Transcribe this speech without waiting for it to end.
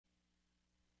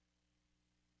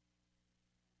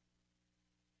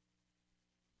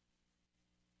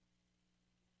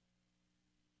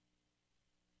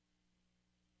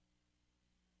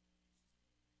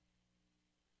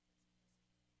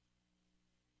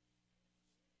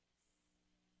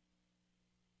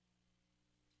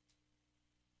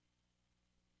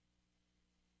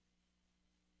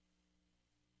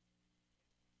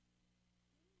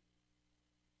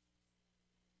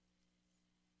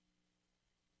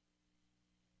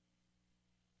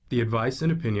The advice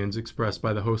and opinions expressed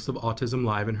by the host of Autism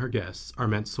Live and her guests are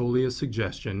meant solely as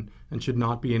suggestion and should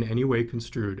not be in any way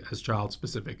construed as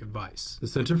child-specific advice. The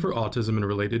Center for Autism and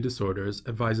Related Disorders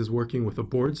advises working with a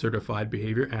board-certified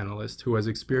behavior analyst who has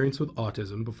experience with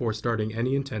autism before starting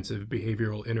any intensive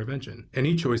behavioral intervention.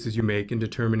 Any choices you make in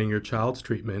determining your child's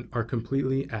treatment are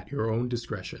completely at your own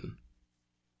discretion.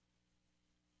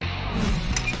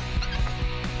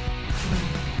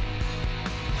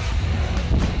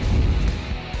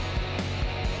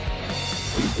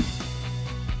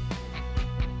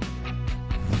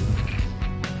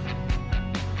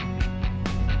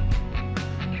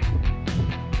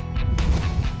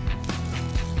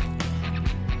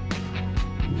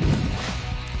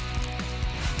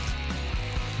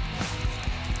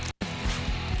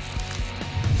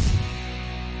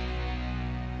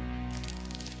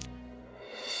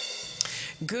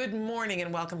 Good morning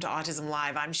and welcome to Autism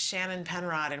Live. I'm Shannon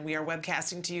Penrod and we are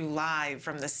webcasting to you live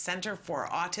from the Center for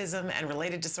Autism and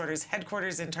Related Disorders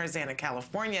headquarters in Tarzana,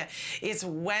 California. It's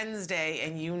Wednesday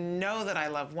and you know that I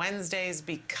love Wednesdays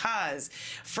because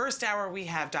first hour we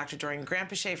have Dr. Doreen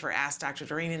Granpeesheh for Ask Dr.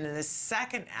 Doreen, and in the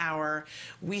second hour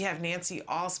we have Nancy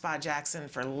Alspaugh-Jackson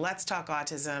for Let's Talk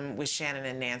Autism with Shannon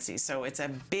and Nancy. So it's a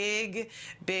big,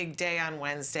 big day on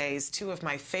Wednesdays. Two of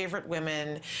my favorite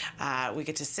women. We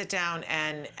get to sit down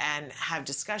and have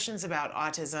discussions about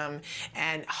autism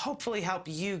and hopefully help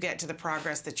you get to the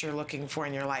progress that you're looking for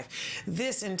in your life.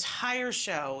 This entire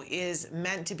show is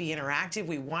meant to be interactive.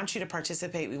 We want you to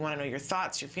participate. We want to know your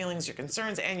thoughts, your feelings, your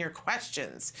concerns, and your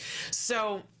questions.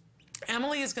 So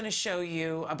Emily is going to show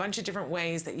you a bunch of different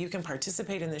ways that you can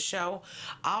participate in the show.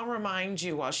 I'll remind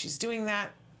you while she's doing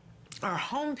that, our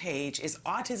homepage is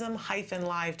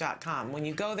autism-live.com. When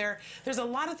you go there, there's a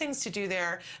lot of things to do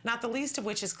there, not the least of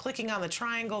which is clicking on the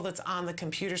triangle that's on the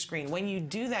computer screen. When you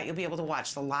do that, you'll be able to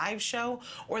watch the live show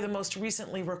or the most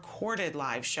recently recorded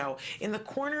live show. In the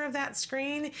corner of that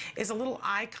screen is a little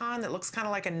icon that looks kind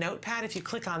of like a notepad. If you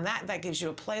click on that, that gives you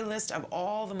a playlist of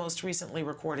all the most recently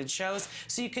recorded shows,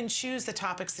 so you can choose the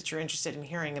topics that you're interested in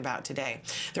hearing about today.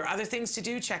 There are other things to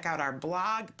do. Check out our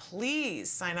blog.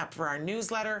 Please sign up for our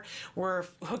newsletter. We're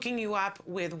hooking you up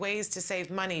with ways to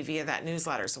save money via that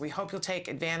newsletter, so we hope you'll take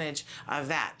advantage of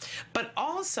that. But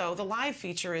also, the live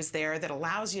feature is there that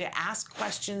allows you to ask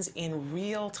questions in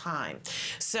real time.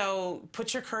 So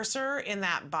put your cursor in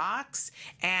that box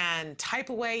and type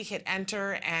away, hit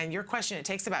enter, and your question, it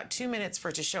takes about 2 minutes for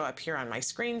it to show up here on my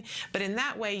screen. But in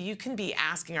that way, you can be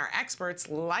asking our experts,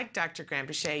 like Dr.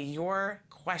 Granpeesheh, your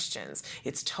questions.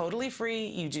 It's totally free.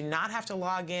 You do not have to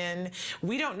log in.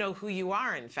 We don't know who you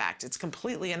are, in fact. It's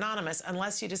completely anonymous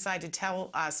unless you decide to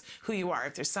tell us who you are.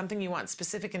 If there's something you want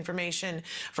specific information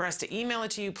for us to email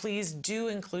it to you, please do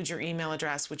include your email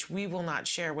address, which we will not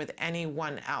share with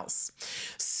anyone else.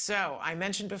 So I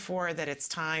mentioned before that it's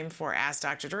time for Ask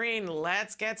Dr. Doreen.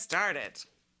 Let's get started.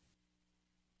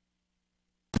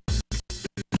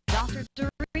 Dr.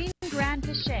 Doreen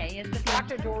Granpeesheh is the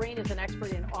Dr. Doreen is an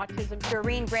expert in autism.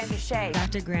 Doreen Granpeesheh.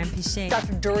 Dr. Granpeesheh.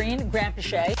 Dr. Doreen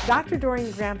Granpeesheh. Dr.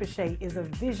 Doreen Granpeesheh is a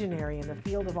visionary in the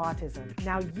field of autism.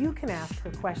 Now you can ask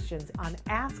her questions on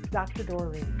Ask Dr.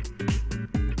 Doreen.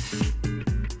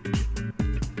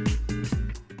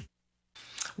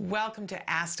 Welcome to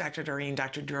Ask Dr. Doreen.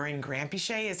 Dr. Doreen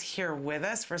Granpeesheh is here with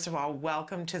us. First of all,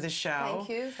 welcome to the show. Thank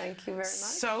you very much.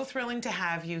 So thrilling to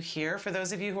have you here. For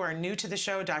those of you who are new to the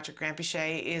show, Dr.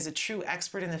 Granpeesheh is a true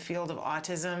expert in the field of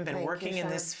autism, been working in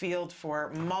this field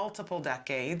for multiple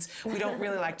decades. We don't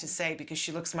really like to say because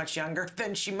she looks much younger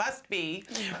than she must be,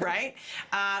 right?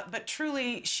 But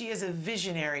truly, she is a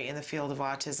visionary in the field of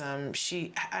autism.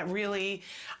 She really,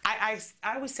 I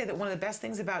always say that one of the best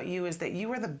things about you is that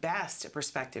you are the best at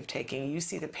perspective taking. You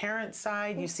see the parent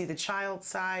side, you see the child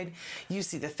side, you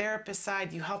see the therapist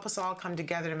side. You help us all come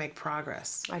together to make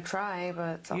progress. I try,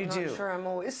 but I'm not sure I'm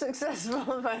always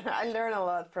successful. But I learn a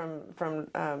lot from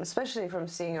especially from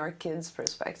seeing our kids'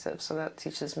 perspective. So that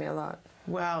teaches me a lot.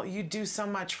 Well, you do so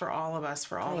much for all of us,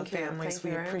 for all the families.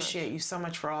 We appreciate you so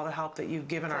much for all the help that you've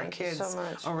given our kids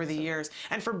over the years.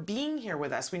 And for being here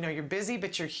with us. We know you're busy,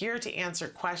 but you're here to answer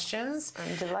questions.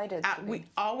 I'm delighted to be. We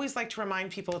always like to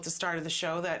remind people at the start of the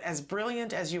show that as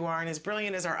brilliant as you are and as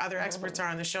brilliant as our other experts are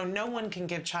on the show, no one can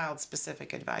give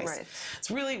child-specific advice. Right. It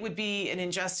really would be an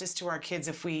injustice to our kids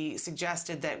if we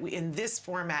suggested that in this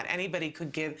format anybody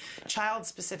could give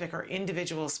child-specific or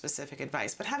individual-specific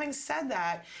advice. But having said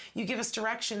that, you give us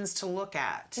directions to look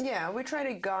at. Yeah, we try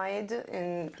to guide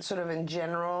in sort of in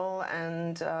general,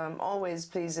 and always,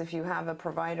 please, if you have a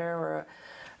provider or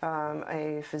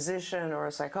a physician or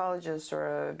a psychologist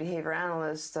or a behavior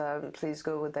analyst, please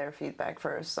go with their feedback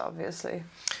first, obviously.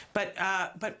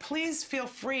 But please feel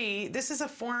free. This is a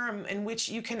forum in which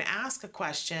you can ask a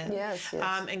question, yes.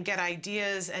 And get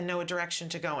ideas and know a direction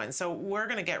to go in. So we're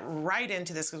going to get right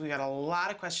into this because we got a lot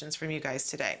of questions from you guys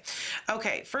today.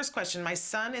 Okay, first question. My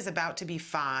son is about to be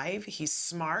 5. He's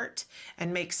smart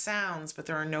and makes sounds, but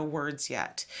there are no words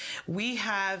yet. We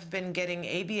have been getting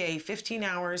ABA 15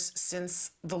 hours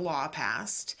since the law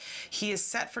passed. He is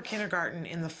set for kindergarten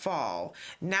in the fall.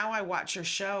 Now I watch your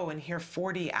show and hear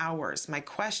 40 hours. My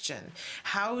question,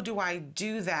 how do I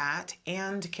do that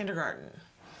and kindergarten?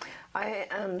 I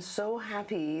am so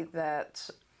happy that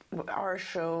our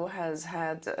show has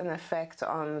had an effect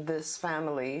on this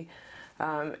family.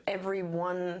 Every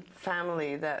one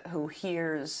family who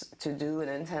hears to do an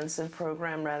intensive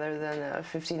program rather than a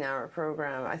 15-hour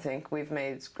program, I think we've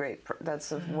made great.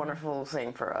 That's a wonderful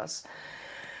thing for us.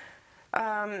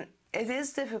 It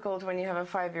is difficult when you have a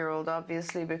 5-year-old,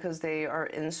 obviously, because they are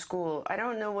in school. I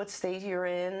don't know what state you're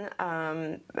in.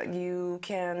 You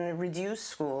can reduce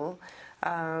school.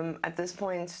 At this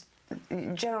point,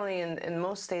 generally in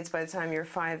most states, by the time you're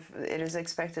 5, it is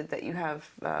expected that you have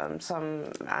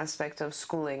some aspect of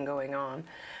schooling going on.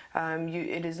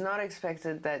 It is not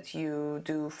expected that you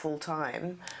do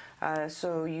full-time.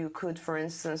 So you could, for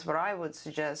instance, what I would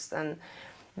suggest, and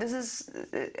this is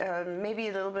maybe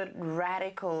a little bit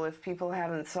radical if people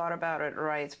haven't thought about it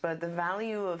right, but the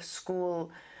value of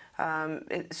school,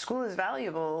 school is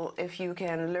valuable if you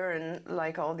can learn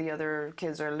like all the other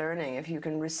kids are learning, if you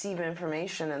can receive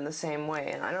information in the same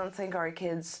way. And I don't think our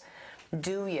kids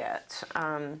do yet.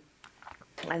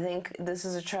 I think this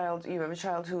is you have a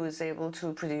child who is able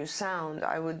to produce sound.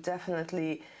 I would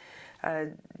definitely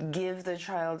give the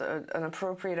child an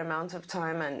appropriate amount of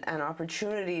time and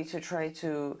opportunity to try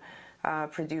to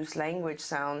produce language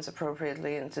sounds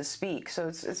appropriately and to speak. So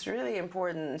it's really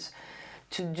important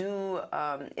to do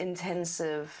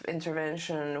intensive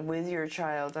intervention with your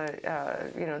child.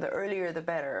 The earlier the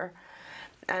better.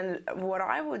 And what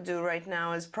I would do right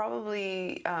now is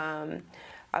probably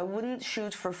I wouldn't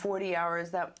shoot for 40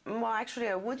 hours. Actually,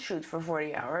 I would shoot for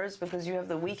 40 hours because you have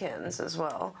the weekends as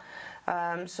well.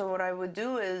 So what I would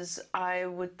do is I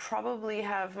would probably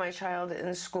have my child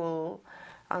in school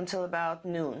until about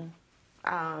noon.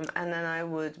 And then I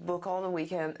would book all the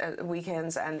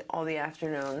weekends and all the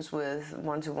afternoons with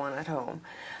one-to-one at home.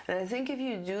 And I think if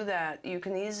you do that, you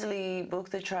can easily book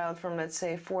the child from, let's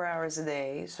say, 4 hours a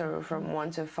day, so from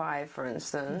 1 to 5, for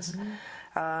instance.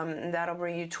 That'll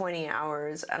bring you 20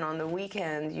 hours. And on the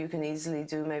weekend, you can easily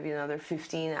do maybe another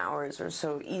 15 hours or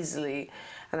so easily.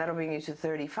 And that'll bring you to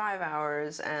 35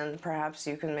 hours, and perhaps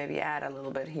you can maybe add a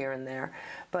little bit here and there.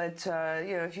 But,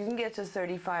 if you can get to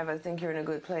 35, I think you're in a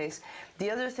good place.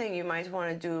 The other thing you might want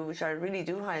to do, which I really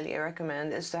do highly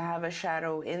recommend, is to have a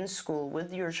shadow in school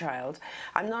with your child.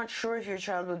 I'm not sure if your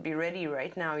child would be ready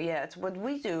right now yet. What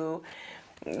we do,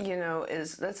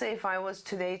 is, let's say if I was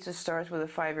today to start with a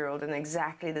 5-year-old in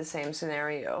exactly the same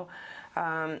scenario,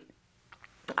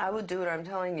 I would do what I'm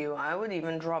telling you. I would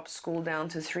even drop school down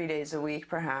to 3 days a week,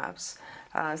 perhaps.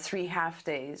 3 half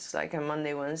days, like a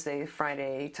Monday, Wednesday,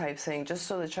 Friday type thing, just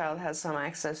so the child has some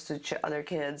access to other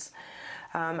kids.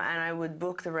 And I would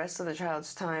book the rest of the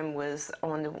child's time with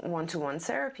one-to-one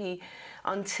therapy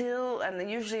until, and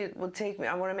usually it would take me,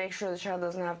 I want to make sure the child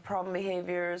doesn't have problem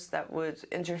behaviors that would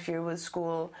interfere with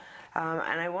school.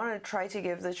 And I want to try to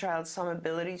give the child some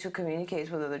ability to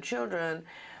communicate with other children.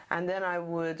 And then I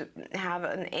would have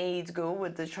an aide go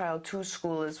with the child to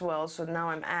school as well. So now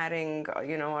I'm adding,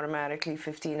 automatically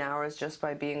 15 hours just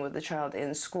by being with the child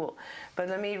in school. But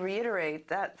let me reiterate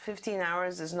that 15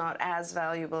 hours is not as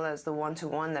valuable as the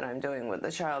one-to-one that I'm doing with the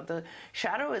child. The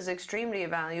shadow is extremely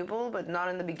valuable, but not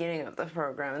in the beginning of the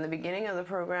program. In the beginning of the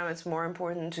program, it's more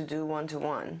important to do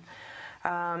one-to-one.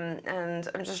 And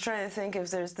I'm just trying to think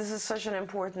if this is such an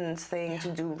important thing to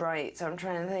do right. So I'm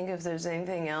trying to think if there's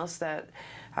anything else that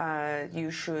you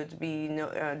should be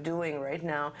doing right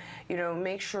now.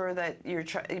 Make sure that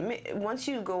once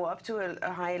you go up to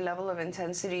a high level of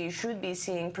intensity, you should be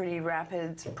seeing pretty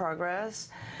rapid progress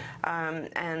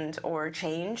or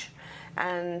change.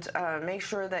 And make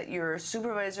sure that your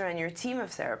supervisor and your team of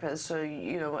therapists, so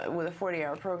with a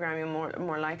 40-hour program, you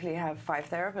more likely have 5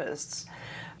 therapists.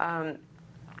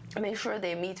 Make sure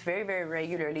they meet very, very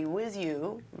regularly with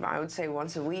you. I would say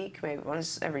once a week, maybe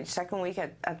once every second week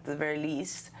at the very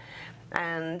least.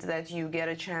 And that you get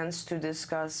a chance to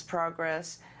discuss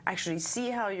progress, actually see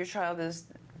how your child is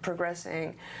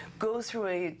progressing, go through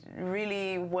a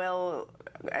really well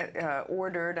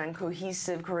ordered and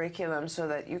cohesive curriculum so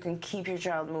that you can keep your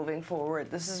child moving forward.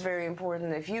 This is very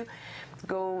important. If you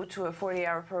go to a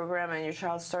 40-hour program and your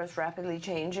child starts rapidly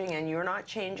changing and you're not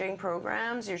changing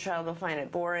programs, your child will find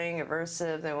it boring,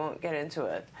 aversive, they won't get into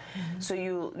it. So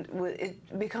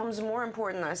it becomes more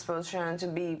important, I suppose, Shannon, to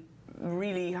be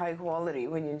really high quality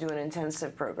when you do an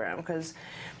intensive program, because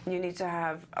you need to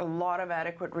have a lot of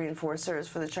adequate reinforcers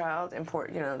for the child,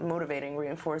 motivating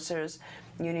reinforcers.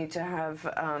 You need to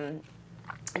have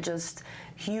just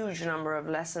huge number of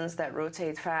lessons that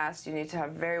rotate fast. You need to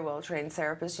have very well-trained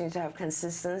therapists. You need to have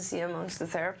consistency amongst the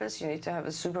therapists. You need to have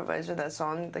a supervisor that's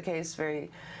on the case very,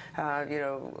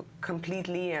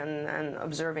 completely and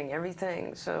observing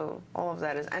everything. So all of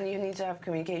that is, and you need to have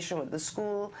communication with the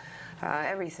school,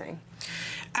 everything.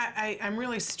 I'm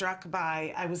really struck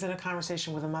by, I was in a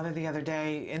conversation with a mother the other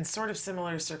day in sort of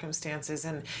similar circumstances,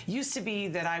 and used to be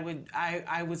that I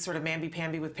would sort of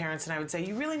mamby-pamby with parents, and I would say,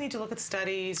 you really need to look at the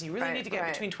studies, you really need to get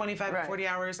between 25 and 40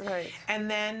 hours. And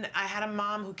then I had a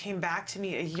mom who came back to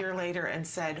me a year later and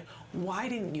said, why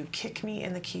didn't you kick me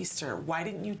in the keister? Why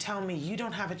didn't you tell me you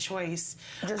don't have a choice?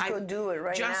 Just go do it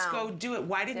right now. Just go do it.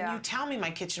 Why didn't you tell me my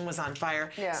kitchen was on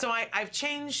fire? So I've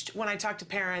changed when I talk to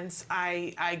parents.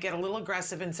 I get a little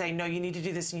aggressive and say, no, you need to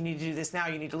do this, and you need to do this now.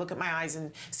 You need to look at my eyes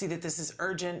and see that this is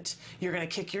urgent. You're going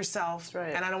to kick yourself,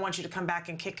 and I don't want you to come back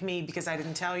and kick me because I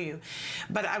didn't tell you.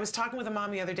 But I was talking with a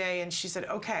mom the other day, and she said,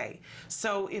 okay,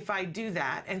 so if I do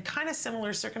that, and kind of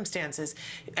similar circumstances,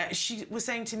 she was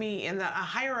saying to me in a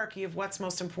hierarchy of what's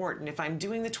most important, if I'm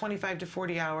doing the 25 to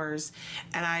 40 hours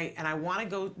and I want to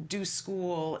go do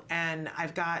school and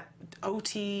I've got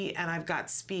OT and I've got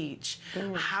speech,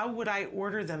 how would I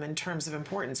order them in terms of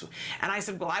importance? And I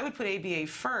said, well, I would put ABA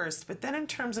first, but then in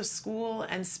terms of school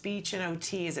and speech and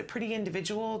OT, is it pretty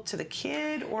individual to the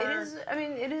kid? Or it is, I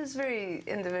mean, it is very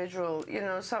individual.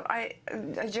 So I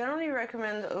generally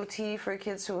recommend OT for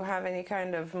kids who have any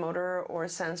kind of motor or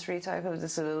sensory type of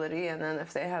disability, and then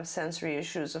if they have sensory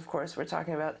issues, of course, we're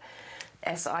talking about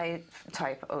SI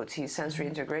type OT, sensory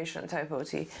integration type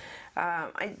OT.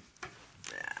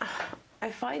 I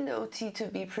find OT to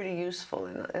be pretty useful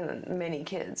in many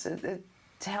kids. It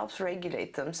helps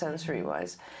regulate them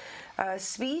sensory-wise.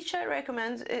 Speech, I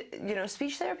recommend,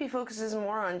 speech therapy focuses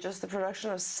more on just the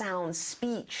production of sound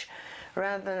speech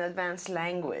rather than advanced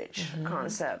language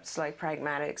concepts like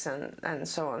pragmatics and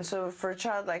so on. So for a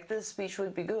child like this, speech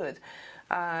would be good.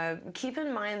 Keep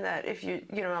in mind that if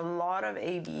a lot of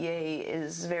ABA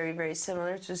is very, very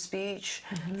similar to speech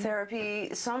therapy.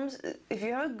 If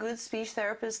you have a good speech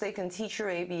therapist, they can teach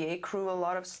your ABA crew a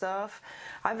lot of stuff.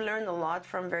 I've learned a lot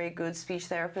from very good speech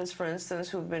therapists, for instance,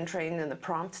 who've been trained in the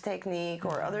prompt technique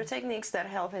or other techniques that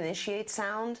help initiate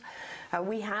sound.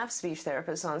 We have speech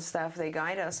therapists on staff. They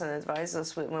guide us and advise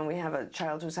us when we have a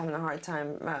child who's having a hard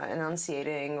time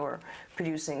enunciating or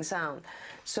producing sound.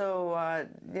 So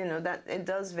that it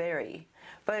does vary,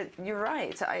 but you're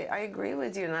right. I agree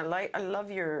with you, and I love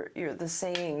the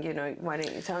saying. Why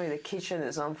didn't you tell me the kitchen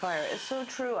is on fire? It's so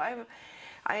true.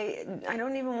 I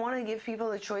don't even want to give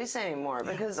people a choice anymore,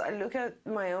 because I look at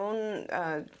my own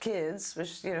kids,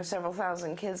 which several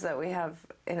thousand kids that we have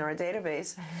in our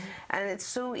database, and it's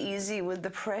so easy with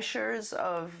the pressures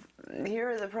of,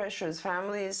 here are the pressures: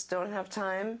 families don't have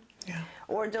time,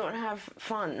 or don't have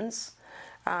funds.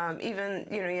 Even,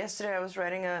 yesterday I was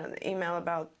writing an email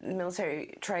about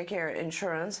military TRICARE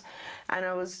insurance, and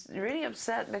I was really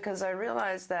upset because I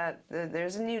realized that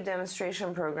there's a new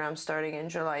demonstration program starting in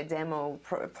July,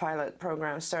 pilot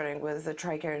program starting with the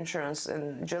TRICARE insurance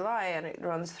in July, and it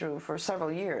runs through for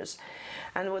several years.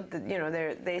 And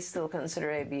they still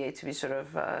consider ABA to be sort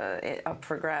of up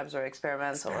for grabs or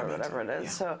experimental or whatever it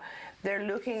is. So they're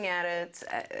looking at it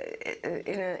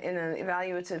in an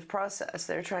evaluative process.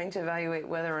 They're trying to evaluate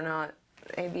whether or not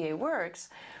ABA works.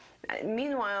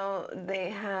 Meanwhile, they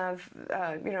have,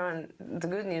 and the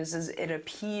good news is it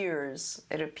appears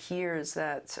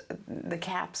that the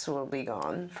caps will be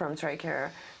gone from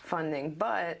TRICARE funding,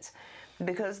 but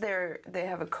because they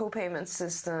have a co-payment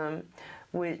system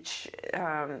which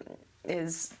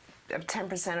is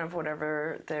 10% of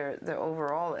whatever their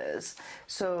overall is.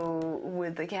 So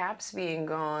with the caps being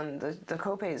gone, the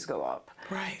co-pays go up.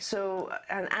 Right. So,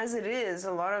 and as it is,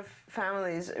 a lot of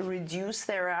families reduce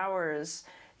their hours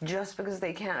just because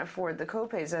they can't afford the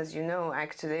co-pays. As you know,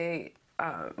 ACT Today,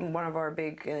 one of our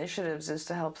big initiatives is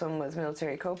to help them with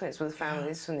military co-pays, with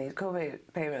families who need co-pay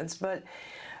payments. But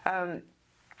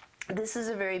this is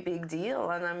a very big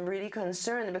deal, and I'm really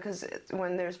concerned because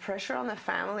when there's pressure on the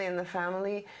family and the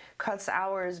family cuts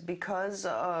hours because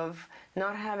of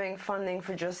not having funding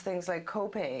for just things like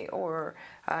copay or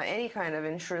any kind of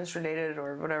insurance-related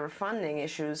or whatever funding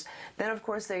issues, then of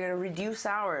course they're going to reduce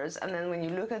hours, and then when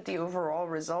you look at the overall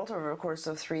result over a course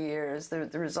of 3 years,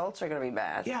 the results are going to be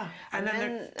bad. Yeah, and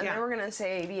then we're going to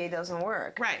say ABA doesn't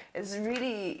work. Right. It's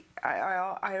really,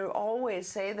 I always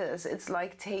say this, it's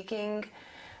like taking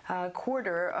a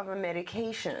quarter of a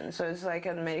medication. So it's like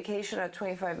a medication at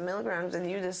 25 milligrams and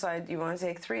you decide you want to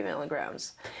take 3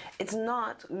 milligrams. It's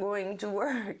not going to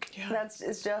work. Yeah.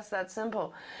 It's just that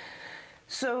simple.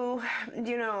 So,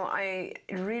 you know, I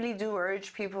really do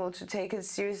urge people to take it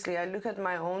seriously. I look at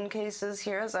my own cases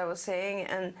here, as I was saying,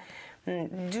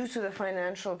 and due to the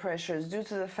financial pressures, due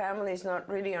to the families not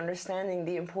really understanding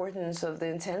the importance of the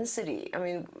intensity. I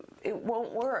mean, it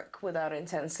won't work without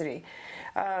intensity.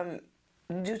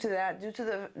 Due to that, due to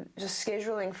the just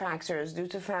scheduling factors, due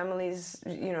to families,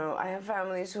 you know, I have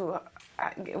families who,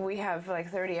 we have like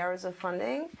 30 hours of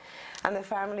funding, and the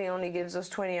family only gives us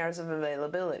 20 hours of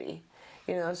availability.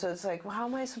 You know, so it's like, well, how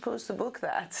am I supposed to book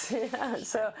that? Yeah,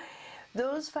 so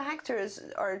those factors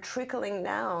are trickling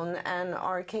down, and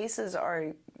our cases are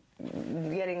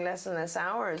getting less and less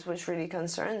hours, which really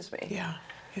concerns me. Yeah,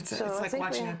 it's like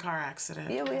watching a car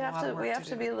accident. Yeah, we have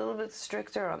to be a little bit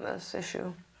stricter on this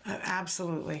issue.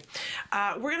 Absolutely.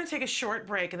 We're going to take a short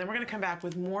break, and then we're going to come back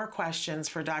with more questions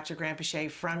for Dr. Granpeesheh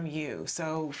from you.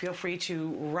 So feel free to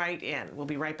write in. We'll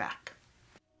be right back.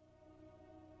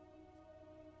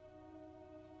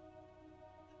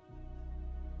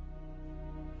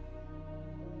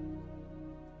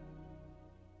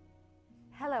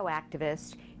 Hello,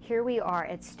 activists. Here we are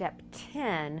at step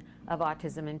 10 of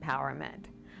autism empowerment.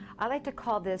 I like to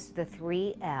call this the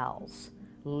 3 L's.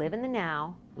 Live in the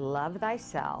now, love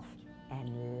thyself,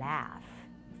 and laugh.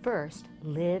 First,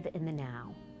 live in the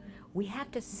now. We have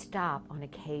to stop on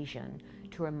occasion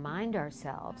to remind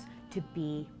ourselves to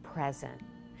be present.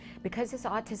 Because as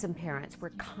autism parents,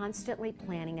 we're constantly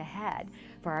planning ahead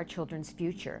for our children's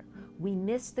future. We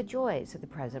miss the joys of the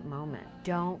present moment.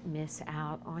 Don't miss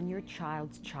out on your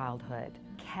child's childhood.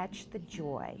 Catch the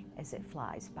joy as it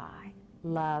flies by.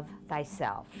 Love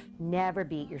thyself. Never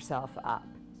beat yourself up.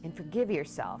 And forgive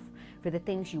yourself for the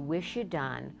things you wish you'd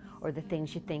done or the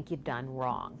things you think you've done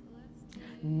wrong.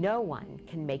 No one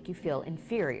can make you feel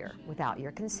inferior without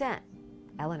your consent.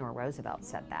 Eleanor Roosevelt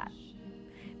said that.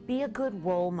 Be a good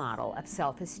role model of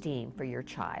self-esteem for your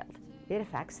child. It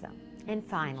affects them. And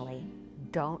finally,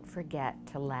 don't forget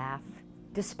to laugh.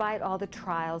 Despite all the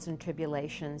trials and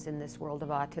tribulations in this world of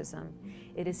autism,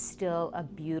 it is still a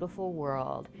beautiful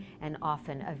world and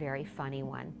often a very funny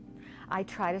one. I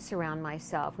try to surround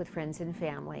myself with friends and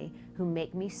family who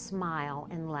make me smile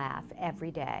and laugh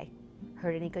every day.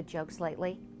 Heard any good jokes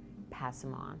lately? Pass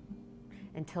them on.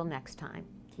 Until next time,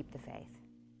 keep the faith.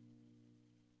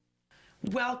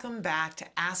 Welcome back to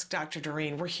Ask Dr.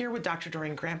 Doreen. We're here with Dr.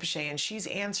 Doreen Granpeesheh, and she's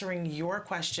answering your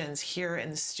questions here in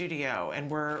the studio, and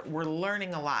we're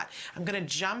learning a lot. I'm going to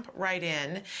jump right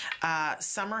in.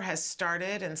 Summer has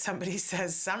started, and somebody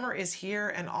says, summer is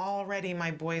here, and already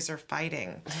my boys are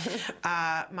fighting.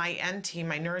 My NT,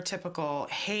 my neurotypical,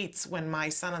 hates when my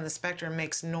son on the spectrum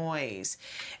makes noise,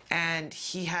 and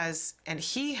he has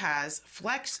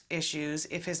flex issues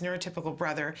if his neurotypical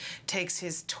brother takes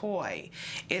his toy.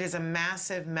 It is a massive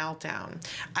meltdown.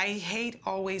 I hate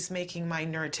always making my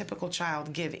neurotypical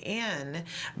child give in,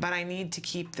 but I need to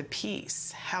keep the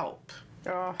peace. Help.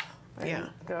 Oh, yeah.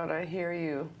 God, I hear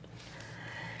you.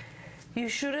 You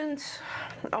shouldn't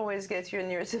always get your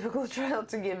neurotypical child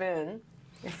to give in,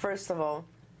 first of all.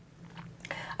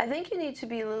 I think you need to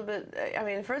be a little bit, I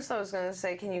mean, first I was going to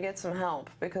say, can you get some help?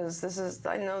 Because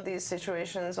I know these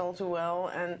situations all too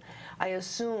well, and I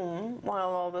assume while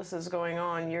all this is going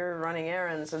on, you're running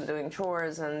errands and doing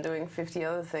chores and doing 50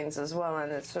 other things as well,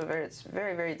 and it's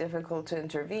very, very difficult to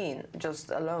intervene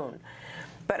just alone.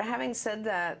 But having said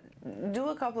that, do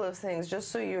a couple of things just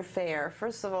so you're fair.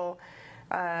 First of all,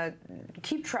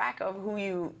 keep track of who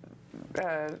you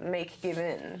make give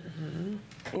in. Mm-hmm.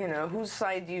 You know, whose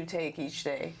side do you take each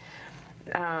day?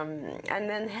 And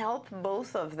then help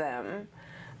both of them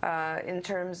in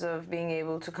terms of being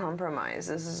able to compromise.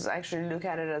 This is actually look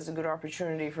at it as a good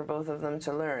opportunity for both of them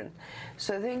to learn.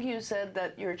 So I think you said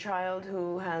that your child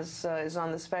who is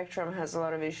on the spectrum has a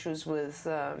lot of issues with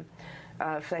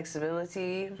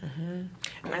flexibility,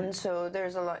 and so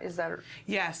there's a lot. Is that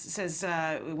Yes, it says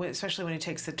especially when he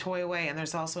takes the toy away, and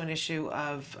there's also an issue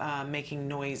of making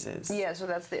noises. yeah? So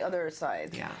that's the other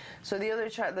side. Yeah. So the other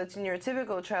child, the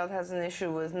neurotypical child, has an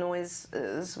issue with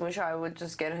noises, which I would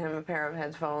just get him a pair of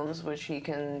headphones, which he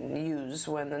can use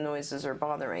when the noises are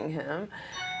bothering him.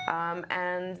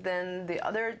 And then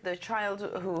the child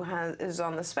who is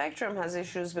on the spectrum has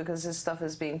issues because his stuff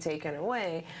is being taken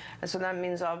away, and so that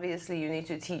means obviously you need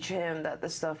to teach him that the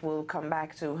stuff will come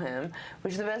back to him.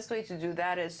 Which the best way to do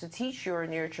that is to teach your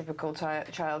neurotypical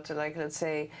child to, like, let's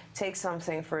say, take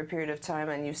something for a period of time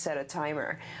and you set a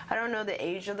timer. I don't know the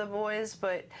age of the boys,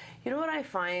 but you know what I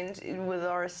find with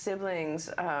our siblings,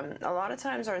 a lot of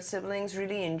times our siblings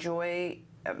really enjoy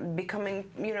becoming,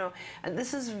 you know, and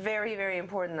this is very, very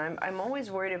important. I'm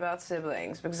always worried about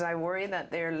siblings because I worry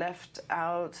that they're left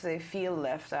out, they feel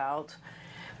left out.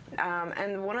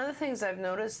 And one of the things I've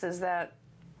noticed is that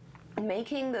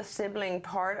making the sibling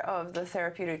part of the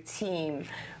therapeutic team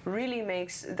really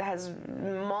has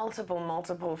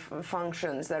multiple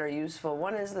functions that are useful.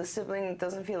 One is the sibling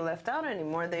doesn't feel left out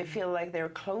anymore. They feel like they're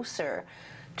closer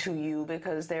to you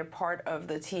because they're part of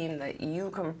the team that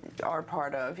you are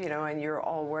part of, you know, and you're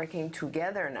all working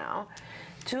together now.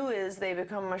 Two is they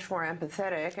become much more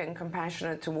empathetic and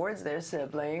compassionate towards their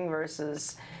sibling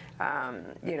versus,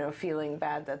 you know, feeling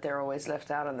bad that they're always left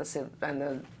out and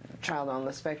the child on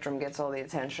the spectrum gets all the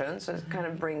attention, so it kind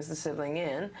of brings the sibling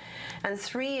in. And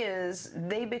three is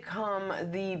they become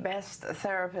the best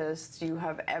therapists you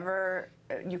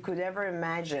could ever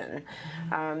imagine.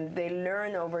 They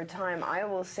learn over time. I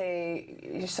will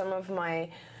say some of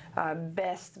my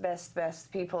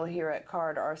best people here at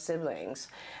CARD are siblings,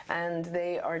 and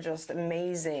they are just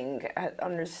amazing at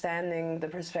understanding the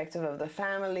perspective of the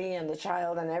family and the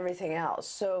child and everything else.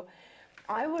 So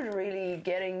I would really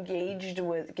get engaged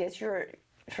with,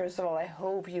 first of all, I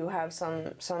hope you have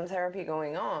some therapy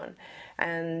going on.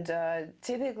 And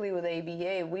typically with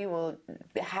ABA, we will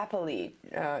happily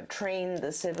train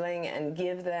the sibling and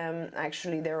give them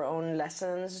actually their own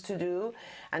lessons to do.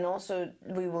 And also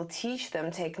we will teach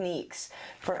them techniques.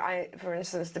 For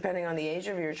instance, depending on the age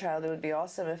of your child, it would be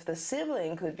awesome if the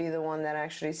sibling could be the one that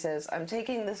actually says, I'm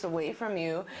taking this away from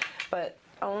you, but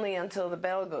only until the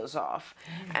bell goes off,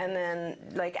 and then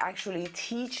like actually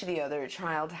teach the other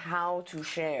child how to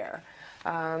share.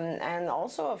 And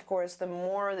also, of course, the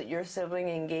more that your sibling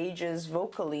engages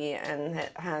vocally and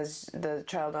has the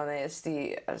child on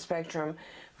ASD spectrum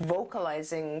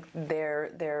vocalizing, their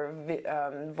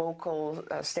vocal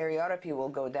stereotypy will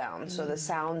go down, so the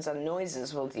sounds and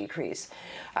noises will decrease.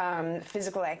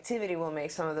 Physical activity will make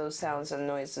some of those sounds and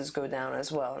noises go down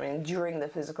as well. I mean, during the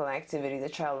physical activity, the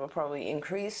child will probably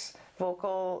increase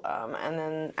vocal, and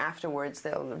then afterwards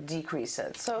they'll decrease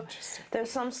it. So there's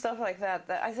some stuff like that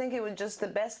I think it would just, the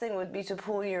best thing would be to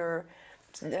pull your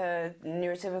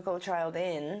neurotypical child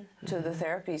in to the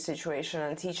therapy situation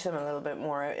and teach them a little bit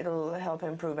more. It'll help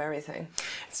improve everything.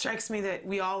 It strikes me that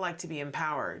we all like to be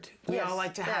empowered. We all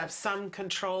like to have some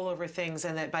control over things,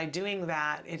 and that by doing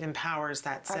that, it empowers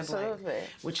that sibling,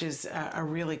 which is a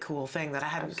really cool thing that I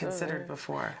hadn't considered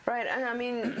before. Right, and I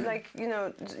mean, like, you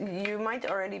know, you might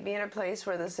already be in a place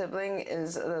where the sibling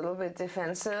is a little bit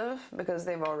defensive because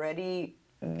they've already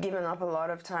given up a lot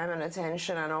of time and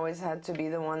attention and always had to be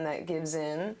the one that gives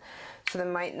in. So they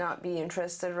might not be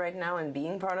interested right now in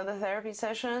being part of the therapy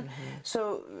session.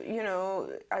 So, you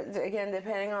know, again,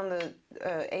 depending on the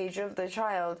age of the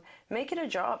child, make it a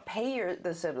job. Pay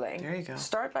the sibling. There you go.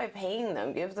 Start by paying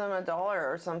them. Give them $1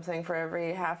 or something for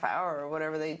every half hour or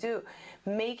whatever they do.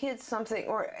 Make it something,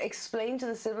 or explain to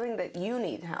the sibling that you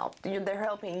need help. They're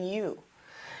helping you.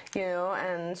 You know,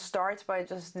 and start by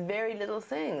just very little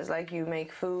things, like you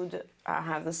make food,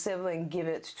 have the sibling give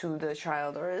it to the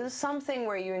child, or something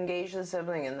where you engage the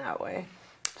sibling in that way.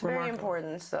 It's very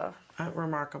important stuff.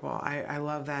 Remarkable. I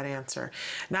love that answer.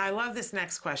 Now, I love this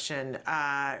next question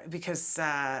because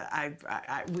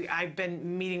I've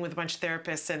been meeting with a bunch of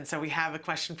therapists, and so we have a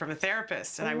question from a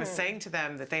therapist, and I was saying to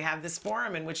them that they have this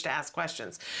forum in which to ask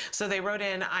questions. So they wrote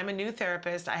in, I'm a new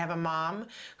therapist. I have a mom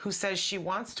who says she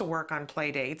wants to work on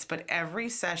play dates, but every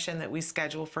session that we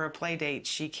schedule for a play date,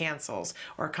 she cancels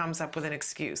or comes up with an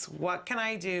excuse. What can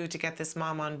I do to get this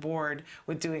mom on board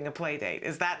with doing a play date?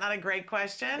 Is that not a great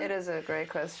question? It is a great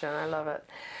question. I love it.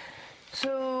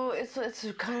 So it's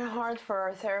kind of hard for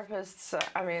our therapists.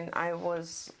 I mean, I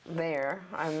was there.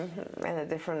 I'm in a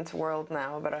different world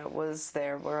now, but I was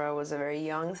there where I was a very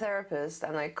young therapist,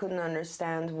 and I couldn't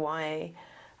understand why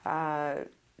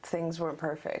things weren't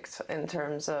perfect in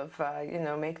terms of, you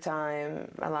know, make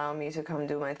time, allow me to come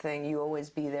do my thing, you always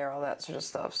be there, all that sort of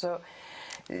stuff. So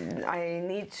I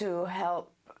need to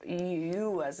help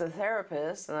you as a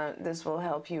therapist, and this will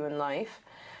help you in life,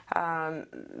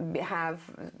 have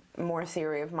more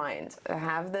theory of mind,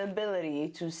 have the ability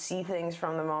to see things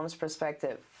from the mom's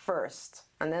perspective first,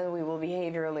 and then we will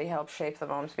behaviorally help shape the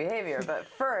mom's behavior. But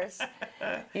first,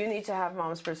 you need to have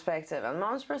mom's perspective, and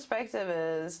mom's perspective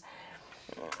is,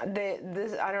 I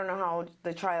don't know how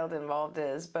the child involved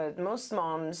is, but most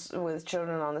moms with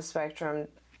children on the spectrum,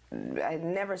 I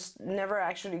never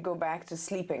actually go back to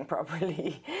sleeping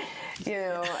properly. You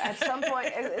know, at some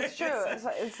point, it's true.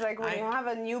 It's like when you have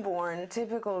a newborn,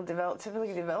 typically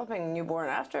developing newborn,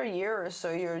 after a year or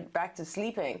so, you're back to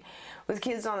sleeping. With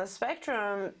kids on the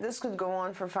spectrum, this could go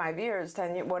on for 5 years,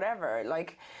 10 years, whatever.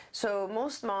 Like, so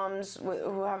most moms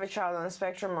who have a child on the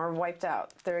spectrum are wiped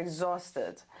out. They're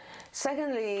exhausted.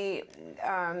 Secondly,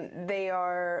 they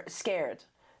are scared,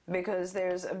 because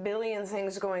there's a billion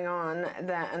things going on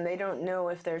and they don't know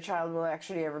if their child will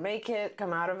actually ever make it,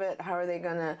 come out of it. How are they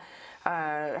gonna,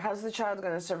 how's the child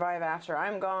gonna survive after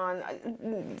I'm gone?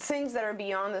 Things that are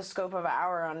beyond the scope of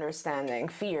our understanding,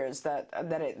 fears that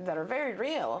are very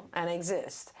real and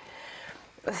exist.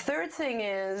 The third thing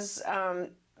is,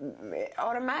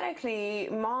 automatically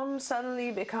mom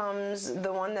suddenly becomes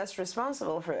the one that's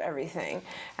responsible for everything,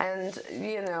 and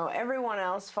you know, everyone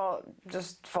else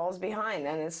just falls behind,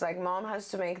 and it's like mom has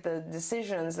to make the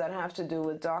decisions that have to do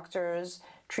with doctors,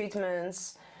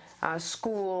 treatments,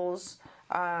 schools,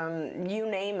 you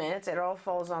name it, it all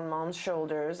falls on mom's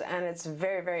shoulders, and it's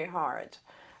very, very hard.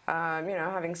 You know,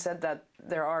 having said that,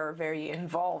 there are very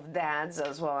involved dads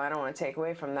as well. I don't want to take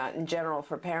away from that. In general,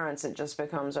 for parents, it just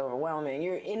becomes overwhelming.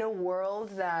 You're in a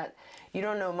world that you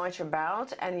don't know much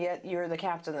about, and yet you're the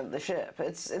captain of the ship.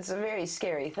 It's a very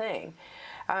scary thing.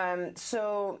 And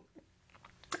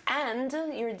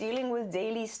you're dealing with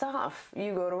daily stuff.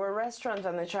 You go to a restaurant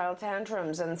and the child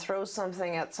tantrums and throws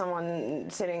something at someone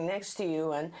sitting next to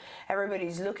you, and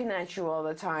everybody's looking at you all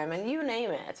the time, and you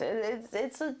name it.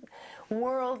 It's a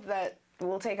world that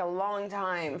will take a long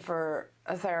time for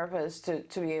a therapist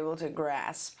to be able to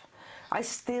grasp. I've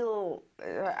seen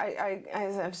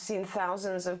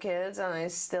thousands of kids, and I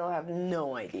still have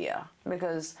no idea,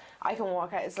 because I can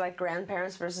walk out, it's like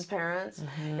grandparents versus parents.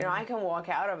 Mm-hmm. You know, I can walk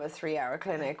out of a 3-hour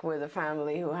clinic with a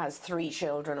family who has 3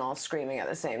 children all screaming at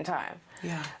the same time.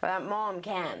 Yeah. But that mom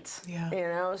can't. Yeah. You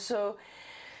know, so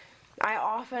I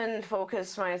often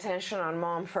focus my attention on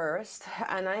mom first,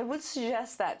 and I would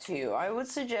suggest that to you. I would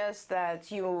suggest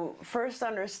that you first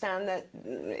understand that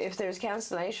if there's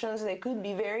cancellations, there could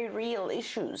be very real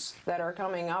issues that are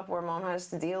coming up where mom has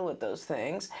to deal with those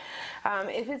things.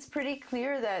 If it's pretty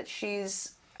clear that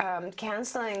she's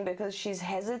canceling because she's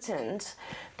hesitant,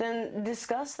 then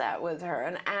discuss that with her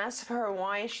and ask her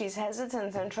why she's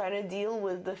hesitant, and try to deal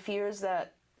with the fears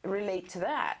that relate to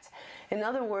that. In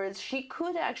other words, she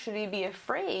could actually be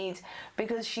afraid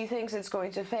because she thinks it's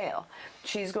going to fail.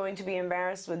 She's going to be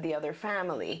embarrassed with the other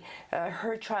family.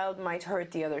 Her child might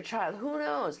hurt the other child. Who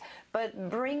knows? But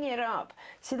bring it up.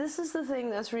 See, this is the thing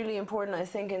that's really important, I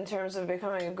think, in terms of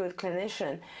becoming a good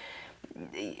clinician.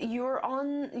 You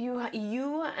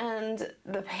and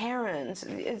the parent,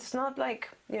 it's not like,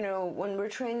 you know, when we're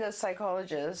trained as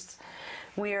psychologists,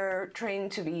 we are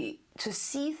trained to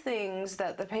see things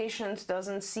that the patient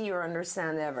doesn't see or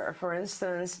understand ever. For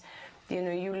instance, you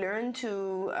know, you learn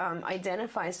to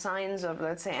identify signs of,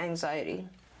 let's say, anxiety.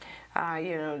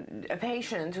 You know, a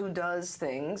patient who does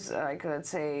things like, let's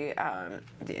say,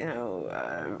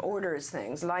 orders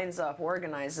things, lines up,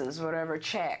 organizes, whatever,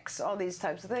 checks, all these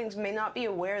types of things, may not be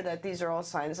aware that these are all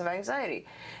signs of anxiety.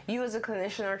 You as a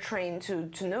clinician are trained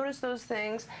to notice those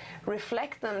things,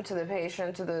 reflect them to the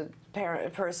patient, to the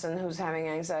person who's having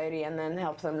anxiety, and then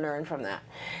help them learn from that.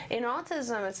 In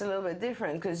autism, it's a little bit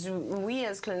different, because we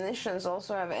as clinicians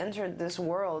also have entered this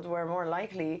world where more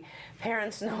likely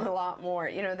parents know a lot more.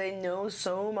 You know, they know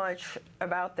so much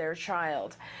about their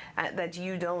child that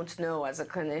you don't know as a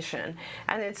clinician.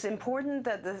 And it's important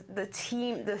that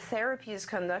the therapy is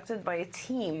conducted by a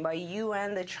team, by you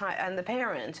and the child and the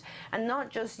parent, and not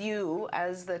just you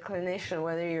as the clinician,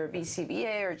 whether you're a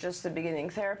BCBA or just a beginning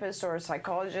therapist or a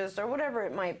psychologist or whatever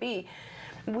it might be.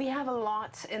 We have a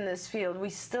lot in this field.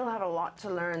 We still have a lot to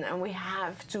learn, and we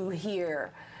have to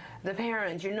hear the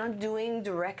parent. You're not doing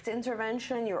direct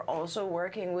intervention, you're also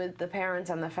working with the parent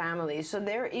and the family. So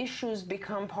their issues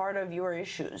become part of your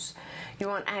issues. You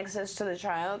want access to the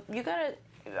child, you gotta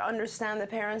understand the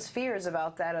parent's fears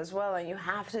about that as well, and you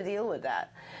have to deal with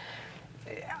that.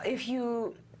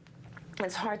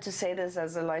 It's hard to say this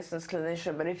as a licensed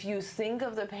clinician, but if you think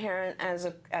of the parent as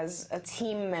a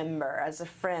team member, as a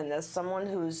friend, as someone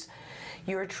who's,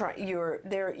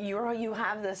 you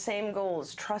have the same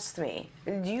goals. Trust me.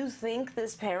 Do you think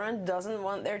this parent doesn't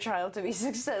want their child to be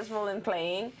successful in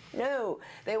playing? No,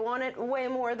 they want it way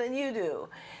more than you do.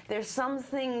 There's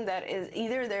something that is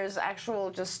either there's actual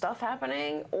just stuff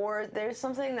happening, or there's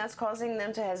something that's causing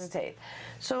them to hesitate.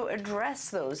 So address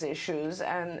those issues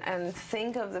and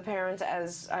think of the parent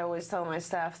as, I always tell my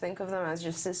staff, think of them as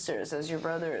your sisters, as your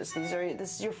brothers. This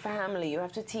is your family. You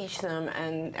have to teach them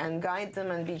and guide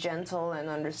them and be gentle and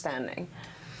understanding.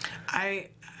 I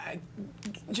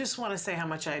just want to say how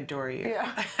much I adore you.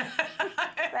 Yeah.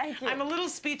 Thank you. I'm a little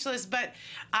speechless, but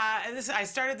I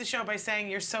started the show by saying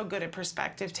you're so good at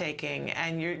perspective taking,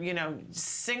 and you're,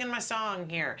 singing my song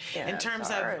here in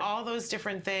terms of all those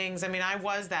different things. I mean, I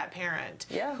was that parent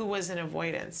who was in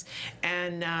avoidance,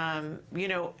 and and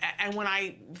when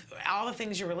all the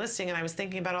things you were listing, and I was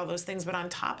thinking about all those things, but on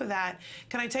top of that,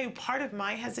 can I tell you, part of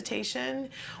my hesitation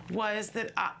was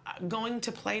that going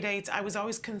to play dates, I was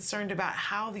always concerned about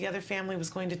how the other family was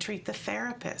going to treat the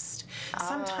therapist.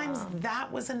 Sometimes that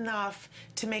was enough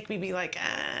to make me be like,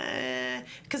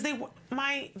 because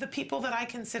the people that I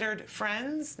considered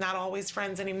friends, not always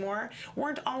friends anymore,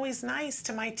 weren't always nice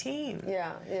to my teen.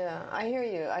 Yeah, I hear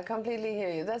you. I completely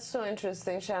hear you. That's so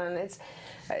interesting, Shannon. It's,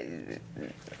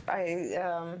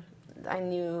 I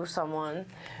knew someone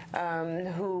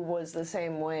who was the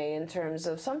same way in terms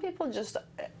of some people just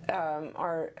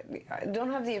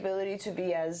don't have the ability to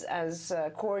be as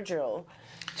cordial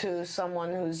to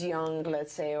someone who's young,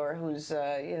 let's say, or who's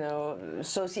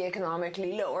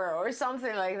socioeconomically lower or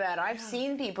something like that. I've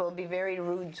seen people be very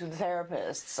rude to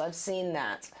therapists. I've seen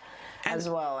that as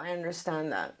well. I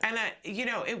understand that. And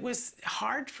it was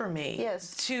hard for me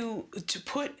to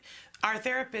put our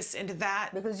therapists into that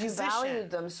because you position.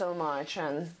 valued them so much.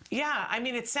 And yeah,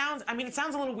 it sounds a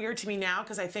little weird to me now,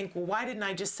 because I think, well, why didn't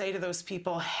I just say to those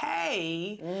people,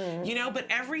 hey, but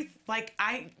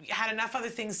I had enough other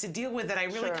things to deal with that I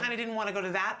really kind of didn't want to go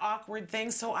to that awkward thing,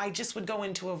 so I just would go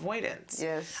into avoidance.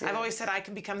 Yes. I've always said I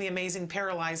can become the amazing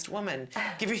paralyzed woman.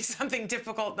 Give me something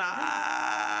difficult,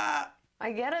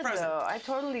 I get it, though. I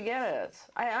totally get it.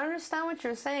 I understand what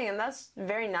you're saying, and that's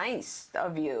very nice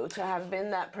of you to have been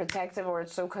that protective or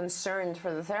so concerned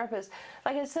for the therapist.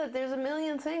 Like I said, there's a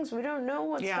million things. We don't know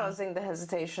what's causing the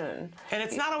hesitation. And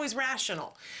it's not always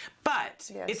rational,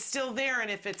 but it's still there, and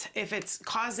if it's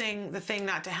causing the thing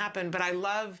not to happen. But I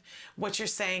love what you're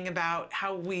saying about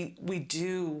how we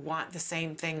do want the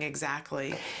same thing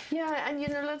exactly. Yeah, and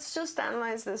let's just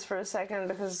analyze this for a second,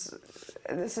 because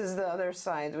this is the other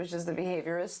side, which is the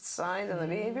behaviorist side. And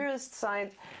the behaviorist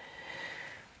side,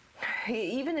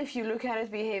 even if you look at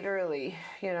it behaviorally,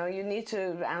 you need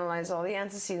to analyze all the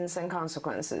antecedents and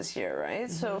consequences here, right?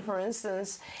 So, for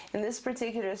instance, in this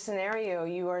particular scenario,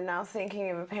 you are now thinking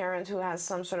of a parent who has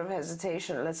some sort of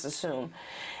hesitation, let's assume.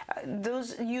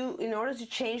 In order to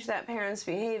change that parent's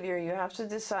behavior, you have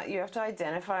to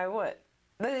identify what?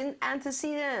 The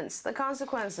antecedents, the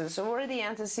consequences. So what are the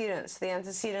antecedents? The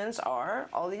antecedents are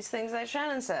all these things that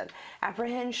Shannon said.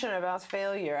 Apprehension about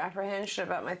failure, apprehension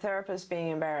about my therapist being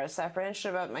embarrassed, apprehension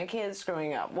about my kids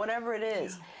growing up, whatever it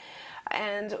is.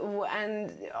 And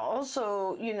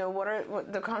also,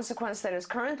 what the consequence that is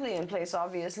currently in place,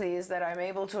 obviously, is that I'm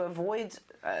able to avoid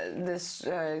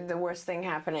the worst thing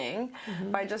happening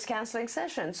by just canceling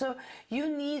sessions. So you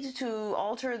need to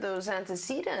alter those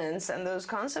antecedents and those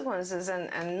consequences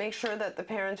and make sure that the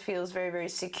parent feels very, very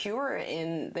secure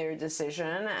in their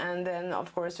decision, and then,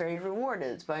 of course, very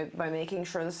rewarded by making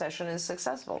sure the session is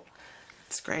successful.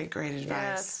 It's great advice.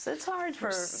 Yes, it's hard for...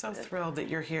 We're so thrilled that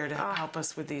you're here to help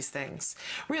us with these things.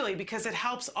 Really, because it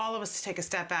helps all of us to take a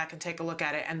step back and take a look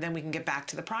at it, and then we can get back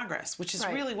to the progress, which is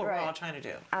really what we're all trying to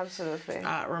do. Absolutely.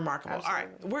 Remarkable. Absolutely. All right,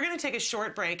 we're going to take a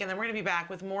short break, and then we're going to be back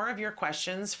with more of your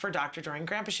questions for Dr. Doreen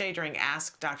Granpeesheh during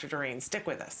Ask Dr. Doreen. Stick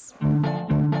with us.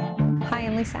 Hi,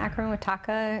 I'm Lisa Ackerman with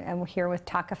TACA, and we're here with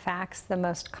TACA Facts, the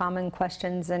most common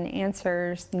questions and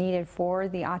answers needed for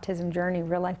the autism journey.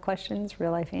 Real-life questions,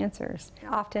 real-life answers.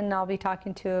 Often I'll be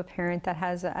talking to a parent that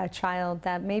has a child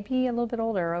that may be a little bit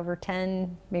older, over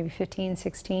 10, maybe 15,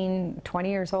 16, 20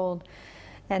 years old,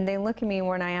 and they look at me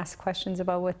when I ask questions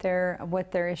about what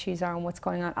their issues are and what's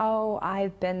going on. Oh,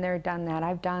 I've been there, done that.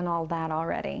 I've done all that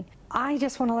already. I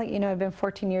just want to let you know I've been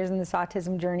 14 years in this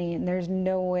autism journey, and there's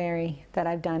no way that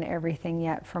I've done everything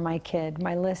yet for my kid.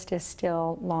 My list is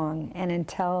still long, and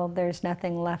until there's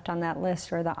nothing left on that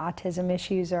list or the autism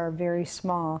issues are very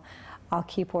small, I'll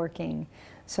keep working.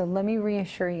 So let me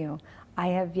reassure you, I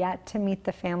have yet to meet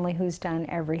the family who's done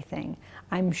everything.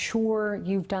 I'm sure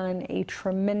you've done a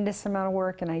tremendous amount of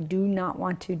work, and I do not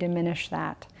want to diminish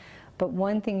that. But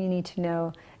one thing you need to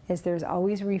know is there's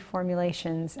always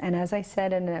reformulations. And as I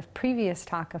said in a previous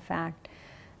talk of fact,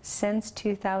 since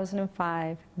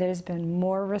 2005, there's been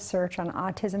more research on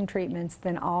autism treatments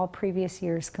than all previous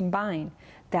years combined.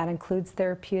 That includes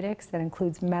therapeutics, that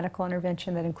includes medical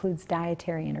intervention, that includes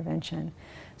dietary intervention.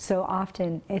 So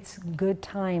often it's a good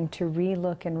time to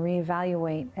relook and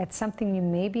reevaluate at something you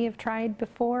maybe have tried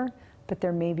before, but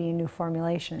there may be a new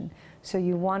formulation. So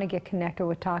you want to get connected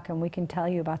with Taka, and we can tell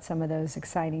you about some of those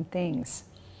exciting things.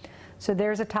 So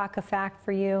there's a Taka fact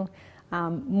for you.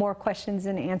 More questions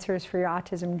and answers for your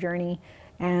autism journey,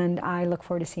 and I look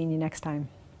forward to seeing you next time.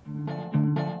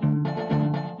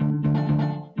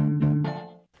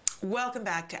 Welcome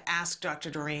back to Ask Dr.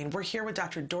 Doreen. We're here with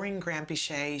Dr. Doreen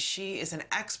Grant-Piché. She is an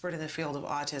expert in the field of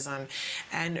autism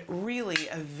and really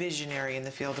a visionary in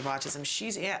the field of autism.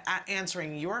 She's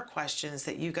answering your questions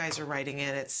that you guys are writing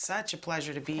in. It's such a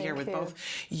pleasure to be here with both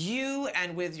you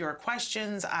and with your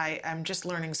questions. I'm just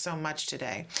learning so much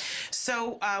today.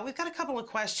 So we've got a couple of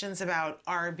questions about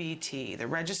RBT, the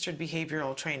Registered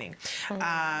Behavioral Training.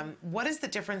 What is the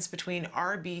difference between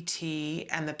RBT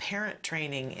and the parent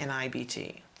training in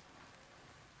IBT?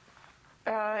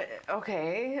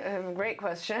 Great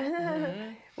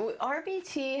question.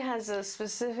 RBT has a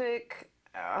specific,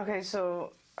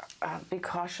 so be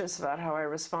cautious about how I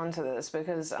respond to this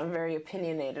because I'm very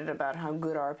opinionated about how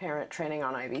good our parent training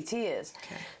on IBT is.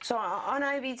 So on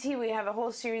IBT, we have a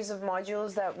whole series of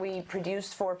modules that we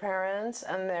produced for parents,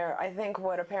 and I think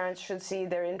what a parent should see,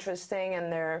 they're interesting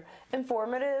and they're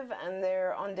informative and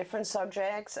they're on different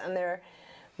subjects, and they're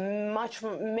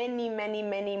many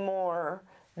more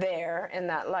there in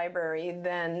that library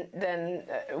than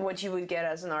what you would get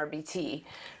as an RBT.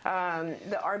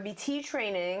 The RBT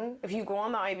training, if you go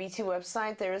on the IBT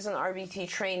website, there is an RBT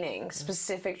training,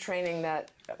 specific training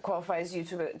that qualifies you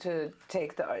to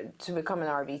become an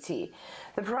RBT.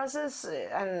 The process,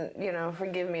 and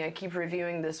forgive me, I keep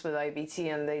reviewing this with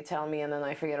IBT and they tell me and then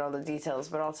I forget all the details,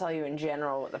 but I'll tell you in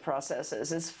general what the process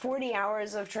is. It's 40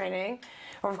 hours of training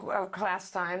or class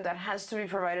time that has to be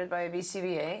provided by a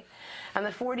BCBA, and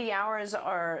the 40 hours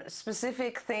are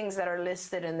specific things that are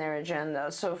listed in their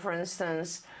agenda. So for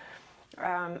instance,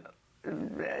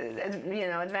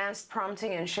 advanced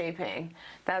prompting and shaping,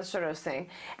 that sort of thing.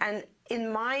 And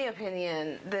in my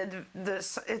opinion,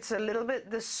 it's a little bit,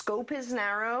 the scope is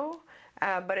narrow,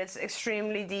 but it's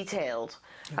extremely detailed.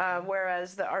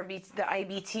 Whereas the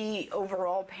IBT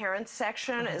overall parent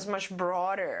section is much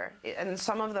broader, and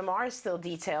some of them are still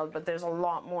detailed, but there's a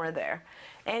lot more there.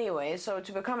 Anyway, so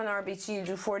to become an RBT, you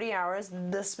do 40 hours,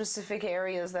 the specific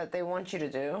areas that they want you to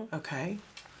do. Okay.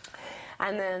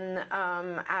 And then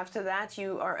after that,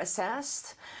 you are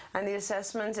assessed, and the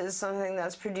assessment is something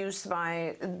that's produced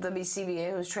by the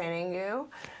BCBA who's training you.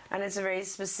 And it's a very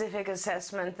specific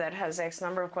assessment that has X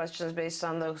number of questions based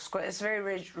on those. It's very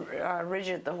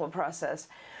rigid, the whole process.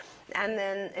 And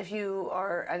then if you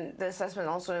are, and the assessment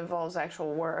also involves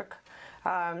actual work,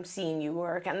 seeing you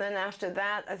work. And then after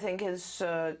that, I think it's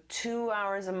 2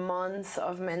 hours a month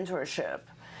of mentorship.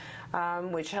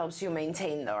 Which helps you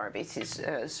maintain the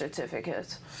RBT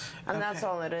certificate. And that's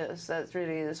all it is. That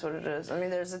really is what it is. I mean,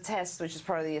 there's a test, which is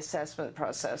part of the assessment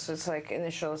process. So it's like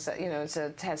initial, it's a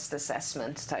test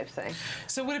assessment type thing.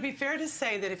 So would it be fair to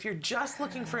say that if you're just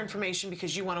looking for information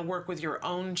because you want to work with your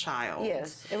own child?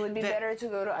 Yes, it would be better to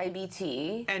go to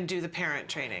IBT. And do the parent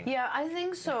training? Yeah, I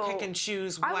think so. Pick and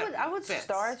choose what I would fits.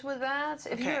 start with that.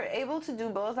 If you're able to do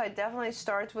both, I'd definitely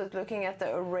start with looking at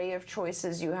the array of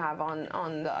choices you have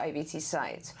on the IBT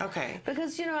site. Okay.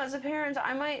 Because, as a parent,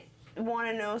 I might want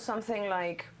to know something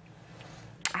like,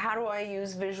 how do I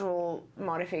use visual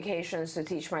modifications to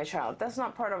teach my child? That's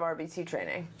not part of RBT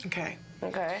training. Okay.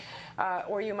 Okay.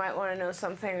 Or you might want to know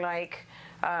something like,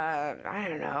 I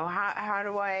don't know,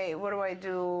 what do I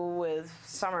do with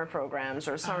summer programs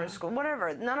or summer school,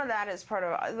 whatever. None of that is part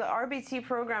of the RBT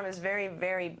program. Is very,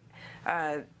 very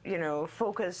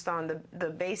focused on the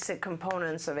basic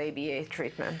components of ABA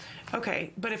treatment.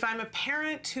 Okay, but if I'm a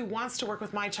parent who wants to work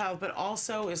with my child but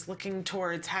also is looking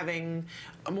towards having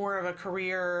more of a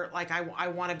career, like I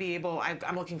want to be able,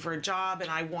 I'm looking for a job and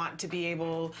I want to be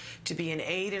able to be an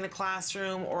aide in a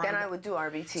classroom, or then I would do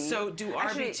RBT. So do RBT.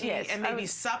 Actually, yes, and maybe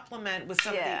supplement with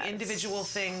some of the individual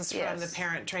things from the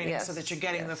parent training so that you're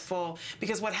getting the full,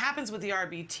 because what happens with the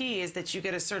RBT is that you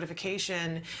get a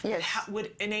certification that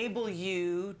would enable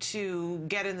you to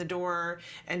get in the door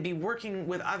and be working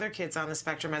with other kids on the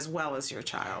spectrum as well as your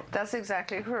child. That's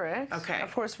exactly correct. Okay.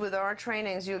 Of course, with our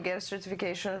trainings, you'll get a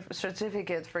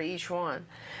certificate for each one.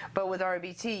 But with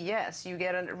RBT, yes, you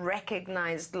get a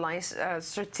recognized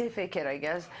certificate, I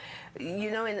guess.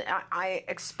 I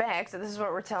expect, this is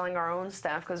what we're telling our own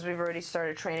staff because we've already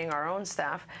started training our own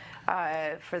staff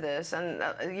for this. And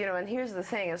and here's the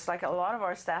thing: it's like a lot of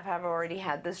our staff have already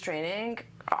had this training.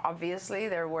 Obviously,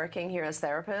 they're working here as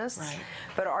therapists, right.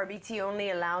 But RBT only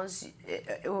allows.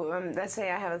 Let's say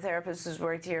I have a therapist who's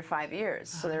worked here 5 years,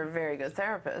 so they're a very good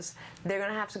therapist. They're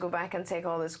going to have to go back and take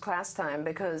all this class time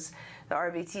because the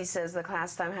RBT says the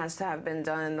class time has to have been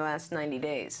done in the last 90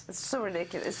 days. It's so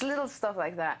ridiculous. It's little stuff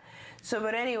like that. So,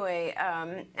 but anyway,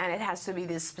 and it has to be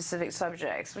these specific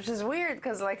subjects, which is weird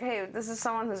because, like, hey, this is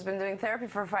someone who's been doing therapy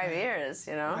for 5 years,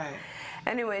 Right.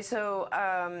 Anyway, so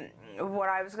what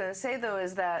I was going to say, though,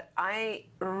 is that I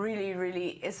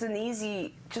really, it's an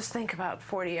easy, just think about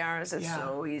 40 hours. It's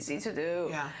so easy to do.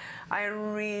 Yeah. I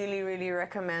really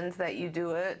recommend that you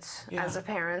do it as a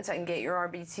parent and get your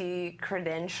RBT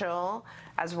credential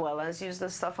as well as use the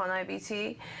stuff on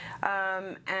IBT.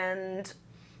 And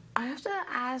I have to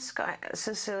ask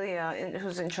Cecilia,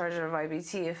 who's in charge of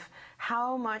IBT,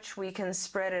 how much we can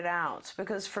spread it out.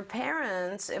 Because for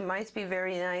parents, it might be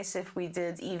very nice if we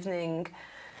did evening,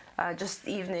 just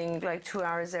evening, like 2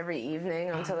 hours every evening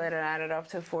until it added up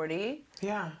to 40.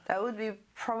 Yeah. That would be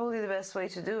probably the best way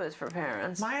to do it for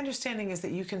parents. My understanding is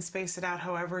that you can space it out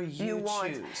however you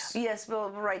want. choose. Yes, well,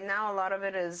 right now a lot of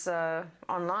it is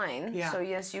online. Yeah. So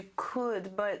yes, you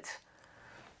could, but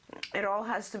it all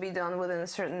has to be done within a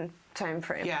certain time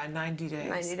frame. Yeah, 90 days.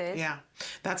 90 days? Yeah.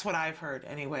 That's what I've heard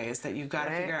anyway, is that you've got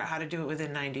to figure out how to do it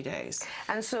within 90 days.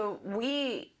 And so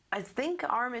I think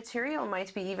our material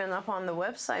might be even up on the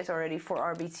website already for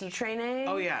RBT training.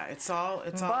 Oh yeah, it's all.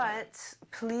 But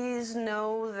please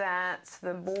know that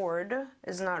the board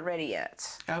is not ready yet.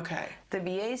 Okay. The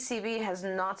BACB has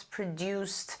not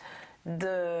produced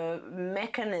the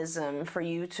mechanism for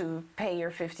you to pay your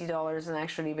 $50 and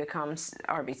actually become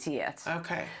RBT yet.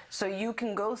 Okay. So you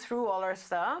can go through all our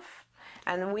stuff,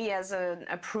 and we as an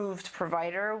approved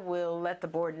provider will let the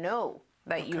board know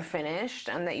that you finished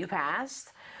and that you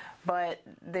passed, but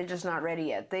they're just not ready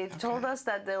yet. They've told us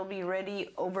that they'll be ready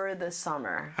over the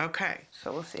summer. Okay.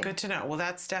 So we'll see. Good to know. Well,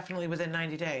 that's definitely within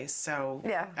 90 days. So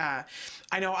yeah.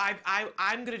 I know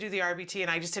I'm going to do the RBT,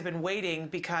 and I just have been waiting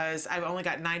because I've only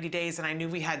got 90 days, and I knew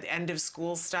we had end of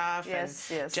school stuff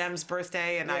and Jem's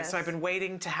birthday, and so I've been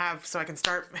waiting to have so I can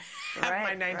start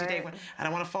my 90-day one. I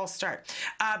don't want a false start.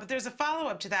 But there's a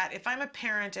follow-up to that. If I'm a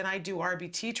parent and I do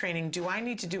RBT training, do I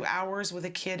need to do hours with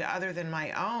a kid other than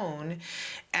my own?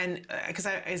 And because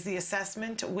is the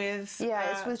assessment with...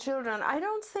 Yeah, it's with children. I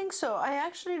don't think so. I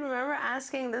actually remember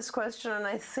asking this question, and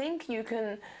I think you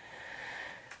can...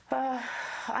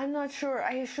 I'm not sure.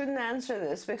 I shouldn't answer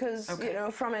this because,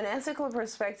 from an ethical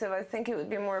perspective, I think it would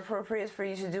be more appropriate for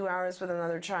you to do hours with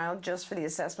another child just for the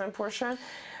assessment portion.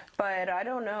 But I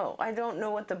don't know. I don't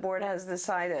know what the board has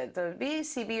decided. The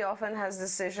BACB often has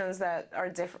decisions that are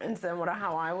different than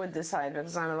how I would decide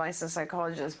because I'm a licensed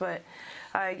psychologist. But,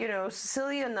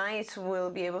 Cecilia Knight will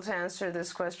be able to answer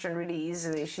this question really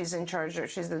easily. She's in charge,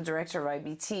 she's the director of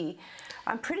IBT.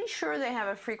 I'm pretty sure they have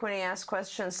a frequently asked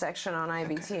questions section on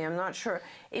IBT. Okay. I'm not sure.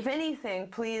 If anything,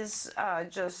 please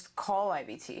just call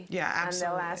IBT. Yeah, absolutely. And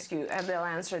they'll ask you, and they'll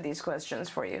answer these questions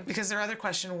for you. Because their other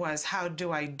question was, how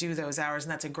do I do those hours?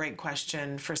 And that's a great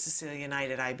question for Cecilia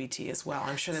Knight at IBT as well.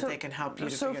 I'm sure that they can help you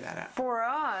to figure that out. For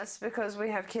us, because we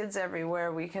have kids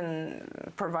everywhere, we can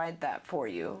provide that for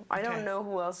you. I don't know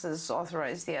who else is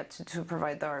authorized yet to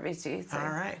provide the RBT thing. All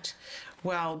right.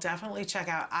 Well, definitely check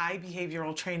out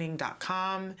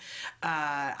ibehavioraltraining.com.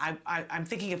 I'm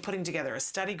thinking of putting together a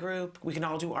study group. We can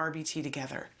all do RBT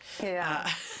together. Yeah.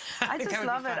 I just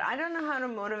love it. I don't know how to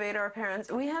motivate our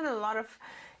parents. We had a lot of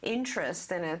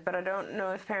interest in it, but I don't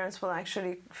know if parents will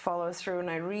actually follow through. And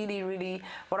I really,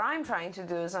 what I'm trying to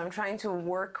do is I'm trying to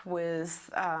work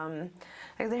with,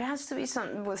 there has to be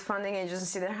some, with funding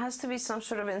agency, there has to be some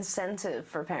sort of incentive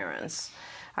for parents.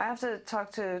 I have to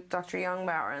talk to Dr.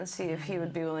 Youngbauer and see if he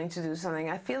would be willing to do something.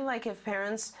 I feel like if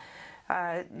parents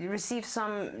receive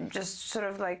some, just sort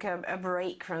of like a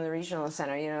break from the regional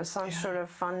center, some sort of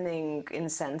funding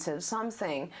incentive,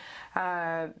 something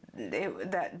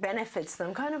that benefits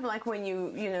them. Kind of like when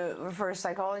for a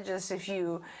psychologist, if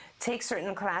you take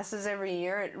certain classes every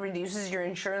year, it reduces your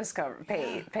insurance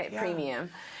premium.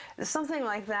 Something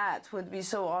like that would be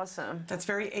so awesome. That's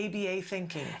very ABA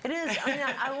thinking. It is. I mean,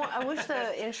 I wish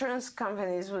the insurance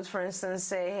companies would, for instance,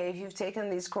 say, hey, if you've taken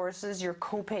these courses, your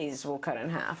co-pays will cut in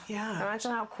half. Yeah.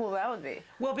 Imagine how cool that would be.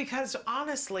 Well, because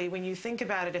honestly, when you think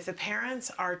about it, if the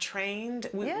parents are trained,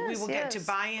 we will get to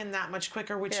buy in that much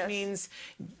quicker, which means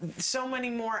so many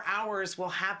more hours will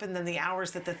happen than the hours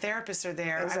that the therapists are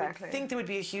there. Exactly. I would think there would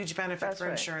be a huge benefit for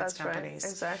insurance companies.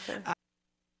 Right. Exactly.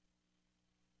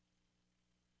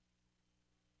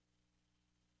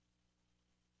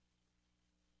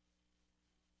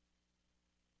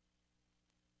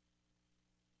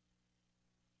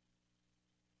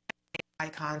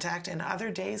 contact and other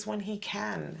days when he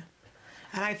can.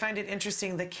 And I find it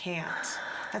interesting, the can't.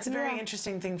 That's a very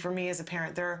interesting thing for me as a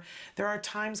parent. There are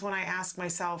times when I ask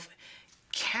myself,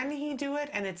 can he do it?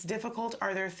 And it's difficult.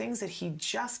 Are there things that he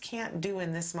just can't do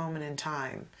in this moment in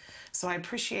time? So I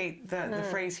appreciate the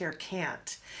phrase here,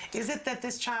 can't. Is it that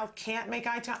this child can't make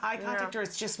eye contact, or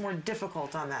it's just more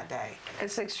difficult on that day?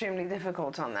 It's extremely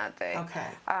difficult on that day. Okay.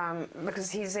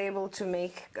 Because he's able to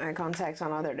make eye contact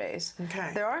on other days.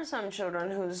 Okay. There are some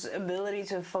children whose ability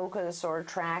to focus or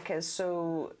track is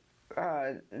so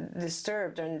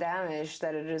disturbed and damaged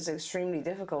that it is extremely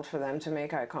difficult for them to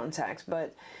make eye contact.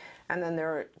 And then there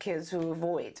are kids who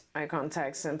avoid eye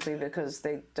contact simply because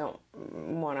they don't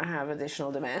want to have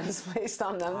additional demands placed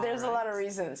on them. There's a lot of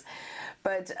reasons.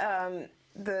 But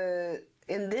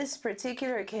in this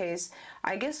particular case,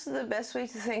 I guess the best way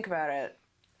to think about it,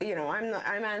 you know,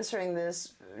 I'm answering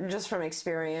this just from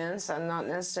experience and not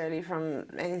necessarily from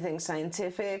anything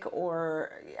scientific,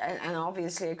 and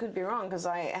obviously I could be wrong because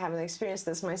I haven't experienced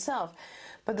this myself.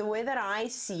 But the way that I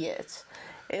see it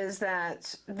is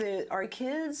that our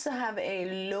kids have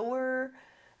a lower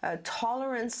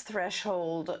tolerance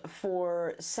threshold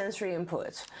for sensory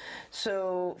input.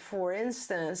 So, for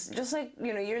instance, just like,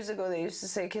 you know, years ago they used to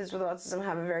say kids with autism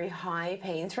have a very high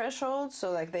pain threshold,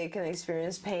 so like they can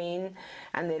experience pain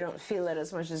and they don't feel it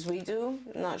as much as we do.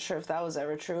 I'm not sure if that was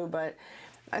ever true, but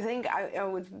I think I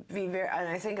would be and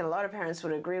I think a lot of parents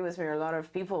would agree with me, or a lot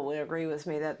of people would agree with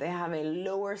me, that they have a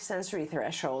lower sensory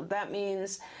threshold. That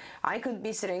means I could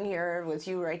be sitting here with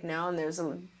you right now and there's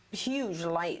a huge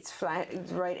light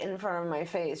right in front of my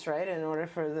face, right, in order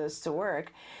for this to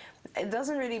work. It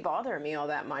doesn't really bother me all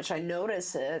that much. I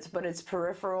notice it, but it's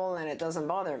peripheral and it doesn't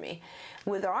bother me.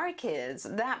 With our kids,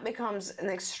 that becomes an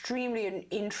extremely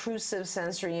intrusive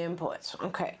sensory input.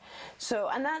 Okay, so,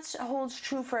 and that holds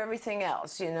true for everything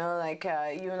else, you know, like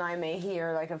you and I may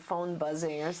hear like a phone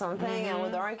buzzing or something, and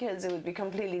with our kids it would be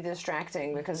completely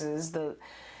distracting because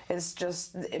it's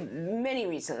just many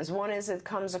reasons. One is it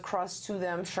comes across to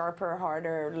them sharper,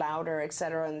 harder, louder,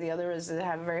 etc. And the other is they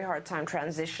have a very hard time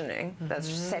transitioning. That's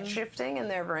set shifting in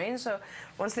their brain. So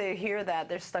once they hear that,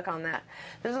 they're stuck on that.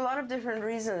 There's a lot of different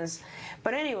reasons.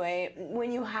 But anyway,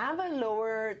 when you have a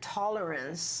lower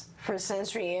tolerance for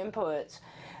sensory input,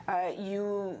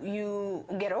 you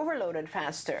get overloaded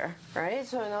faster, right?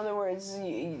 So in other words,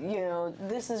 you know,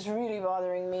 this is really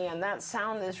bothering me, and that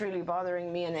sound is really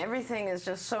bothering me, and everything is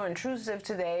just so intrusive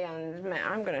today, and man,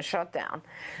 I'm going to shut down.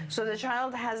 So the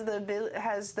child has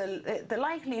the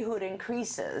likelihood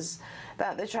increases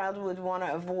that the child would want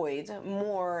to avoid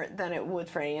more than it would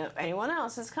for anyone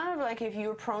else. It's kind of like if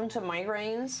you're prone to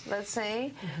migraines, let's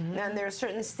say, and there are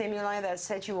certain stimuli that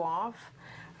set you off.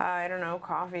 I don't know,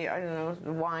 coffee, I don't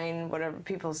know, wine, whatever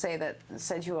people say that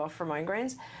set you off for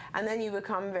migraines. And then you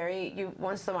become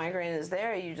once the migraine is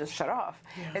there, you just shut off.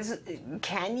 Yeah.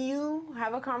 Can you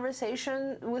have a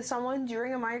conversation with someone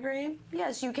during a migraine?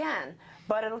 Yes, you can,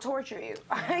 but it'll torture you.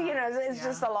 Yeah. You know, it's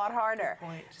just a lot harder.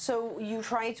 So you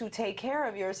try to take care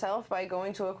of yourself by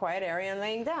going to a quiet area and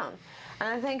laying down. And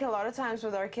I think a lot of times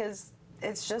with our kids,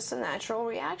 it's just a natural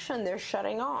reaction. They're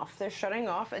shutting off. They're shutting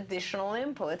off additional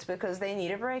inputs because they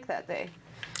need a break that day.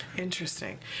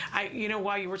 Interesting. You know,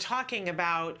 while you were talking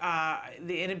about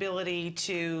the inability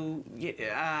to,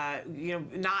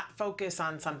 not focus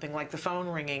on something like the phone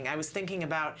ringing, I was thinking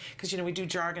about, because, you know, we do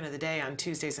jargon of the day on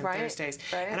Tuesdays and Thursdays,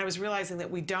 and I was realizing that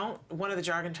one of the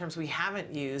jargon terms we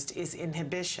haven't used is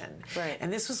inhibition. Right.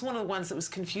 And this was one of the ones that was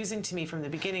confusing to me from the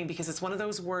beginning, because it's one of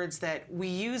those words that we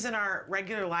use in our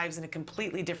regular lives in a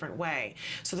completely different way.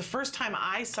 So the first time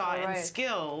I saw in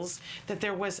skills that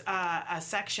there was a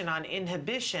section on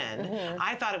inhibition,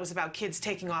 I thought it was about kids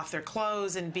taking off their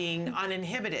clothes and being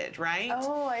uninhibited, right?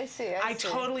 Oh, I see. I see.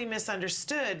 Totally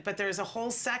misunderstood, but there's a whole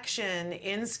section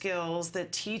in skills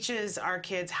that teaches our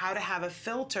kids how to have a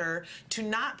filter to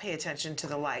not pay attention to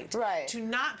the light, to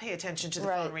not pay attention to the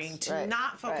phone ringing, to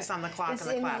not focus on the clock in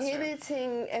the classroom.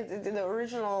 Inhibiting, the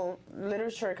original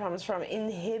literature comes from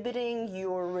inhibiting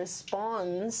your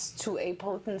response to a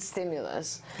potent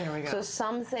stimulus. There we go. So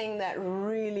something that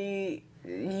really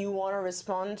you want to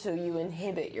respond to, you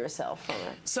inhibit yourself from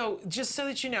it. So just so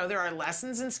that you know, there are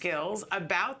lessons and skills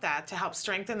about that to help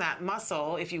strengthen that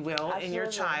muscle, if you will, in your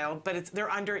child, but they're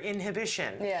under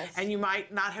inhibition. Yes. And you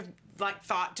might not have like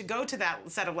thought to go to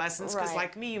that set of lessons, because Right.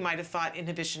 like me, you might have thought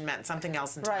inhibition meant something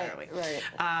else entirely.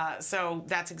 Right. So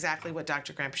that's exactly what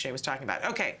Dr. Grandpichet was talking about.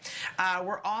 Okay,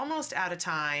 we're almost out of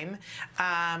time,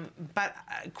 but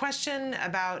a question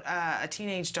about a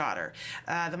teenage daughter.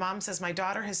 The mom says, my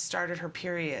daughter has started her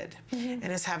period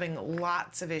and is having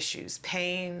lots of issues,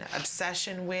 pain,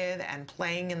 obsession with and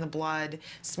playing in the blood,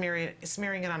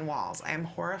 smearing it on walls. I am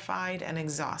horrified and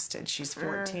exhausted. She's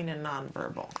 14 and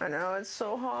nonverbal. I know, it's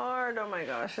so hard. Oh my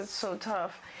gosh, it's so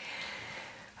tough.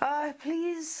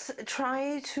 Please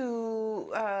try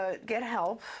to get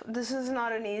help. This is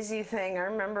not an easy thing. I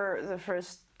remember the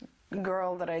first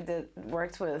girl that I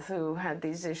worked with who had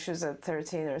these issues at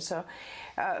 13 or so.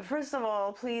 First of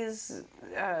all, please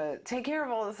take care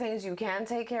of all the things you can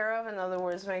take care of. In other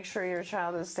words, make sure your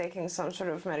child is taking some sort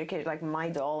of medication like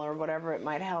Midol or whatever it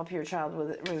might help your child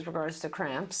with regards to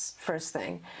cramps, first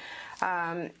thing.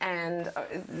 And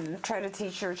try to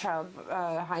teach your child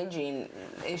hygiene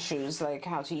issues like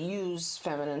how to use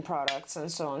feminine products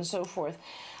and so on and so forth.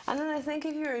 And then I think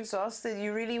if you're exhausted,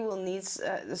 you really will need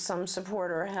some support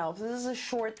or help. This is a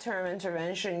short-term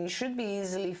intervention. You should be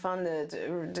easily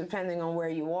funded depending on where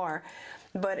you are.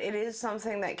 But it is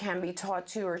something that can be taught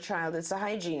to your child. It's a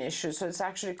hygiene issue, so it's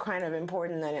actually kind of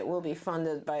important that it will be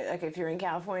funded by, like if you're in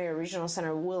California, a regional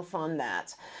center will fund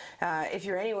that. If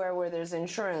you're anywhere where there's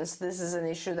insurance, this is an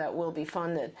issue that will be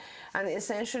funded. And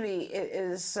essentially,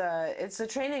 it's a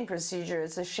training procedure.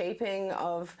 It's a shaping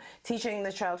of teaching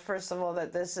the child, first of all,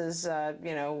 that this is,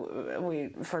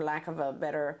 for lack of a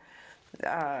better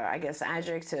I guess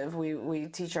adjective, we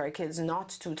teach our kids not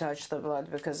to touch the blood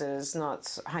because it is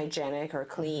not hygienic or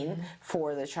clean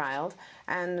for the child,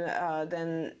 and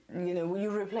then you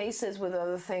replace it with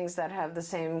other things that have the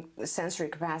same sensory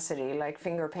capacity, like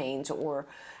finger paint or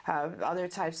other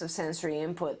types of sensory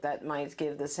input that might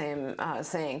give the same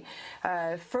thing.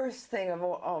 First thing of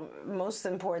all, most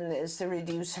important is to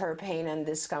reduce her pain and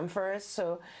discomfort,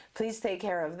 so please take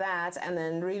care of that, and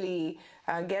then really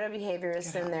get a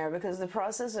behaviorist in there, because the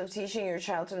process of teaching your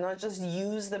child to not just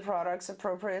use the products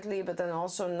appropriately, but then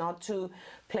also not to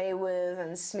play with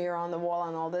and smear on the wall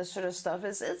and all this sort of stuff,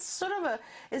 it's sort of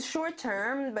it's short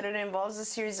term, but it involves a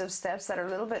series of steps that are a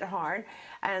little bit hard,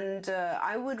 and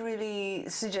I would really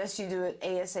suggest you do it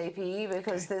ASAP,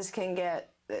 because this can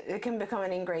become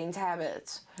an ingrained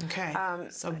habit. Okay.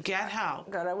 So get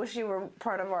help. God, I wish you were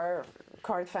part of our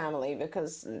CARD family,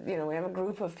 because we have a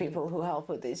group of people who help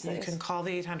with these things. You can call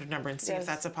the 800 number and see if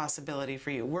that's a possibility for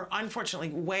you. We're unfortunately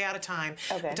way out of time.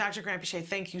 Okay. Dr. Grandpichet,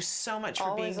 thank you so much for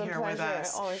Always being a here pleasure. with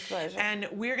us. Always a pleasure. And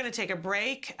we're going to take a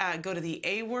break, go to the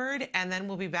A word, and then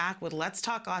we'll be back with Let's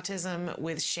Talk Autism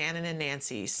with Shannon and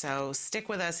Nancy. So stick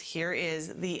with us. Here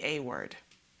is the A word.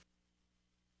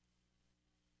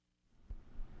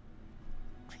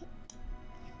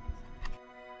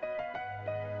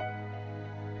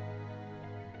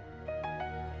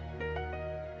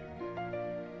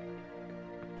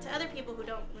 Other people who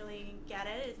don't really get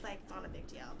it, it's like, it's not a big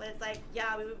deal. But it's like,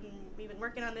 yeah, we've been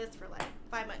working on this for like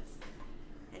 5 months,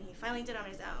 and he finally did it on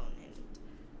his own, and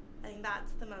I think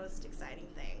that's the most exciting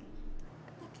thing.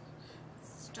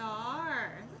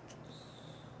 Star.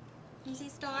 Can you say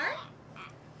star?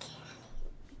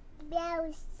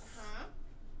 Mouse. Huh?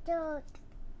 Dog.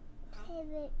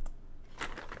 Parrot.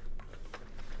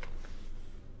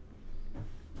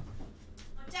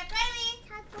 Jack Riley.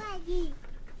 Talk Riley.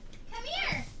 Come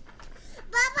here.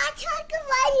 Baba, talk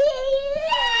Riley.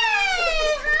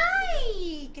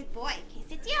 Hi. Good boy. Okay,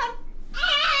 sit down.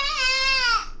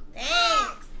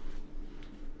 Thanks.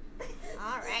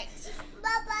 All right.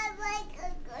 Baba, like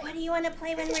a good What do you want to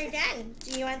play when we're done?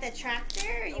 Do you want the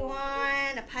tractor or you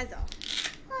want a puzzle?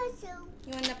 puzzle.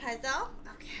 You want the puzzle?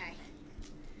 Okay.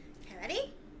 Okay,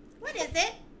 ready? What is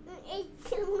it?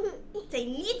 Say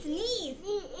needs knees.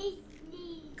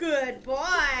 Good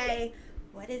boy.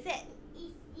 What is it?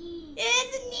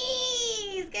 It's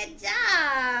knees. Good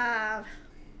job.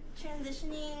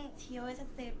 Transitioning, he always has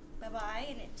to say bye-bye,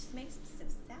 and it just makes him so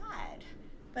sad.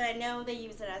 But I know they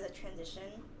use it as a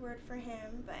transition word for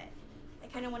him, but I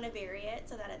kind of want to vary it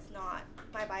so that it's not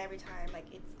bye-bye every time, like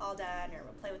it's all done, or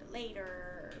we'll play with it later,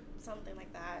 or something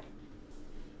like that.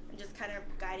 And just kind of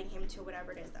guiding him to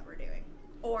whatever it is that we're doing.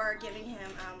 Or giving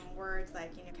him words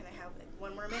like, kind of have like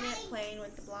 1 more minute playing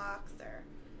with the blocks, or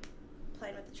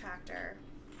playing with the tractor.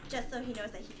 Just so he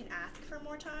knows that he can ask for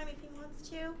more time if he wants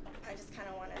to. I just kind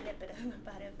of want to nip it in the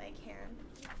bud if I can.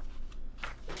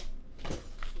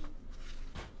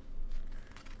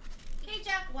 Okay,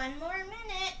 Jack, 1 more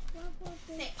minute.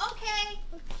 Say okay.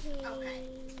 Okay.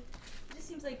 It just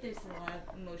seems like there's a lot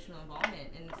of emotional involvement,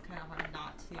 and it's kind of hard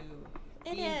not to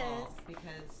It be involved is.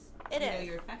 because It you know is.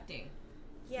 you're affecting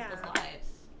Yeah. people's lives.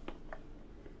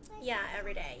 Yeah,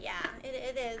 every day. Yeah,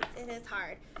 it is. It is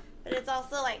hard, but it's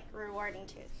also like rewarding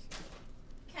too.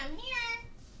 Come here.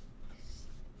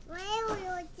 Where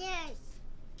will this?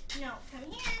 No,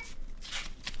 come here.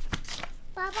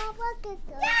 Papa, look at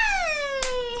this. Yay!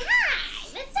 Hi,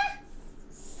 mister.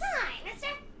 Hi,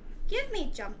 mister. Give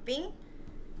me jumping.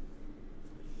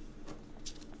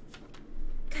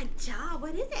 Good job.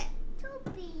 What is it?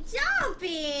 Toby.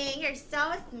 Jumping. You're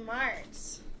so smart.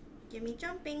 Give me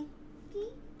jumping.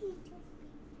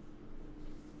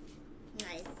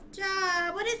 Nice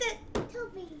job. What is it?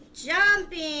 Toby.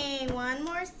 Jumping. One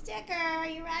more sticker. Are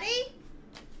you ready?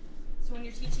 So when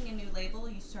you're teaching a new label,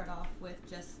 you start off with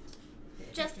just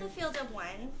the field of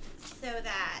one, so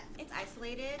that it's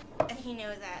isolated and he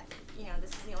knows that, you know,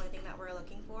 this is the only thing that we're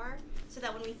looking for, so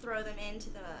that when we throw them into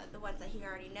the ones that he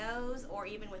already knows, or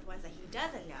even with ones that he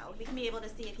doesn't know, we can be able to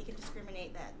see if he can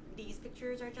discriminate that these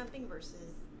pictures are jumping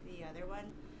versus the other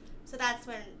one. So that's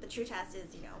when the true test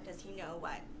is, you know, does he know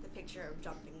what the picture of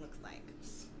jumping looks like.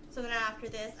 So then after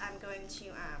this, I'm going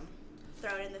to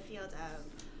throw it in the field of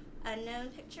unknown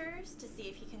pictures to see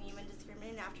if he can even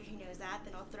discriminate. And after he knows that,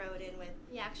 then I'll throw it in with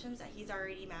the actions that he's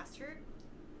already mastered.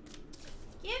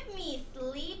 Give me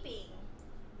sleeping.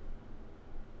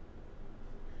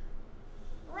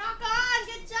 Rock on,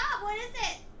 good job. What is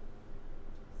it?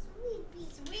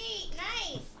 Sweet,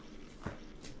 nice.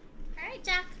 All right,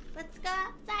 Jack, let's go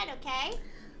outside, okay?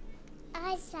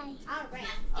 Outside. All right,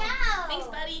 let's go. Thanks,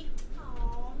 buddy.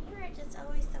 Oh, you're just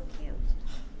always so cute.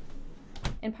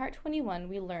 In part 21,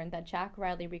 we learned that Jack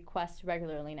Riley requests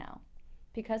regularly now.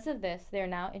 Because of this, they are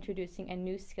now introducing a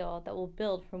new skill that will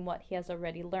build from what he has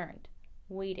already learned,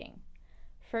 waiting.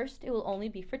 First, it will only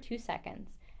be for 2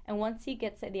 seconds, and once he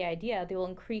gets the idea, they will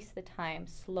increase the time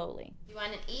slowly. You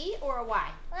want an E or a Y?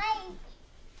 Wait.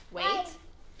 Wait.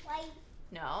 Wait.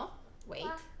 No. Wait.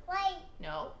 Wait.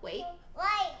 No. Wait. Wait.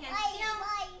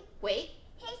 Wait.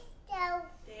 Pistol.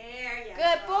 There you go.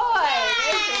 Good boy.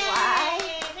 There's your Y.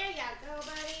 There you go,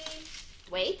 buddy.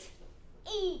 Wait.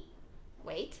 E.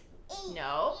 Wait.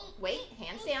 No. Wait.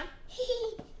 Hands down.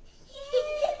 Yay! You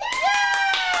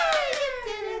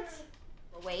did it.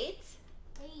 Wait.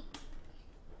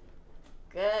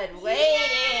 Good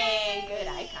waiting. Good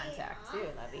eye contact too,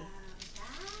 Lovey.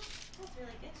 That's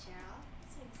really good, Cheryl.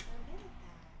 This one's so good at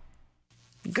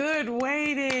that. Good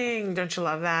waiting. Don't you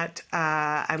love that?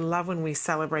 I love when we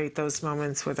celebrate those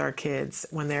moments with our kids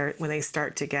when they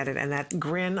start to get it, and that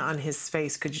grin on his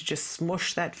face. Could you just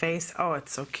smush that face? Oh,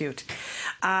 it's so cute.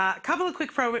 A couple of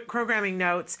quick programming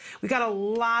notes. We got a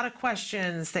lot of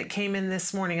questions that came in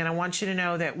this morning, and I want you to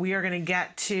know that we are going to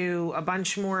get to a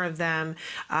bunch more of them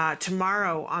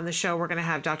tomorrow on the show. We're going to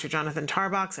have Dr. Jonathan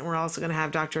Tarbox, and we're also going to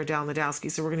have Dr. Adele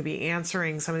Nadowski. So we're going to be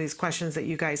answering some of these questions that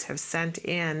you guys have sent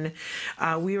in.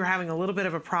 We were having a little bit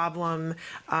of a problem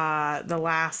the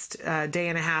last day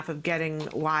and a half of getting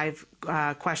live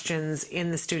questions in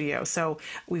the studio. So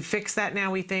we fixed that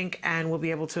now, we think, and we'll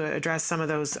be able to address some of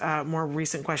those more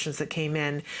recent questions that came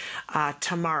in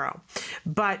tomorrow.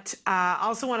 But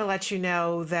also want to let you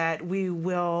know that we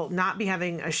will not be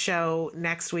having a show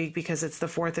next week because it's the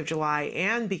 4th of July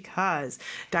and because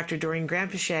Dr. Doreen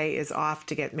Grant-Pichet is off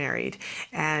to get married.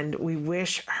 And we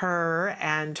wish her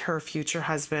and her future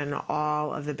husband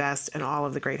all of the best and all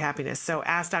of the great happiness. So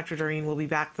Ask Dr. Doreen will be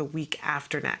back the week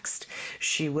after next.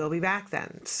 She will be back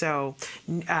then. So,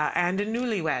 and a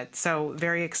newlywed. So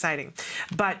very exciting.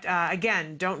 But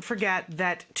again, don't forget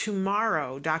that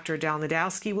tomorrow, Dr. Adele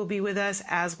Nadowski will be with us,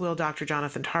 as will Dr.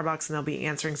 Jonathan Tarbox, and they'll be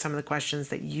answering some of the questions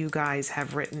that you guys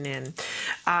have written in.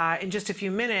 In just a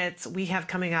few minutes, we have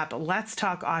coming up, Let's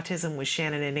Talk Autism with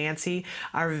Shannon and Nancy.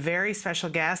 Our very special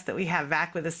guest that we have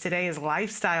back with us today is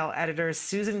lifestyle editor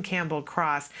Susan Campbell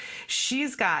Cross.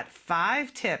 She's got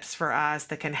 5 tips for us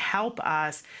that can help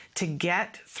us to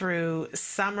get through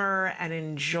summer and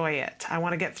enjoy it. I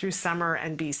want to get through summer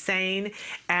and be sane.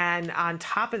 And on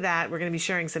top of that, we're going to be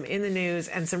sharing some in the news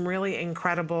and some really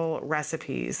incredible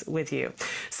recipes with you.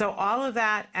 So all of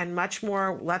that and much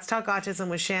more, Let's Talk Autism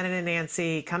with Shannon and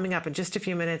Nancy, coming up in just a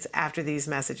few minutes after these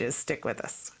messages. Stick with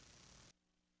us.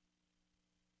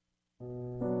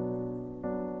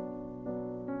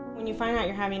 When you find out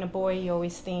you're having a boy, you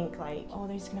always think like, oh,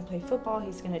 he's going to play football,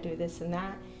 he's going to do this and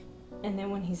that. And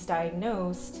then when he's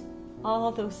diagnosed,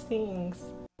 all those things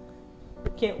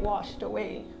get washed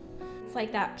away. It's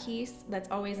like that piece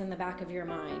that's always in the back of your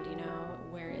mind, you know,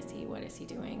 where is he, what is he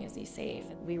doing, is he safe?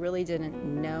 We really didn't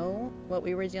know what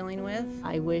we were dealing with.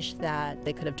 I wish that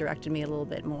they could have directed me a little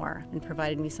bit more and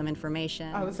provided me some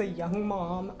information. I was a young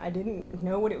mom. I didn't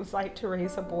know what it was like to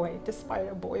raise a boy, despite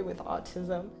a boy with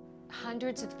autism.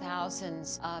 Hundreds of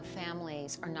thousands of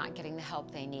families are not getting the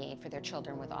help they need for their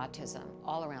children with autism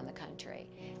all around the country.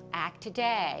 ACT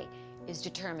Today is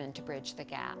determined to bridge the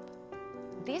gap.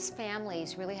 These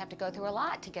families really have to go through a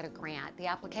lot to get a grant. The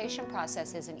application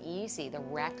process isn't easy. The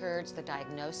records, the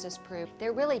diagnosis proof,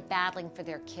 they're really battling for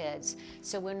their kids.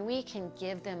 So when we can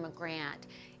give them a grant,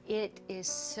 it is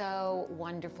so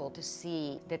wonderful to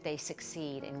see that they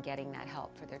succeed in getting that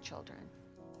help for their children.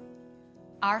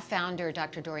 Our founder,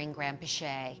 Dr. Doreen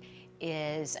Grant-Piché,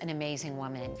 is an amazing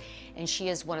woman, and she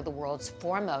is one of the world's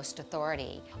foremost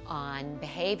authority on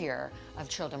behavior of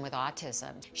children with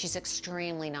autism. She's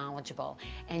extremely knowledgeable,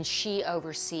 and she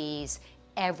oversees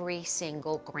every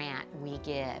single grant we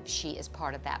give. She is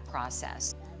part of that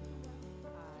process.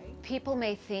 People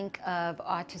may think of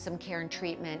autism care and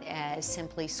treatment as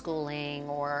simply schooling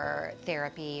or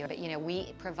therapy, but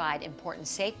we provide important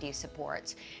safety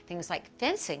supports, things like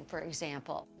fencing, for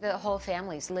example. The whole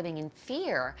family's living in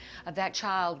fear of that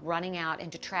child running out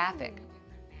into traffic.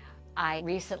 I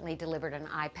recently delivered an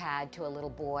iPad to a little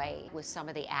boy with some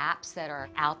of the apps that are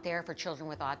out there for children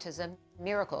with autism.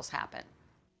 Miracles happen.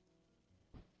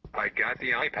 I got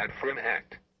the iPad from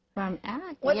ACT. From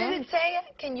ACT, What did it say?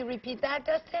 Can you repeat that,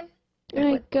 Dustin?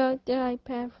 I got the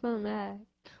iPad from ACT.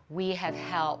 We have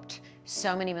helped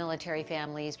so many military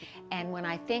families, and when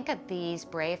I think of these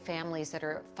brave families that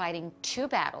are fighting two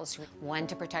battles, one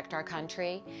to protect our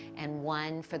country and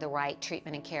one for the right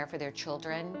treatment and care for their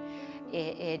children,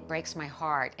 it breaks my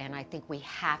heart, and I think we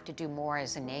have to do more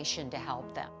as a nation to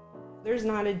help them. There's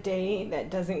not a day that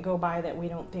doesn't go by that we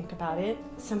don't think about it.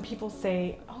 Some people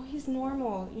say, oh, he's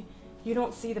normal. You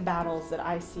don't see the battles that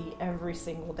I see every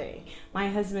single day. My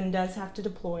husband does have to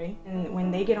deploy, and when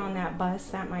they get on that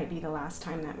bus, that might be the last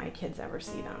time that my kids ever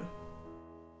see them.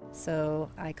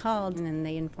 So I called, and then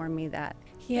they informed me that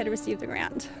he had received the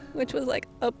grant, which was like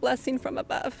a blessing from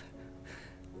above.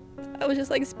 I was just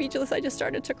like speechless. I just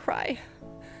started to cry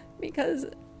because,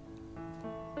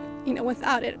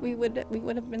 without it, we would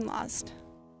have been lost.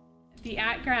 The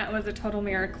ACT grant was a total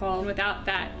miracle. Without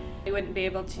that, they wouldn't be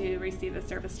able to receive the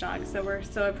service dog. So we're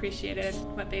so appreciative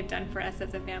what they've done for us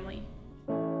as a family.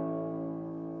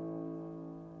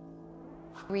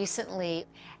 Recently,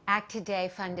 ACT Today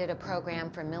funded a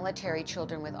program for military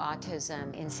children with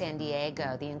autism in San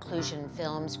Diego, the Inclusion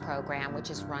Films program, which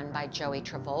is run by Joey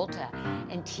Travolta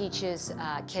and teaches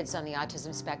kids on the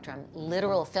autism spectrum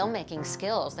literal filmmaking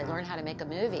skills. They learn how to make a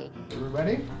movie. Are we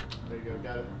ready? There you go,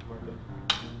 got it.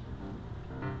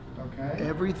 Okay.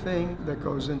 Everything that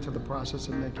goes into the process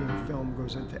of making a film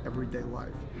goes into everyday life.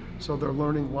 So they're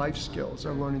learning life skills,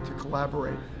 they're learning to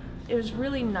collaborate. It was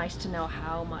really nice to know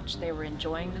how much they were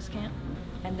enjoying this camp,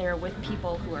 and they're with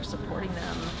people who are supporting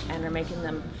them and are making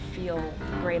them feel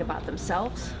great about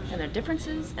themselves and their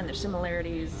differences and their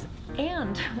similarities.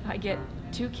 And I get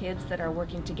two kids that are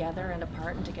working together and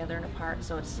apart and together and apart,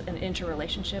 so it's an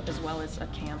interrelationship as well as a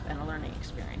camp and a learning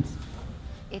experience.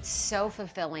 It's so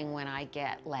fulfilling when I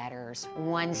get letters.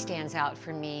 One stands out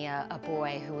for me, a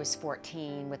boy who was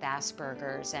 14 with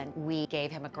Asperger's, and we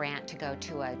gave him a grant to go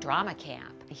to a drama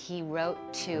camp. He wrote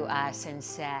to us and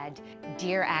said,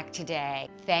 "Dear ACT Today,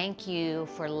 thank you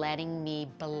for letting me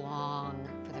belong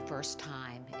for the first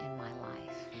time in my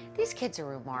life." These kids are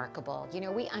remarkable.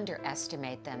 We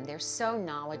underestimate them. They're so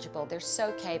knowledgeable, they're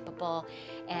so capable,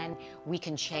 and we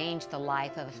can change the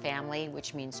life of a family,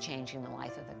 which means changing the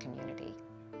life of a community.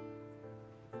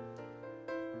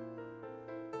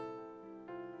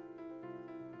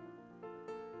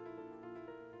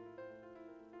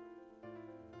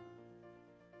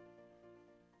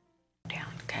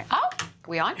 Okay. Oh, are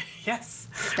we on? Yes.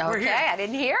 Okay, we're here. I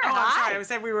didn't hear. Oh, Hi. I'm sorry. I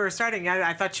said we were starting.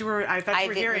 I thought you were. I thought you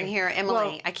were hearing. I didn't hear Emily.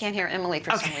 Well, I can't hear Emily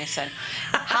for some reason.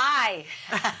 Hi.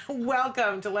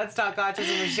 Welcome to Let's Talk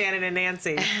Autism with Shannon and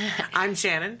Nancy. I'm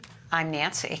Shannon. I'm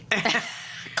Nancy.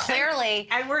 Clearly,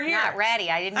 and we're here. Not ready.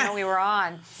 I didn't know we were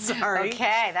on. Sorry.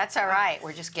 Okay, that's all right.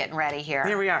 We're just getting ready here.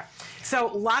 Here we are.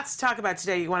 So lots to talk about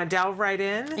today. You want to delve right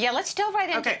in? Yeah, let's delve right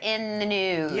into in the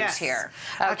news here.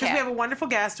 Because we have a wonderful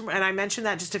guest, and I mentioned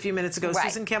that just a few minutes ago. Right.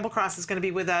 Susan Campbell-Cross is going to be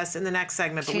with us in the next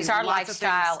segment. She's our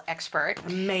lifestyle expert.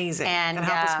 Amazing. And going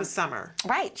to help us with summer.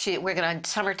 Right. We're going to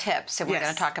summer tips, and we're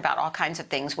going to talk about all kinds of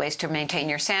things, ways to maintain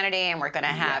your sanity, and we're going to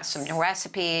have some new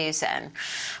recipes and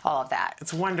all of that.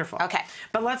 It's wonderful. Okay.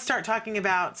 But let's start talking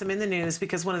about some in the news,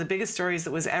 because one of the biggest stories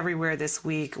that was everywhere this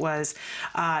week was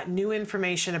new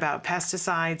information about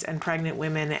pesticides and pregnant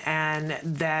women, and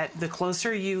that the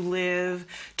closer you live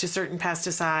to certain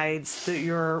pesticides,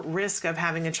 your risk of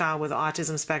having a child with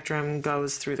autism spectrum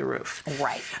goes through the roof.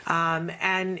 Right.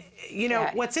 And, you know,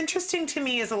 what's interesting to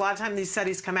me is a lot of times these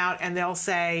studies come out and they'll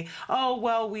say, oh,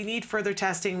 well, we need further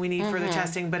testing, we need further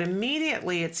testing. But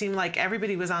immediately it seemed like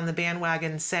everybody was on the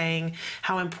bandwagon saying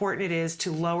how important it is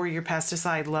to lower your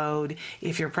pesticide load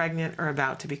if you're pregnant or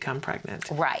about to become pregnant.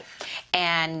 Right.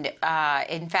 And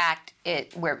in fact,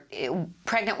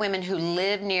 pregnant women who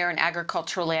live near an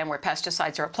agricultural land where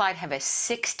pesticides are applied have a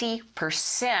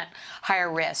 60%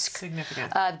 higher risk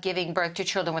of giving birth to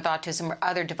children with autism or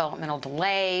other developmental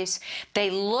delays. They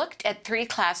looked at 3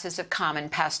 classes of common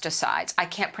pesticides. I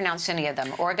can't pronounce any of them.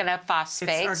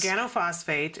 Organophosphates.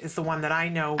 Organophosphate is the one that I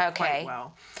know quite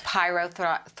well.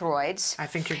 Pyrethroids. I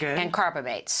think you're good. And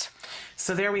carbamates.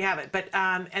 So there we have it. But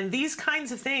and these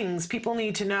kinds of things people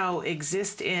need to know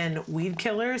exist in weed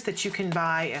killers that you can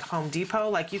buy at Home Depot.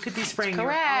 Like you could be spraying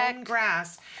your own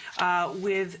grass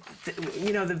with,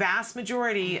 the vast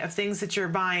majority of things that you're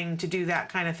buying to do that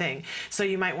kind of thing. So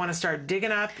you might want to start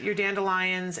digging up your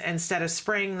dandelions instead of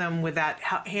spraying them with that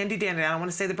handy dandelion. I don't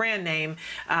want to say the brand name,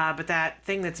 but that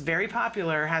thing that's very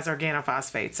popular has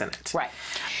organophosphates in it. Right.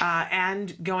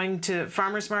 And going to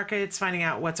farmers markets, finding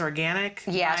out what's organic.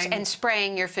 Yes, and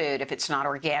spraying your food if it's not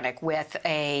organic with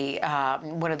a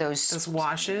one of those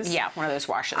washes. Yeah, one of those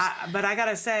washes. But I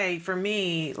gotta say, for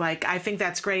me, like I think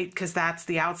that's great because that's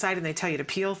the outside, and they tell you to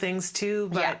peel things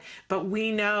too. But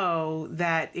we know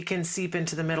that it can seep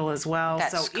into the middle as well.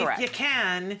 That's correct. If you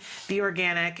can be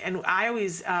organic, and I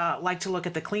always like to look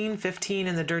at the Clean 15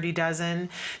 and the Dirty Dozen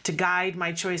to guide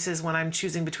my choices when I'm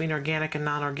choosing between organic and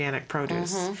non-organic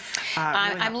produce.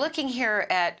 I'm looking here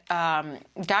at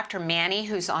Dr. Manny,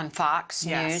 who's on Fox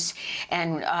News,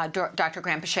 and Dr.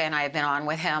 Graham Pichet and I have been on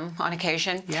with him on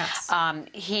occasion. Yes.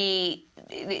 He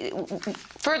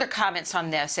further comments on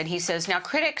this, and he says, now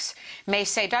critics may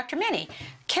say, Dr. Manny,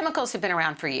 chemicals have been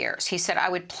around for years. He said, I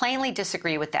would plainly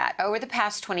disagree with that. Over the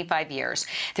past 25 years,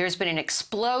 there's been an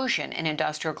explosion in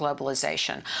industrial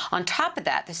globalization. On top of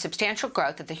that, the substantial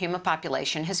growth of the human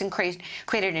population has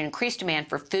created an increased demand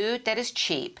for food that is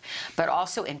cheap, but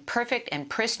also in perfect and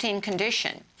pristine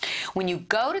condition. When you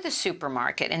go to the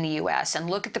supermarket in the U.S. and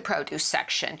look at the produce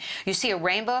section, you see a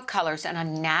rainbow of colors and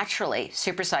unnaturally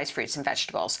supersized fruits and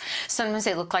vegetables. Sometimes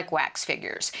they look like wax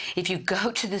figures. If you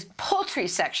go to the poultry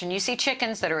section, you see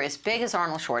chickens that are as big as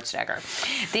Arnold Schwarzenegger.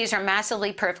 These are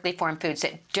massively perfectly formed foods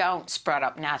that don't sprout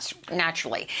up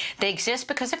naturally. They exist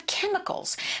because of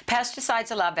chemicals. Pesticides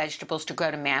allow vegetables to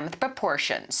grow to mammoth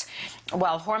proportions,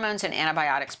 while hormones and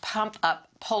antibiotics pump up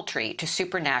poultry to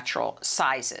supernatural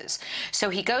sizes. So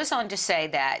he goes on to say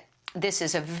that this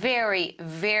is a very,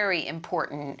 very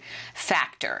important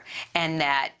factor, and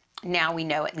that now we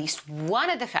know at least one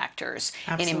of the factors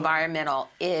in environmental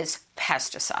is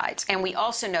pesticides. And we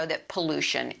also know that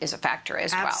pollution is a factor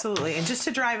as well. Absolutely. And just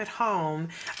to drive it home,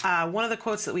 one of the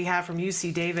quotes that we have from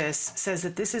UC Davis says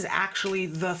that this is actually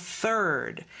the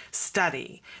 3rd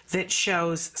study that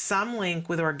shows some link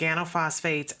with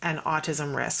organophosphates and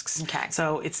autism risks. Okay.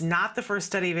 So it's not the first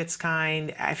study of its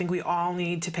kind. I think we all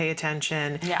need to pay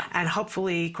attention. Yeah. And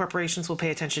hopefully corporations will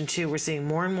pay attention too. We're seeing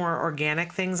more and more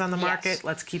organic things on the market.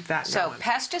 Let's keep that going. So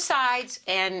pesticides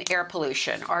and air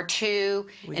pollution are 2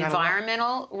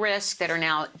 environmental risks that are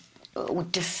now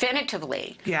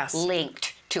definitively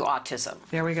linked to autism.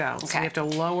 There we go. So we have to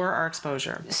lower our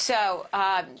exposure. So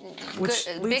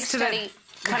big study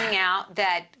coming out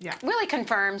that really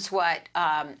confirms what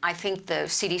I think the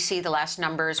CDC, the last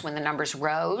numbers, when the numbers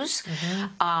rose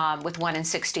with 1 in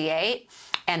 68.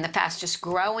 And the fastest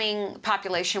growing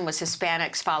population was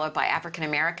Hispanics, followed by African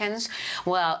Americans.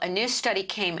 Well, a new study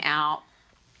came out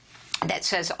that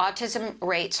says autism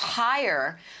rates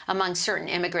higher among certain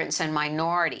immigrants and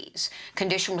minorities.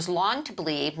 Condition was long to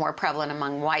believe more prevalent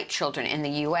among white children in the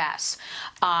U.S.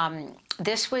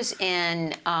 This was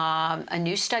in a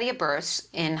new study of births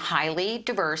in highly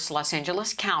diverse Los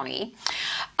Angeles County.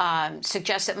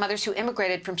 Suggests that mothers who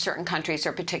immigrated from certain countries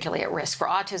are particularly at risk for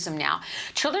autism now.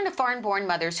 Children of foreign-born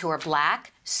mothers who are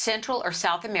Black, Central or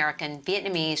South American,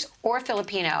 Vietnamese, or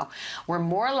Filipino were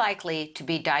more likely to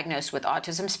be diagnosed with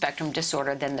autism spectrum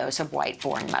disorder than those of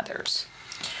white-born mothers.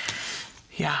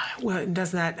 Yeah, well,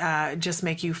 doesn't that just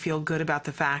make you feel good about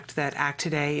the fact that ACT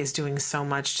Today is doing so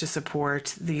much to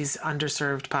support these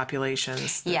underserved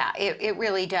populations? Yeah, it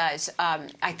really does.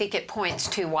 I think it points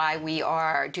to why we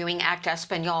are doing ACT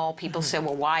Espanol. People say,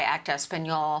 well, why ACT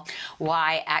Espanol?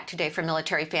 Why ACT Today for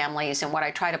military families? And what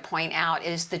I try to point out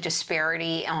is the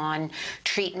disparity on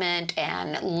treatment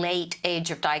and late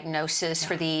age of diagnosis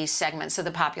for these segments of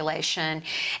the population.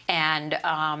 And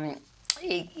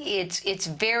it's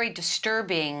very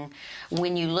disturbing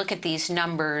when you look at these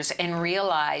numbers and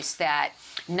realize that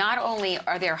not only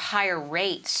are there higher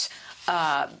rates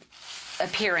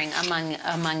appearing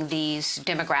among these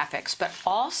demographics, but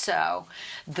also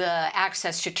the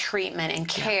access to treatment and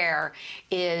care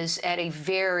is at a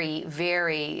very,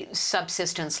 very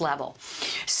subsistence level.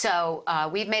 So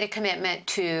we've made a commitment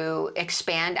to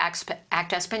expand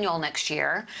ACT Espanol next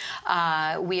year.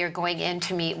 We are going in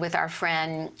to meet with our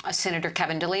friend Senator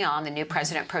Kevin De Leon, the new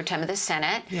President Pro Tem of the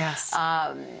Senate,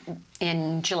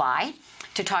 in July,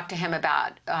 to talk to him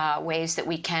about ways that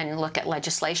we can look at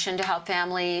legislation to help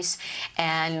families.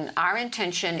 And our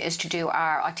intention is to do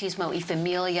our Autismo y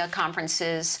Familia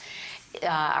conferences,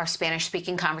 our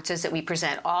Spanish-speaking conferences that we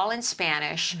present all in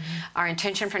Spanish. Our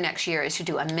intention for next year is to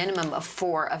do a minimum of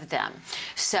 4 of them.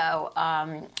 So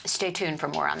stay tuned for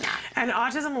more on that. And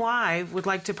Autism Live would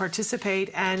like to participate,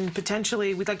 and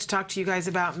potentially we'd like to talk to you guys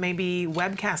about maybe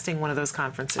webcasting one of those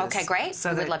conferences. Okay, great.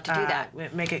 So we'd love to do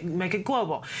that. Make it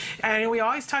global. And we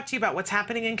always talk to you about what's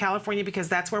happening in California because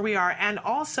that's where we are. And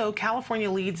also, California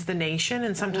leads the nation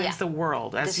and sometimes the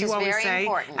world. As you always say,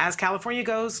 as California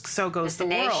goes, so goes the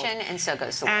world. Nation, and so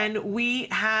goes the world. And we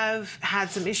have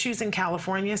had some issues in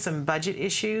California, some budget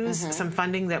issues, some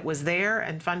funding that was there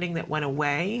and funding that went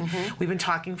away. We've been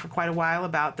talking for quite a while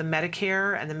about the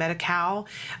Medicare and the Medi-Cal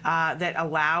that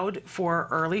allowed for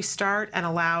early start and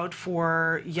allowed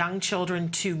for young children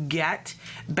to get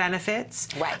benefits.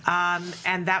 Right.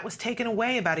 And that was taken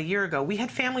away about a year ago. We had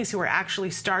families who were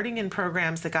actually starting in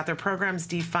programs that got their programs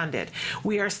defunded.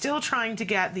 We are still trying to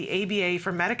get the ABA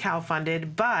for Medi-Cal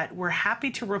funded, but we're happy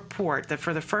to report that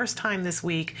for the first time this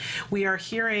week, we are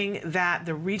hearing that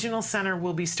the Regional Center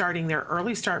will be starting their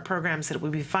early start programs that will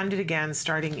be funded again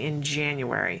starting in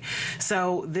January.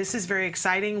 So this is very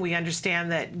exciting. We understand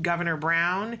that Governor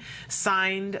Brown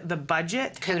signed the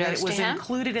budget. Kudos that it was to him.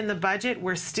 included in the budget.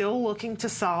 We're still looking to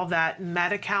solve that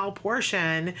Medi-Cal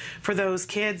portion for those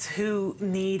kids who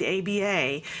need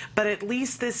ABA. But at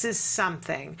least this is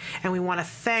something. And we want to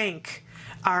thank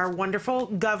our wonderful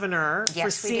governor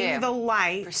for seeing the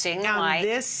light on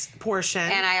this portion.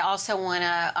 And I also want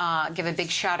to give a big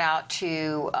shout out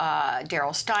to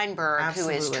Darrell Steinberg, who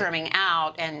is terming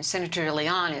out, and Senator De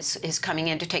Leon is coming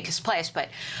in to take his place. But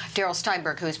Darrell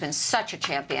Steinberg, who has been such a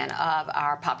champion of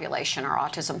our population, our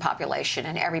autism population,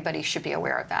 and everybody should be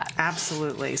aware of that.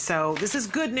 Absolutely. So this is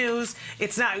good news.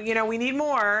 It's not, you know, we need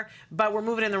more, but we're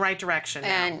moving in the right direction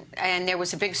now. And there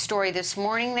was a big story this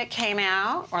morning that came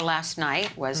out, or last night,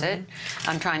 was it?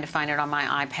 I'm trying to find it on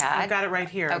my iPad. I've got it right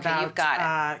here. Okay, about, you've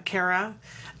got it. CARA,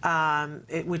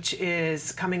 which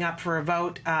is coming up for a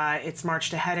vote. It's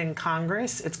marched ahead in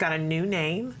Congress. It's got a new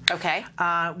name. Okay.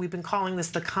 We've been calling this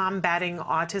the Combating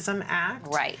Autism Act.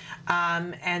 Right.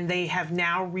 And they have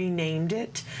now renamed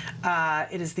it.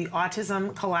 It is the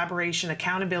Autism Collaboration,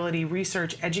 Accountability,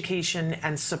 Research, Education,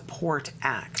 and Support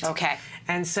Act. Okay.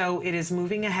 And so it is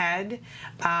moving ahead.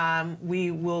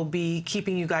 We will be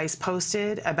keeping you guys posted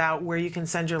about where you can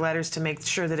send your letters to make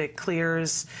sure that it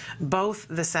clears both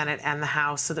the Senate and the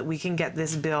House so that we can get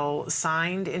this bill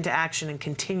signed into action and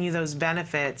continue those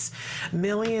benefits,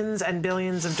 millions and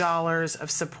billions of dollars of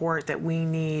support that we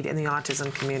need in the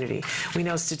autism community. We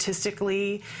know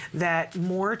statistically that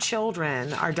more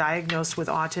children are diagnosed with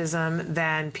autism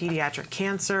than pediatric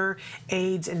cancer,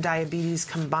 AIDS, and diabetes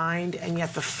combined, and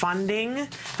yet the funding,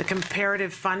 the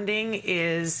comparative funding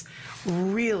is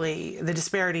really, the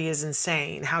disparity is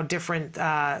insane, how different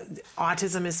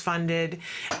autism is funded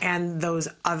and those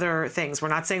other things. We're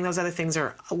not saying those other things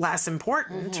are less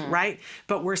important, right?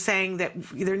 But we're saying that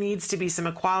there needs to be some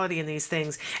equality in these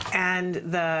things. And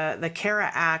the CARA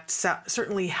Act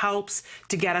certainly helps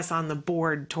to get us on the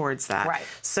board towards that. Right.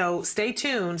 So stay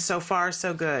tuned. So far,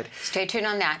 so good. Stay tuned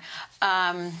on that.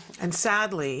 And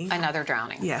sadly, another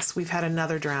drowning. Yes, we've had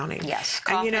another drowning. Yes,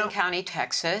 Kaufman County,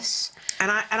 Texas. And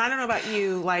I don't know about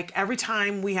you, like every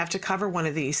time we have to cover one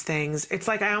of these things, it's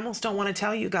like I almost don't want to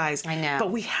tell you guys. I know.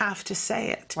 But we have to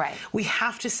say it. Right. We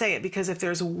have to say it because if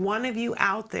there's one of you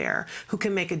out there who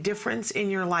can make a difference in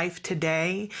your life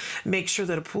today, make sure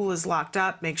that a pool is locked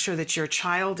up, make sure that your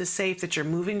child is safe, that you're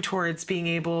moving towards being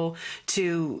able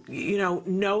to,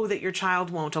 know that your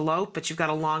child won't elope, but you've got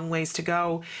a long ways to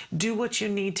go. Do do what you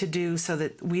need to do so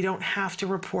that we don't have to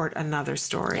report another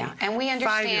story. Yeah. And we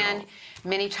understand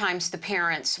many times the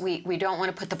parents, we don't want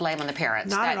to put the blame on the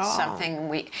parents. Not at all.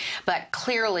 Something but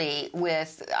clearly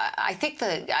with, I think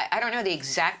I don't know the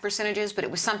exact percentages, but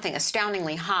it was something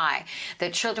astoundingly high,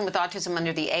 that children with autism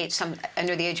under the age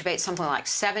of 8, something like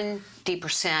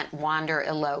 70% wander,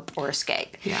 elope, or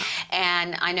escape. Yeah.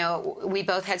 And I know we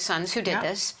both had sons who did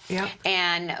this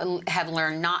and have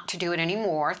learned not to do it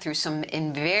anymore through some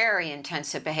very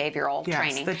intensive behavioral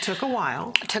training. Yes, that took a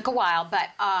while. It took a while, but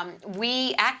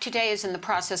ACT Today is in the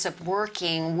process of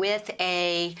working with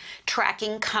a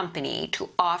tracking company to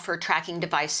offer tracking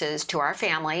devices to our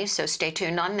families, so stay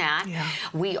tuned on that. Yeah.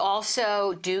 We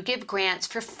also do give grants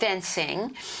for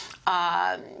fencing.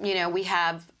 We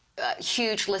have a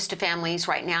huge list of families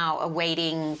right now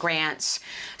awaiting grants,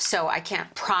 so I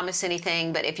can't promise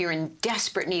anything, but if you're in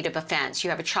desperate need of a fence, you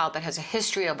have a child that has a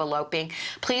history of eloping,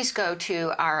 please go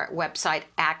to our website,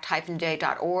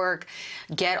 act-today.org,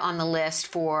 get on the list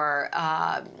for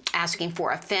asking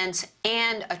for a fence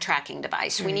and a tracking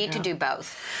device. We need to do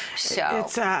both. So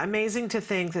it's amazing to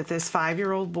think that this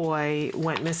 5-year-old boy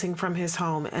went missing from his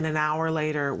home and an hour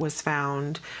later was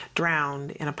found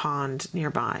drowned in a pond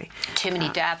nearby. Too many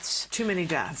deaths. Too many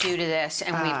deaths. Due to this,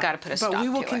 and we've got to put a stop to it. But we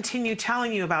will continue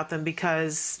telling you about them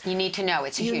because you need to know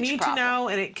it's a huge problem. You need to know,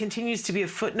 and it continues to be a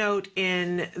footnote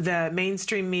in the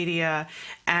mainstream media,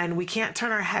 and we can't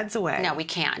turn our heads away. No, we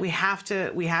can't. We have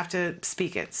to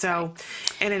speak it. So,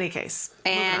 in any case,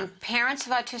 and parents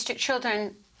of autistic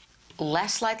children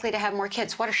less likely to have more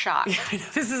kids. What a shock. Yeah,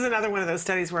 this is another one of those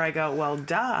studies where I go, well,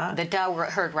 duh. The duh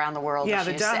heard around the world, yeah,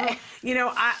 the duh.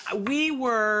 We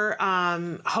were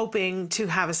hoping to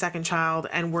have a second child,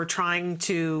 and we're trying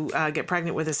to get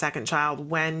pregnant with a second child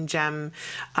when Jem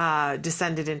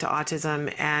descended into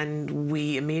autism, and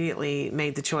we immediately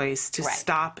made the choice to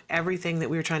stop everything that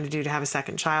we were trying to do to have a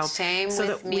second child. Same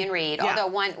with me and Reed. Yeah.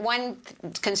 Although one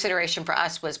consideration for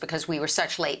us was because we were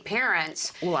such late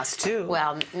parents. Well, us too.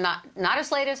 Well, not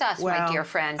as late as us, my dear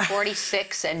friend.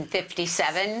 46 and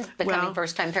 57 becoming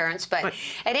first-time parents. But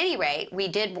at any rate, we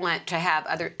did want to have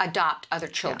adopt other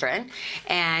children,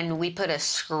 and we put a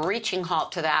screeching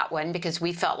halt to that one because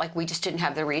we felt like we just didn't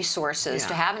have the resources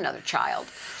to have another child.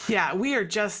 Yeah, we are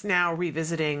just now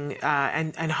revisiting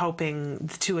and hoping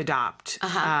to adopt.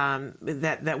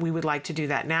 That we would like to do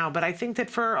that now. But I think that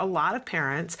for a lot of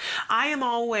parents, I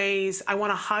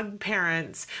want to hug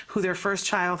parents who their first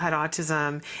child had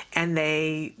autism and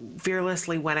they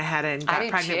fearlessly went ahead and got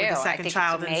pregnant with a second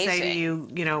child and say to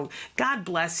you, God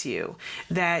bless you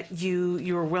that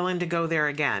you were willing to go there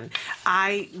again.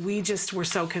 We just were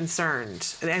so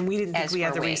concerned, and we didn't think we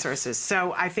had the resources.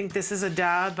 So I think this is a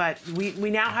duh, but we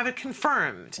now have it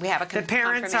confirmed. We have a that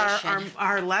parents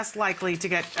are less likely to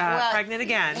get pregnant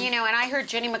again. And I heard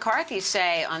Jenny McCarthy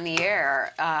say on the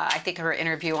air, I think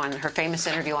her famous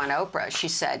interview on Oprah, she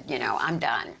said, I'm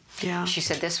done. Yeah. She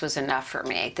said, this was enough for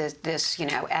me. This,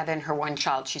 Evan, her one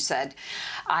child, she said,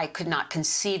 I could not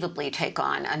conceivably take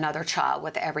on another child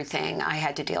with everything I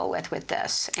had to deal with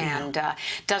this. And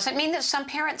doesn't mean that some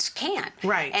parents can't.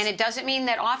 Right. And it doesn't mean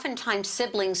that oftentimes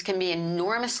siblings can be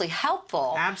enormously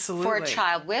helpful for a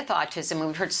child with autism.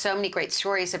 We've heard so many great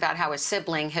stories about how a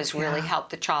sibling has really helped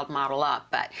the child model up.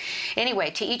 But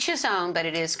anyway, to each his own, but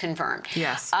it is confirmed.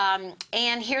 Yes.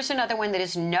 And here's another one that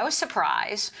is no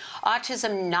surprise.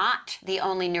 Autism not the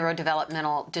only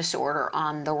neurodevelopmental disorder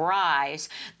on the rise.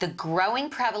 The growing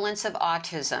prevalence of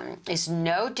autism is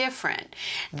no different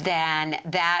than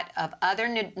that of other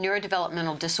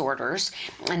neurodevelopmental disorders.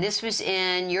 And this was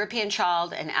in European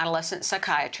Child and Adolescent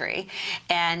Psychiatry.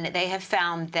 And they have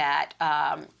found that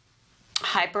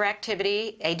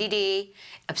hyperactivity, ADD,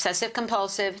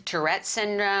 obsessive-compulsive, Tourette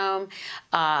syndrome,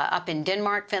 up in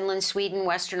Denmark, Finland, Sweden,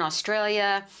 Western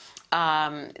Australia,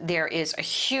 there is a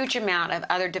huge amount of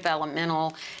other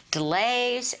developmental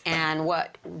delays, and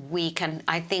what we can,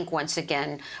 I think, once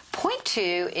again point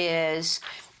to is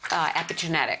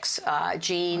epigenetics,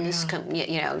 genes,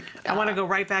 I want to go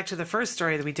right back to the first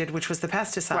story that we did, which was the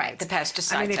pesticides. Right, the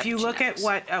pesticides. I mean, if you look at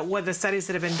what the studies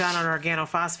that have been done on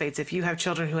organophosphates, if you have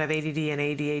children who have ADD and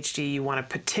ADHD, you want to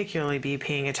particularly be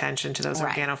paying attention to those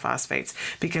organophosphates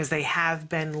because they have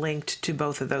been linked to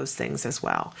both of those things as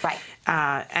well. Right.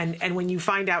 And when you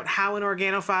find out how an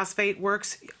organophosphate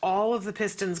works, all of the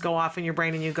pistons go off in your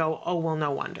brain and you go, oh, well, no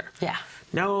wonder. Yeah.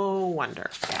 No wonder.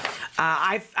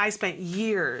 I spent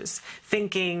years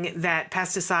thinking that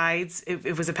pesticides, if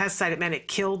it was a pesticide, it meant it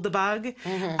killed the bug.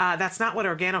 That's not what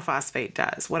organophosphate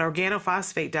does. What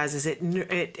organophosphate does is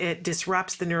it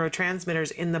disrupts the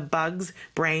neurotransmitters in the bug's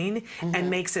brain and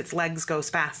makes its legs go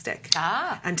spastic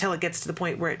until it gets to the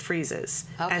point where it freezes.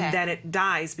 And then it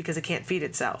dies because it can't feed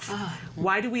itself.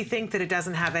 Why do we think that it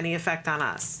doesn't have any effect on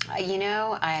us? You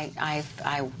know, I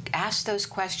asked those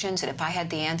questions, and if I had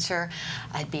the answer,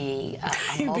 I'd be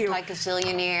a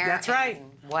multi-gazillionaire. That's right.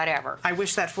 Whatever. I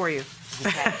wish that for you.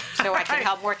 Okay. So I can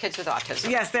help more kids with autism.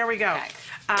 Yes, there we go. Okay.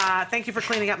 Thank you for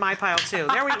cleaning up my pile, too.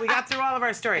 There we got through all of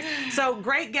our stories. So,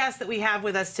 great guest that we have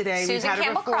with us today. Susan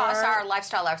Campbell-Cross, our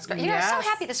lifestyle expert. You know, I'm so Yes.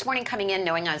 happy this morning coming in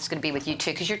knowing I was going to be with you,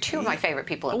 too, because you're two of my favorite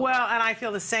people in the world. Well, and I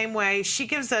feel the same way. She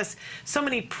gives us so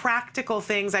many practical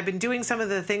things. I've been doing some of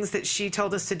the things that she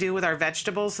told us to do with our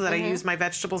vegetables so that I use my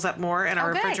vegetables up more in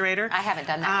our refrigerator. I haven't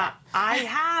done that yet. I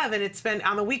have, and it's been,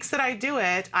 on the weeks that I do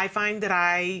it, I find that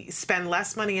I spend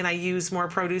less money and I use more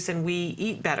produce and we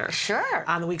eat better. Sure.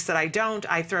 On the weeks that I don't,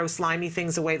 I throw slimy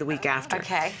things away the week after.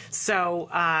 Okay. So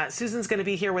Susan's going to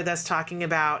be here with us talking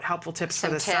about helpful tips for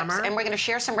the summer. And we're going to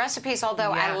share some recipes,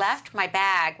 although I left my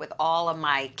bag with all of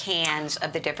my cans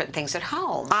of the different things at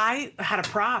home. I had a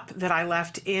prop that I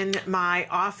left in my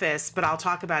office, but I'll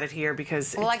talk about it here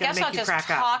because Well, I it's going guess to make I'll you just crack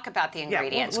up. talk about the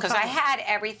ingredients we'll because I had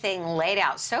everything laid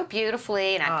out so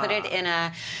beautifully, and I put it in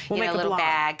a little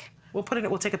bag. We'll put it.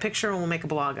 We'll take a picture and we'll make a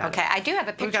blog out of it. Okay, I do have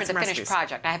a We've picture got of the some finished recipes.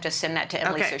 project. I have to send that to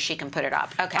Emily so she can put it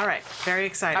up. Okay. All right. Very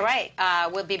exciting. All right.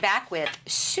 We'll be back with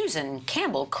Susan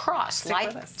Campbell-Cross,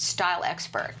 lifestyle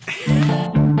expert.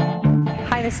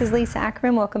 Hi, this is Lisa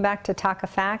Ackerman. Welcome back to Taka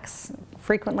Facts,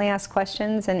 frequently asked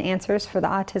questions and answers for the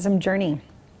autism journey.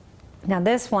 Now,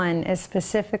 this one is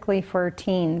specifically for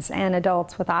teens and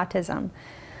adults with autism.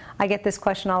 I get this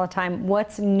question all the time.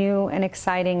 What's new and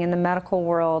exciting in the medical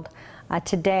world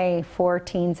today for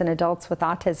teens and adults with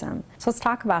autism? So let's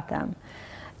talk about them.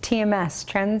 TMS,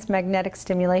 transmagnetic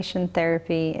stimulation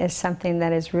therapy, is something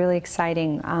that is really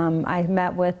exciting. I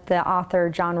met with the author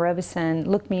John Robison.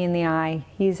 Look me in the eye.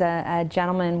 He's a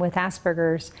gentleman with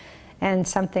Asperger's, and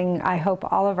something I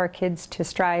hope all of our kids to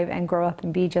strive and grow up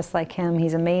and be just like him.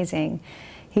 He's amazing.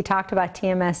 He talked about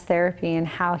TMS therapy and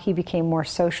how he became more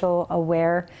social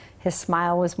aware. His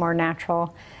smile was more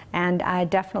natural, and I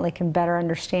definitely can better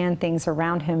understand things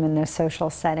around him in those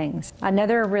social settings.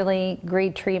 Another really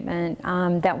great treatment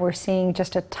that we're seeing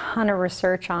just a ton of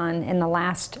research on in the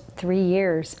last 3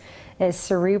 years is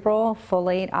cerebral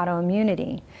folate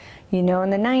autoimmunity. You know, in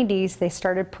the 90s, they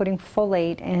started putting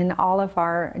folate in all of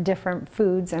our different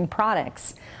foods and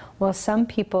products. Well, some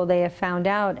people they have found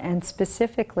out, and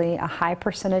specifically a high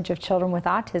percentage of children with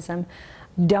autism,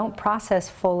 don't process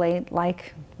folate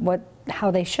like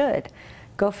how they should.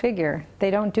 Go figure. They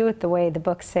don't do it the way the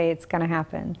books say it's going to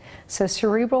happen. So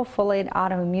cerebral folate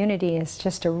autoimmunity is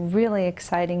just a really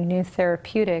exciting new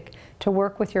therapeutic to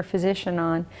work with your physician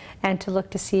on and to look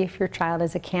to see if your child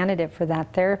is a candidate for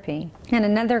that therapy. And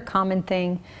another common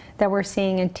thing that we're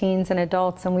seeing in teens and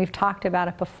adults, and we've talked about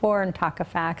it before in Taka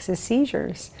Facts, is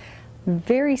seizures.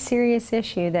 Very serious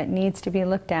issue that needs to be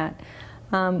looked at.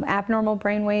 Abnormal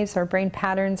brain waves or brain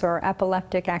patterns or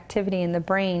epileptic activity in the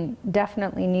brain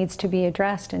definitely needs to be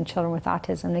addressed in children with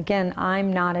autism. Again,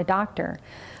 I'm not a doctor,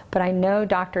 but I know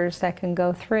doctors that can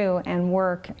go through and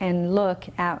work and look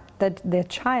at the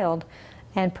child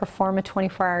and perform a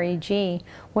 24-hour EEG.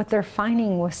 What they're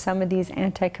finding with some of these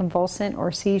anticonvulsant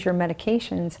or seizure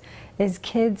medications is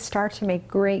kids start to make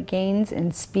great gains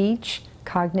in speech,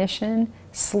 cognition,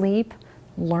 sleep,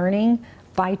 learning,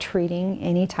 by treating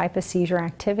any type of seizure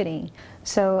activity.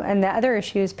 So, and the other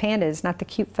issue is pandas, not the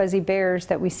cute fuzzy bears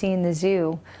that we see in the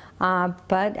zoo,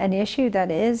 but an issue that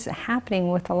is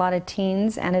happening with a lot of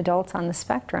teens and adults on the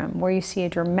spectrum, where you see a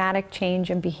dramatic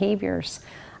change in behaviors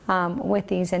with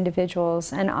these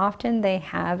individuals, and often they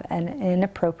have an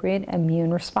inappropriate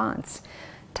immune response.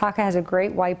 Taka has a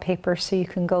great white paper, so you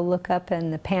can go look up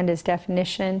in the pandas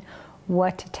definition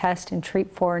what to test and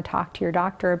treat for and talk to your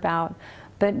doctor about.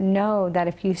 But know that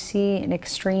if you see an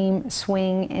extreme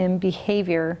swing in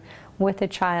behavior with a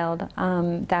child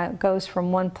that goes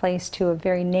from one place to a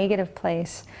very negative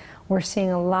place, we're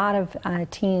seeing a lot of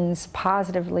teens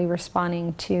positively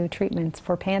responding to treatments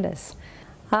for pandas.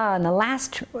 And the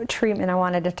last treatment I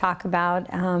wanted to talk about,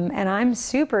 and I'm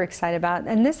super excited about,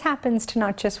 and this happens to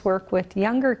not just work with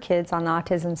younger kids on the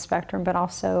autism spectrum, but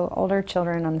also older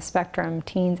children on the spectrum,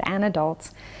 teens and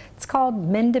adults. It's called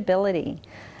Mendability.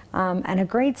 And a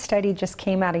great study just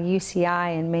came out of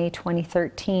UCI in May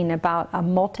 2013 about a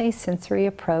multisensory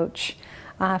approach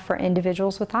for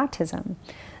individuals with autism.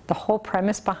 The whole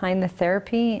premise behind the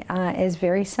therapy is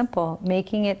very simple,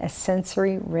 making it a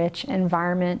sensory-rich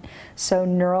environment so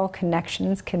neural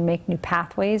connections can make new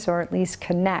pathways or at least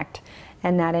connect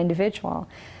in that individual.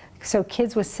 So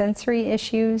kids with sensory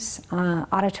issues,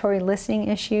 auditory listening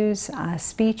issues,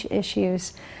 speech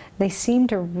issues, they seem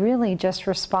to really just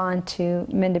respond to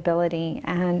Mendability.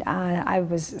 And I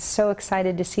was so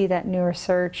excited to see that new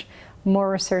research.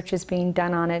 More research is being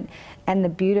done on it. And the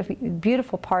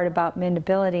beautiful part about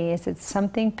Mendability is it's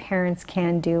something parents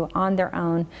can do on their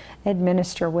own,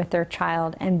 administer with their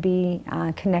child, and be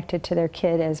connected to their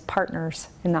kid as partners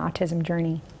in the autism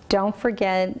journey. Don't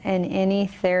forget in any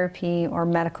therapy or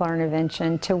medical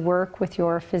intervention to work with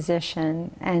your physician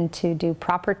and to do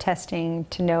proper testing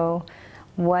to know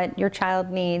what your child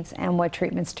needs and what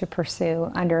treatments to pursue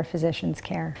under a physician's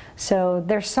care. So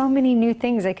there's so many new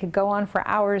things. I could go on for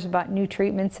hours about new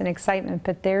treatments and excitement,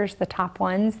 but there's the top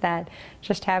ones that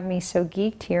just have me so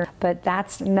geeked here. But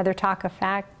that's another Talk of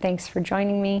Fact. Thanks for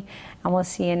joining me, and we'll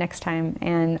see you next time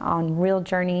and on Real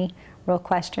Journey, Real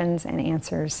Questions and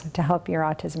Answers to help your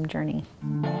autism journey.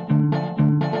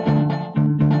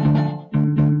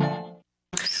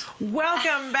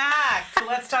 Welcome back to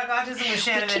Let's Talk Autism with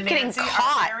Shannon and Nancy. Getting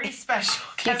caught. Our very special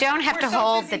You don't have to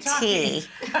hold the tea.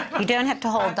 You don't have to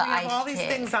hold the iced tea. We have all these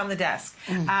things on the desk.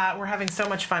 We're having so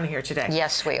much fun here today.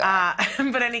 Yes, we are.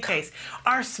 But in any case,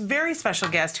 our very special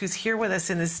guest who's here with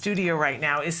us in the studio right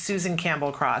now is Susan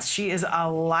Campbell-Cross. She is a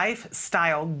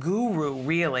lifestyle guru,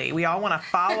 really. We all want to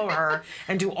follow her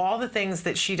and do all the things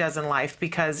that she does in life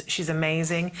because she's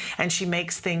amazing and she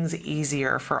makes things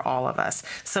easier for all of us.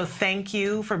 So thank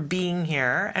you for being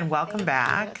here and welcome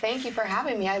back. Thank you for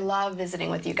having me. I love visiting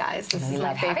with you guys. This is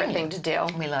my favorite thing to do.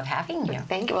 We love having you.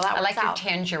 Thank you. Well, that I like works your out.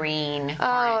 Tangerine.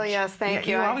 Oh, orange. yes, thank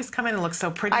you. You always come in and look so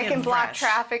pretty I and can block fresh.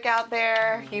 traffic out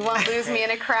there. You won't lose me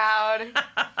in a crowd.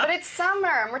 But it's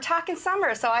summer, and we're talking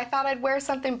summer, so I thought I'd wear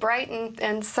something bright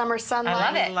and summer sunlight. I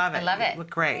love it. I love it. You look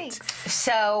great. Thanks.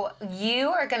 So you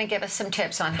are going to give us some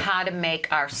tips on how to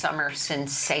make our summer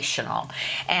sensational.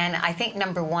 And I think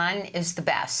number one is the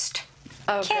best.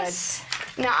 Oh, Kiss.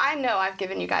 Good. Now, I know I've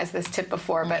given you guys this tip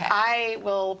before, but I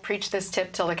will preach this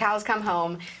tip till the cows come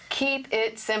home. Keep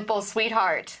it simple,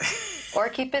 sweetheart. Or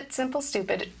keep it simple,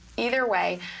 stupid. Either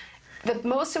way. The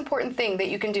most important thing that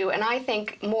you can do, and I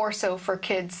think more so for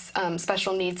kids,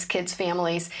 special needs kids,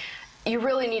 families, you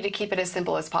really need to keep it as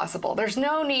simple as possible. There's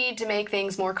no need to make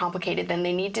things more complicated than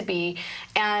they need to be.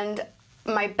 And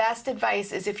my best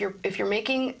advice is if you're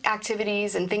making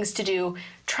activities and things to do,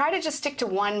 try to just stick to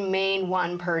one main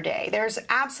one per day. There's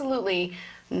absolutely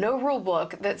no rule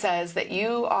book that says that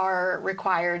you are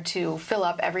required to fill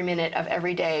up every minute of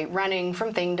every day running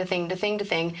from thing to thing to thing to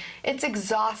thing. It's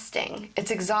exhausting.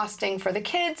 It's exhausting for the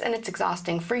kids and it's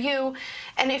exhausting for you.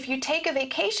 And if you take a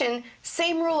vacation,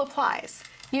 same rule applies.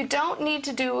 You don't need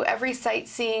to do every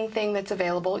sightseeing thing that's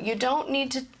available. You don't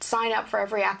need to sign up for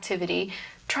every activity.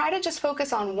 Try to just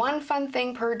focus on one fun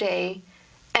thing per day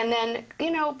and then,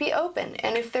 be open.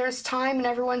 And if there's time and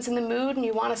everyone's in the mood and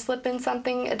you want to slip in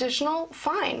something additional,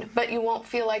 fine. But you won't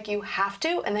feel like you have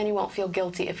to, and then you won't feel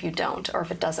guilty if you don't or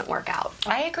if it doesn't work out.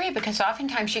 I agree, because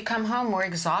oftentimes you come home more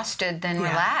exhausted than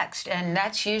relaxed. And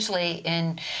that's usually,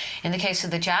 in the case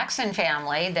of the Jackson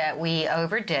family, that we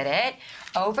overdid it.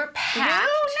 Overpacked. No,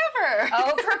 never.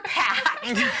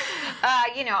 Overpacked.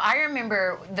 I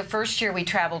remember the first year we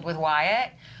traveled with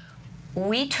Wyatt,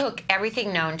 we took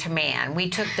everything known to man. We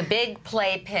took the big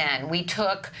playpen. We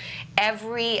took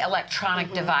every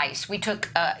electronic device. We took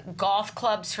golf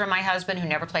clubs for my husband, who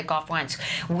never played golf once.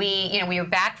 We were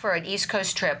back for an East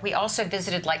Coast trip. We also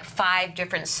visited like 5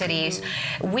 different cities.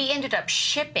 We ended up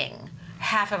shipping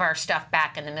half of our stuff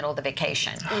back in the middle of the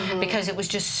vacation because it was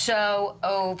just so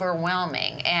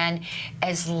overwhelming. And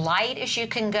as light as you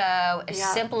can go, as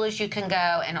simple as you can go,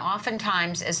 and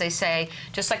oftentimes, as they say,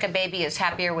 just like a baby is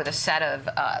happier with a set of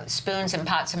spoons and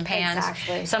pots and pans,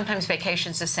 Exactly. sometimes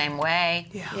vacation's the same way.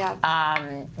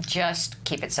 Just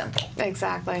keep it simple.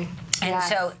 Exactly. And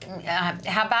so,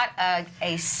 how about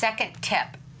a second tip?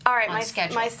 All right, on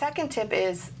schedule? my second tip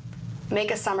is make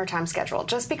a summertime schedule.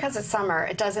 Just because it's summer,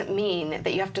 it doesn't mean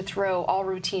that you have to throw all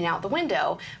routine out the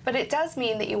window, but it does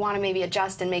mean that you want to maybe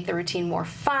adjust and make the routine more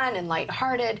fun and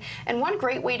lighthearted. And one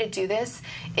great way to do this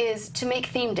is to make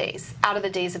theme days out of the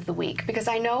days of the week. Because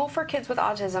I know for kids with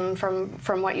autism,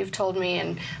 from what you've told me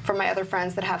and from my other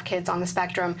friends that have kids on the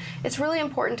spectrum, it's really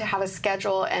important to have a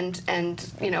schedule and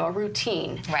a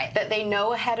routine. Right. That they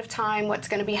know ahead of time what's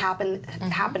going to be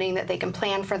happening, that they can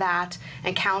plan for that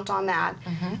and count on that.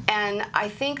 And And I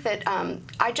think that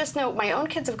I just know my own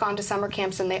kids have gone to summer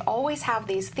camps, and they always have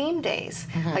these theme days,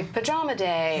 like Pajama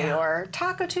Day or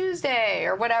Taco Tuesday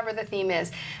or whatever the theme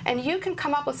is. And you can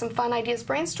come up with some fun ideas,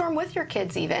 brainstorm with your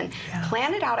kids even,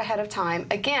 plan it out ahead of time.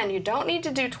 Again, you don't need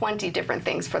to do 20 different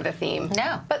things for the theme.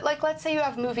 No. But like, let's say you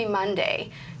have Movie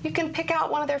Monday. You can pick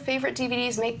out one of their favorite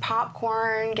DVDs, make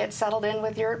popcorn, get settled in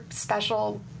with your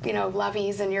special,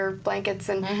 loveys and your blankets,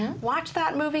 and watch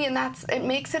that movie, and it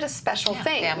makes it a special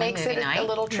thing. It makes it a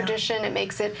little tradition. It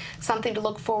makes it something to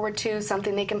look forward to,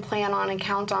 something they can plan on and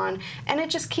count on, and it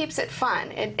just keeps it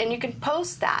fun. And you can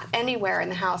post that anywhere in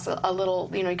the house, a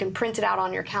little, you can print it out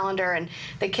on your calendar, and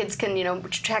the kids can,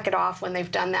 check it off when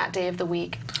they've done that day of the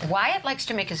week. Wyatt likes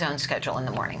to make his own schedule in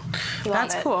the morning.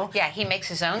 That's cool. Yeah, he makes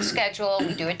his own schedule.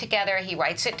 We do it together. He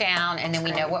writes it down, and then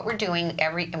we know what we're doing.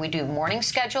 We do morning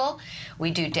schedule, we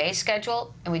do day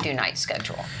schedule, and we do night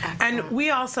schedule. And we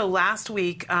also last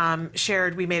week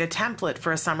we made a template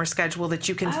for a summer schedule that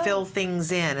you can fill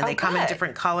things in, and they come in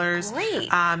different colors. Great.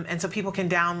 And so people can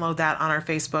download that on our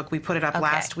Facebook. We put it up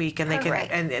last week, and they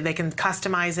can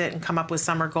customize it and come up with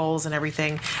summer goals and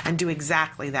everything, and do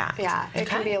exactly that. Yeah, it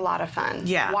can be a lot of fun.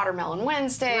 Yeah. Watermelon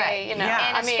Wednesday, and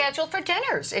a schedule for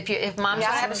dinners. If mom's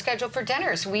gonna have a schedule for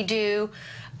dinners, we do.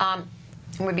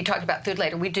 We'll be talking about food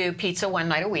later. We do pizza one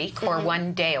night a week or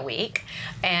one day a week,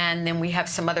 and then we have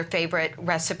some other favorite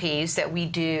recipes that we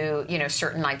do,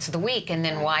 certain nights of the week, and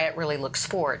then Wyatt really looks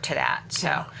forward to that.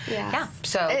 So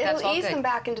so it'll ease them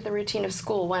back into the routine of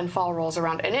school when fall rolls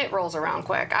around, and it rolls around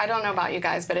quick. I don't know about you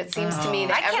guys, but it seems to me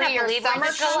that every year summer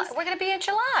comes. We're going to be in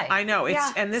July. I know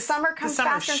and this summer comes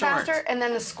faster and faster, and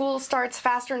then the school starts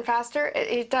faster and faster.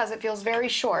 It does. It feels very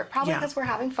short, probably because we're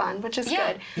having fun, which is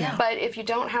good. Yeah. But if you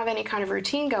don't have any kind of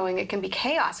routine going, it can be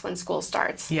chaos when school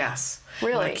starts. Yes.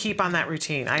 Really. Keep on that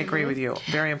routine. I agree with you.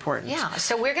 Very important. Yeah.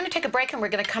 So we're going to take a break, and we're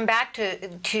going to come back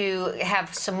to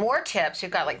have some more tips.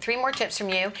 We've got like 3 more tips from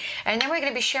you, and then we're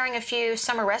going to be sharing a few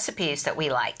summer recipes that we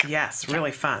like. Yes,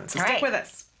 really fun. So stick with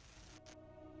us.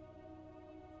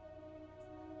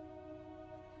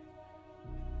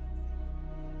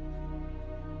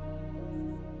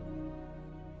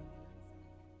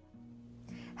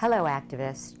 Hello,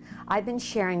 activists. I've been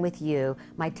sharing with you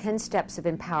my 10 steps of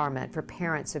empowerment for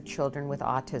parents of children with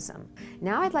autism.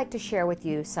 Now I'd like to share with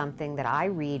you something that I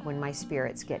read when my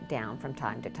spirits get down from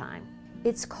time to time.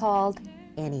 It's called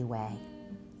Anyway.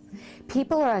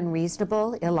 People are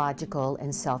unreasonable, illogical,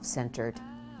 and self-centered.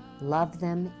 Love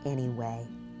them anyway.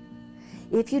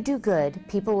 If you do good,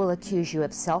 people will accuse you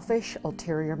of selfish,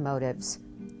 ulterior motives.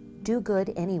 Do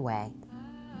good anyway.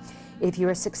 If you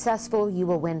are successful, you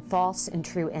will win false and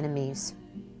true enemies.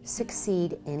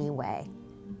 Succeed anyway.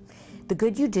 The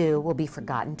good you do will be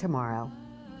forgotten tomorrow.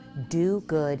 Do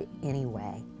good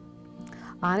anyway.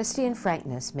 Honesty and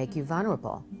frankness make you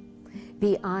vulnerable.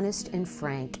 Be honest and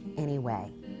frank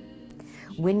anyway.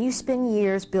 When you spend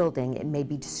years building, it may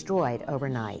be destroyed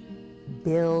overnight.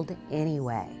 Build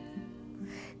anyway.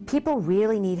 People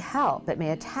really need help, but may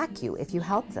attack you if you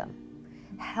help them.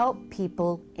 Help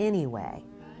people anyway.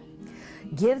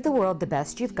 Give the world the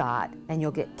best you've got, and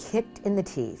you'll get kicked in the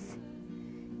teeth.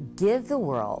 Give the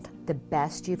world the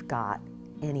best you've got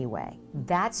anyway.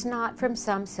 That's not from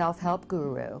some self-help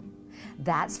guru.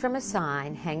 That's from a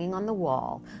sign hanging on the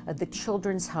wall of the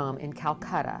children's home in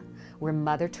Calcutta, where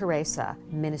Mother Teresa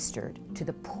ministered to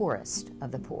the poorest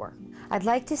of the poor. I'd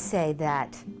like to say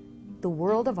that the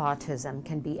world of autism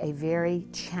can be a very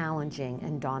challenging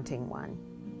and daunting one.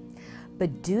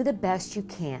 But do the best you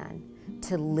can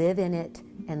to live in it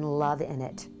and love in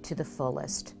it to the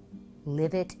fullest.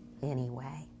 Live it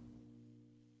anyway.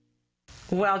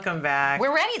 Welcome back.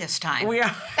 We're ready this time. We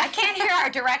are. I can't hear our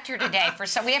director today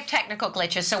we have technical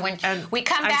glitches. So when we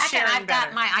come back and I've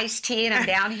got my iced tea and I'm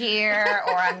down here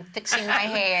or I'm fixing my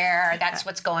hair, that's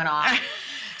what's going on.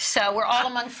 So we're all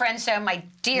among friends, so my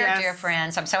dear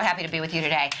friends, I'm so happy to be with you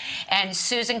today. And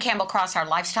Susan Campbell-Cross, our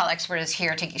lifestyle expert, is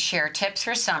here to share tips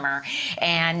for summer.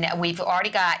 And we've already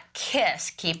got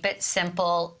KISS, keep it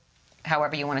simple,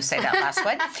 however you want to say that last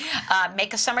one.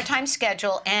 Make a summertime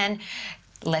schedule, and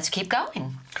let's keep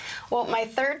going. Well, my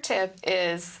third tip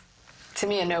is, to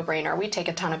me, a no-brainer. We take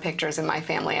a ton of pictures in my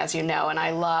family, as you know, and I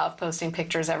love posting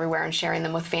pictures everywhere and sharing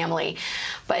them with family.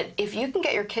 But if you can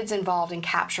get your kids involved in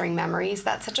capturing memories,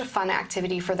 that's such a fun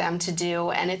activity for them to do,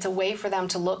 and it's a way for them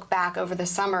to look back over the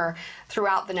summer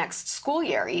throughout the next school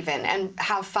year even, and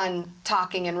have fun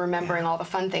talking and remembering all the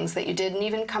fun things that you did, and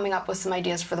even coming up with some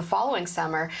ideas for the following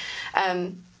summer.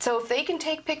 So if they can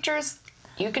take pictures,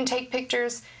 you can take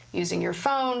pictures. using your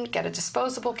phone, get a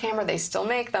disposable camera. They still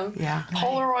make them. Yeah.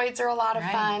 Polaroids are a lot of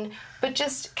Right. fun. But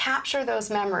just capture those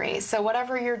memories. So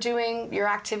whatever you're doing, your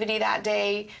activity that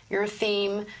day, your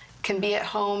theme, can be at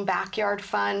home, backyard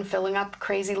fun, filling up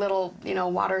crazy little,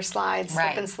 water slides,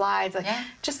 slip and slides.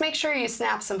 Just make sure you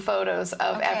snap some photos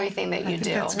of everything that you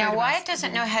do. Now, Wyatt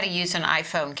doesn't know how to use an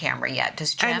iPhone camera yet,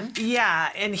 does Jim?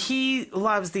 And he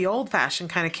loves the old-fashioned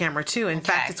kind of camera too. In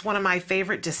fact, it's one of my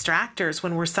favorite distractors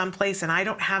when we're someplace and I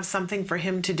don't have something for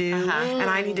him to do and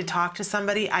I need to talk to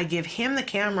somebody. I give him the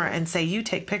camera and say, you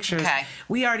take pictures.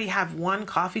 We already have one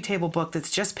coffee table book that's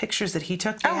just pictures that he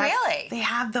took. Really? They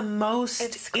have the most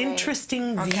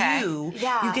interesting view.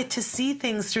 You get to see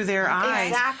things through their eyes.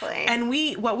 Exactly. And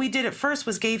what we did at first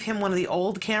was gave him one of the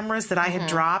old cameras that I had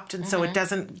dropped, and so it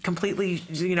doesn't completely,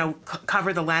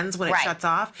 cover the lens when it shuts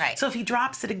off. So if he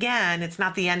drops it again, it's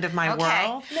not the end of my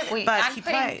world. But he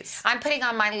plays. I'm putting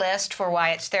on my list for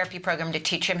Wyatt's therapy program to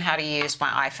teach him how to use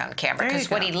my iPhone camera, because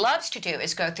what he loves to do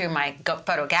is go through my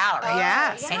photo gallery.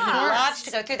 And he loves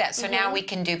to go through that. So now we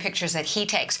can do pictures that he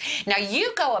takes. Now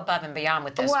you go above and beyond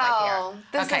with this right here.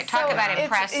 This is talk about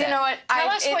impressive. You know what? Tell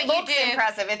us what you do.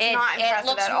 Impressive. It's not impressive It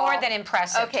looks at all. more than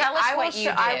impressive. Okay, Tell us what you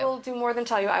do. I will do more than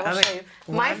tell you. I will show you.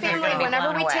 My family,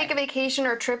 whenever we take a vacation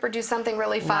or a trip or do something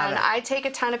really fun, I take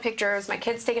a ton of pictures. My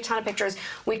kids take a ton of pictures.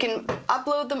 We can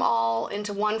upload them all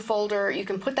into one folder. You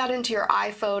can put that into your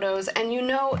iPhotos, and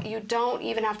you don't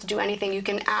even have to do anything. You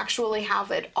can actually have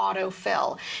it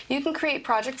autofill. You can create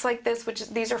projects like this,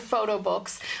 these are photo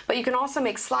books, but you can also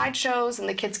make slideshows, and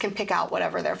the kids can pick out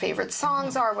whatever their favorite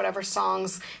songs are, whatever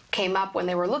songs came up when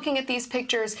they were looking at these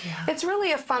pictures. It's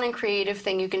really a fun and creative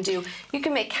thing you can do. You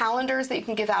can make calendars that you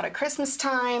can give out at Christmas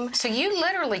time. So you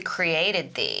literally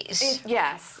created these.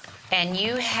 Yes. And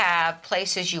you have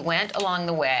places you went along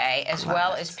the way, as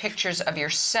well as pictures of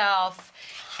yourself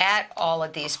at all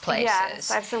of these places.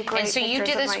 Yes, I have some great And so you pictures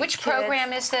did of this. my Which kids.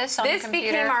 program is this on the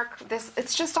computer?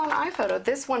 It's just on iPhoto.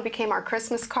 This one became our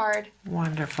Christmas card.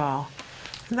 Wonderful.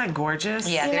 Isn't that gorgeous?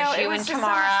 Yeah, there's you and Tamara. So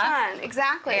much fun.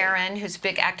 Exactly. Aaron, who's a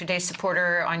big Active Day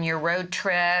supporter on your road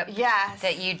trip. Yes.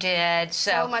 That you did.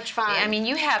 So much fun. I mean,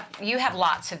 you have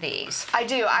lots of these. I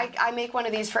do. I make one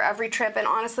of these for every trip, and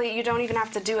honestly, you don't even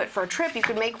have to do it for a trip. You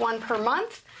could make one per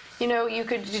month. You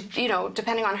could,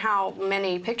 depending on how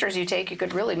many pictures you take, you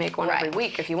could really make one every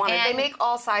week if you wanted. They make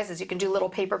all sizes. You can do little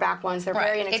paperback ones. They're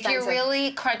very inexpensive. If you're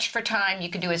really crunched for time, you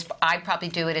could do as I'd probably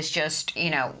do it as just,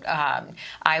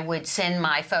 I would send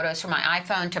my photos from my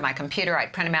iPhone to my computer.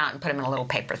 I'd print them out and put them in a little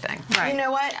paper thing. You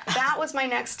know what? That was my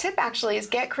next tip, actually, is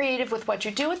get creative with what you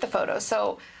do with the photos.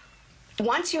 So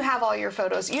once you have all your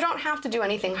photos, you don't have to do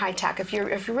anything high tech. If you're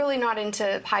really not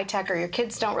into high tech, or your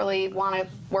kids don't really want to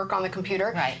work on the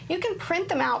computer, you can print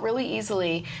them out really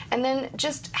easily, and then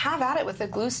just have at it with a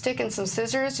glue stick and some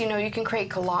scissors. You can create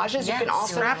collages. You can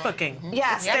also scrapbooking.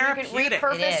 Yes, it's you can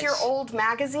repurpose your old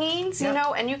magazines.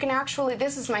 And you can actually.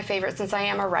 This is my favorite, since I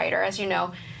am a writer, as you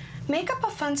know. Make up a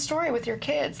fun story with your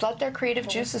kids. Let their creative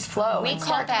juices flow. We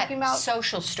call that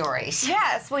social stories.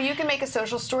 Yes. Well, you can make a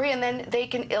social story, and then they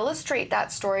can illustrate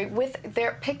that story with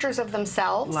their pictures of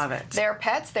themselves. Love it. Their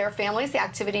pets, their families, the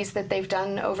activities that they've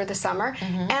done over the summer,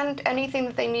 and anything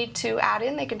that they need to add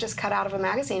in, they can just cut out of a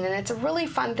magazine. And it's a really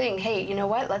fun thing. Hey, you know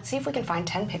what? Let's see if we can find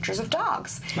 10 pictures of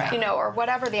dogs, or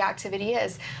whatever the activity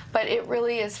is. But it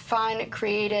really is fun,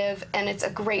 creative, and it's a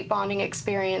great bonding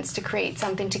experience to create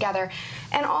something together.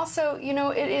 And also,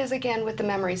 it is, again, with the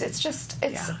memories.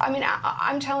 I mean,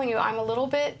 I'm telling you, I'm a little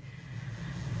bit,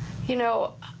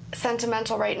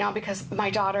 sentimental right now, because my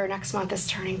daughter next month is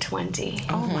turning 20.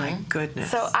 Oh, my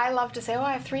goodness. So I love to say,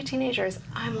 I have 3 teenagers.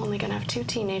 I'm only going to have 2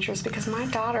 teenagers, because my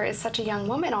daughter is such a young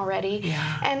woman already.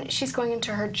 And she's going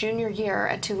into her junior year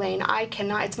at Tulane.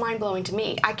 It's mind-blowing to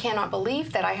me. I cannot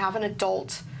believe that I have an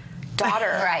adult daughter.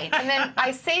 And then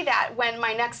I say that when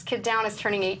my next kid down is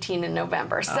turning 18 in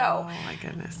November. So, oh my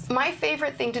goodness. My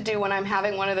favorite thing to do when I'm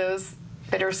having one of those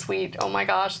bittersweet, oh my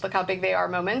gosh, look how big they are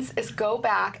moments, is go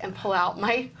back and pull out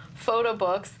my photo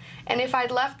books. And if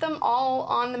I'd left them all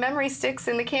on the memory sticks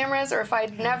in the cameras, or if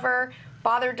I'd never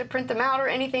bothered to print them out or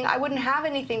anything, I wouldn't have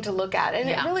anything to look at. And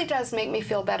it really does make me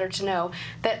feel better to know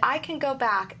that I can go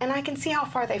back and I can see how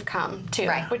far they've come too,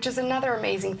 which is another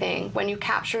amazing thing. When you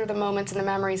capture the moments and the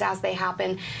memories as they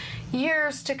happen,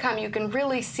 years to come, you can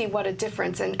really see what a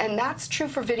difference, and that's true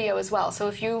for video as well. So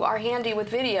if you are handy with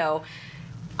video,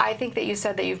 I think that you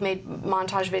said that you've made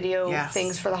montage video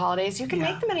things for the holidays. You can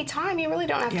make them anytime. You really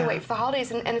don't have to wait for the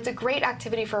holidays. And it's a great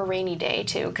activity for a rainy day,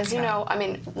 too. Because, I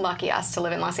mean, lucky us to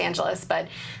live in Los Angeles, but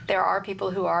there are people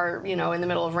who are, in the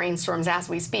middle of rainstorms as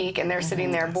we speak, and they're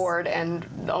sitting there bored and,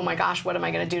 oh my gosh, what am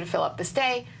I going to do to fill up this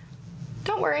day?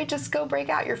 don't worry, just go break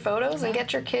out your photos and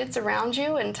get your kids around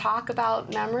you and talk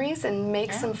about memories and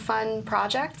make some fun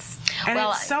projects. And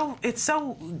it's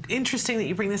so interesting that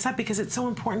you bring this up, because it's so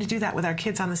important to do that with our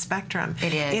kids on the spectrum.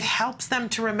 It is. It helps them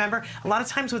to remember. A lot of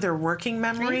times with their working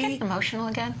memory. Are you getting emotional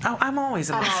again? Oh, I'm always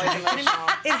emotional.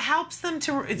 It helps them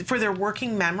for their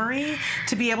working memory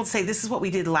to be able to say, this is what we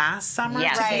did last summer.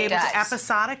 Yes, to be it able does. to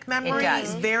episodic memory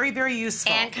is very, very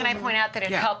useful. And can I point out that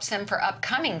it helps them for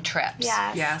upcoming trips?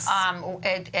 Yes.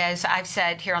 As I've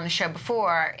said here on the show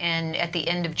before, at the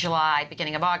end of July,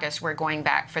 beginning of August, we're going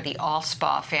back for the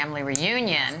All-Spa family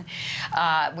reunion,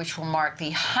 which will mark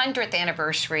the 100th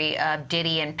anniversary of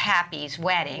Diddy and Pappy's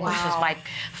wedding, which is my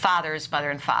father's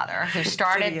mother and father, who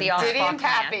started the All-Spa Diddy and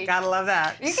Pappy. Gotta love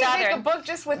that. You can make a book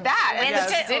just with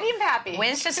that. Diddy and Pappy.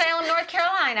 Winston-Salem, North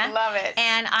Carolina. Love it.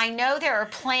 And I know there are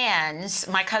plans.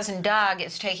 My cousin Doug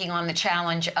is taking on the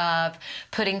challenge of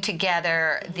putting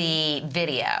together the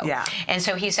video. Yeah. And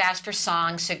so he's asked for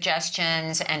song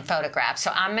suggestions and photographs.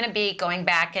 So I'm going to be going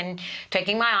back and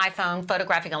taking my iPhone,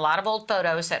 photographing a lot of old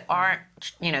photos that aren't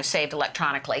saved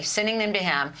electronically, sending them to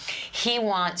him. He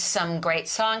wants some great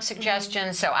song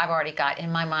suggestions, so I've already got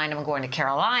in my mind I'm going to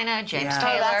Carolina, James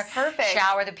Taylor, that's perfect.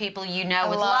 Shower the People You Know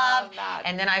with love Love, that.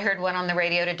 and then I heard one on the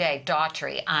radio today,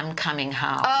 Daughtry, I'm Coming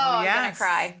Home. Oh, I'm gonna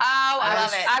cry. Oh, I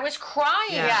love it. I was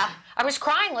crying. Yeah. I was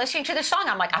crying listening to the song.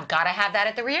 I'm like, I've got to have that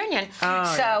at the reunion.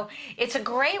 So it's a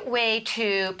great way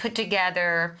to put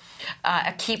together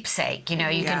a keepsake. You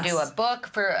can do a book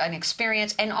for an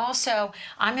experience, and also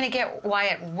I'm going to get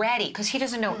Wyatt ready, because he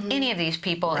doesn't know any of these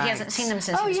people. He hasn't seen them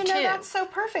since he was 2. That's so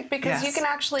perfect, because you can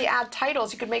actually add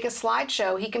titles. You could make a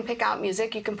slideshow. He can pick out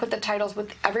music. You can put the titles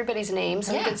with everybody's names,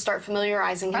 and he can start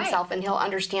familiarizing himself, and he'll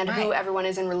understand who everyone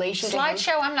is in relation to him.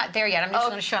 Slideshow, I'm not there yet. I'm just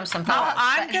going to show him some photos.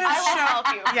 I will help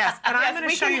you. Yes, and I'm going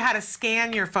to show you how to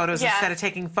scan your photos instead of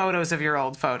taking photos of your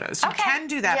old photos. You can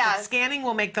do that, but scanning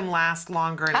will make them last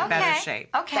longer and in better shape.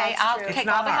 Okay, I'll take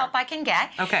all the help I can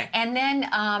get. Okay. And then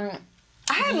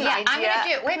I have an idea. I'm going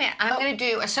to do, wait a minute, I'm going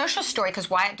to do a social story, because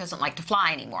Wyatt doesn't like to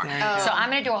fly anymore. So I'm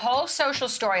going to do a whole social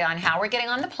story on how we're getting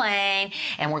on the plane,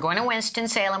 and we're going to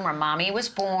Winston-Salem, where Mommy was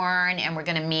born, and we're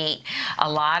going to meet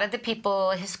a lot of the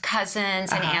people, his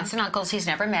cousins and aunts and uncles he's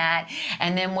never met,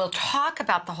 and then we'll talk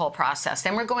about the whole process.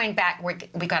 Then we're going back,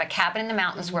 we got a cabin in the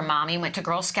mountains where Mommy went to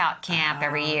Girl Scout camp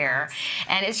every year,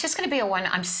 and it's just going to be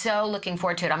I'm so looking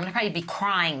forward to it. I'm going to probably be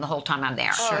crying the whole time I'm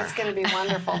there. Oh, it's going to be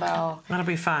wonderful, though. That'll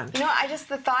be fun.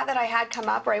 The thought that I had come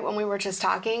up right when we were just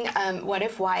talking, what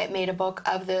if Wyatt made a book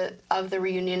of the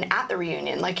reunion at the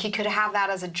reunion? Like, he could have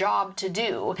that as a job to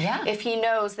do. Yeah. If he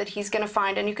knows that he's going to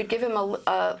find, and you could give him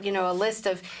a list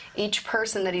of each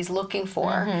person that he's looking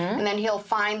for, and then he'll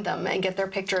find them and get their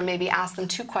picture and maybe ask them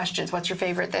 2 questions. What's your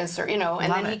favorite this? Or,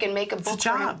 and then he can make a book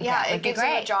for him. Yeah, it gives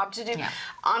him a job to do. Yeah.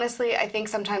 Honestly, I think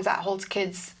sometimes that holds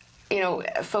kids,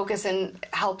 focus and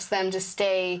helps them to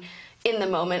stay in the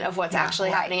moment of what's actually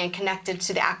happening and connected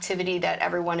to the activity that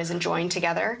everyone is enjoying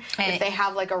together. And if they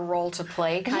have like a role to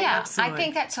play, kind of. I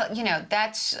think that's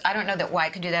I don't know that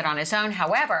Wyatt could do that on his own.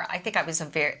 However, I think I was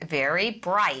very, very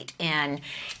bright in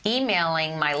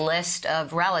emailing my list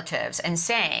of relatives and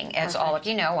saying, as all of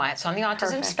you know, Wyatt's on the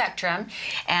autism spectrum,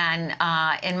 and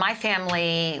in my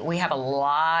family we have a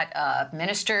lot of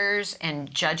ministers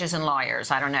and judges and lawyers.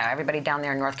 I don't know, everybody down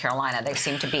there in North Carolina, they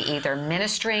seem to be either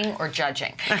ministering or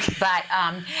judging. But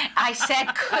I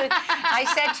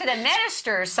said to the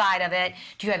minister side of it,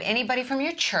 do you have anybody from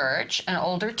your church, an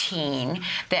older teen,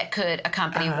 that could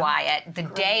accompany Wyatt the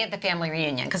day of the family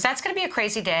reunion? Because that's going to be a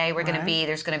crazy day.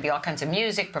 There's going to be all kinds of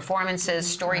music, performances,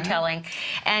 storytelling,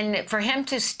 and for him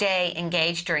to stay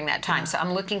engaged during that time. So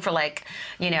I'm looking for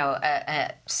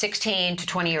a 16 to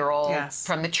 20-year-old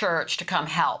from the church to come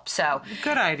help. So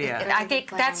good idea. I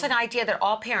think that's an idea that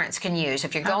all parents can use.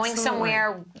 If you're going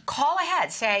somewhere, call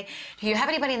ahead. Say, do you have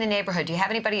anybody in the neighborhood? Do you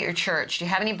have anybody at your church? Do you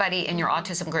have anybody in your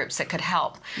autism groups that could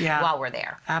help while we're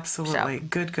there? Absolutely. So.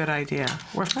 Good idea.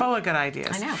 We're full of good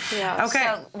ideas. I know. Yeah. Okay.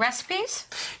 So, recipes?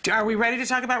 Are we ready to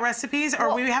talk about recipes?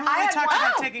 Or we haven't really talked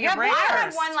about taking a break I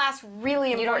first? had one last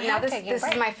really important. Now, this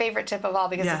is my favorite tip of all,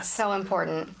 because it's so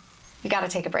important. You got to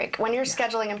take a break. When you're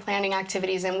scheduling and planning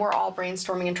activities, and we're all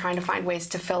brainstorming and trying to find ways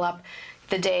to fill up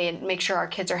the day and make sure our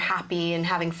kids are happy and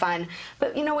having fun.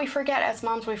 But we forget, as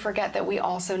moms, that we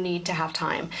also need to have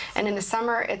time. And in the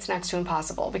summer, it's next to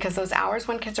impossible, because those hours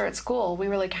when kids are at school, we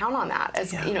really count on that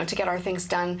as to get our things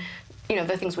done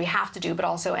the things we have to do, but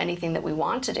also anything that we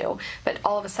want to do. But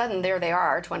all of a sudden, there they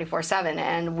are 24/7,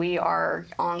 and we are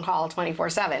on call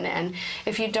 24/7. And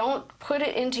if you don't put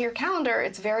it into your calendar,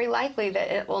 it's very likely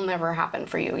that it will never happen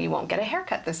for you. You won't get a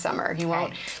haircut this summer. You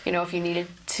won't, if you needed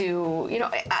to,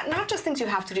 not just things you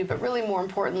have to do, but really more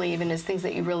importantly even is things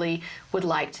that you really would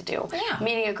like to do. Yeah.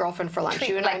 Meeting a girlfriend for lunch.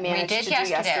 You and I managed to do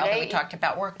yesterday. Although we talked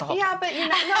about work the whole time.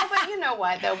 Yeah, but you know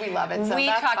what, though, we love it, so we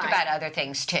that's talked fine. about other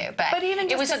things too, but even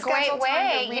just it was to a great schedule time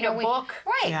way, to read a book.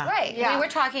 Right. Yeah. We were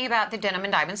talking about the Denim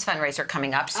and Diamonds fundraiser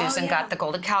coming up. Susan got the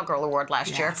Golden Cowgirl Award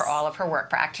last year for all of her work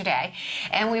for Act Today,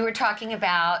 and we were talking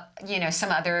about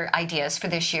some other ideas for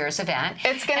this year's event.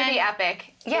 It's going to be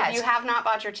epic. Yes. If you have not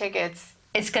bought your tickets,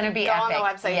 it's going to be go epic. on the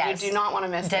website. Yes. You do not want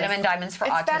to miss Denim this. and Diamonds for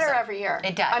Autism. It's better every year.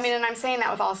 It does. I mean, and I'm saying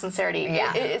that with all sincerity.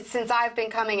 Yeah. Since I've been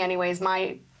coming anyways,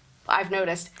 I've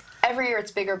noticed every year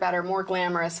it's bigger, better, more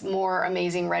glamorous, more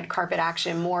amazing red carpet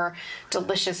action, more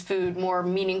delicious food, more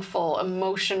meaningful,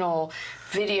 emotional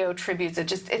video tributes.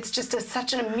 It's just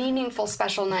such a meaningful,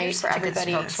 special night for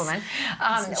everybody. Spokeswoman.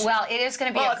 Well, it is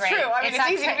going to be well, a great. It's true. I mean,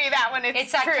 it's easy to be that when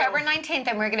it's true. October 19th,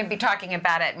 and we're going to be talking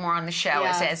about it more on the show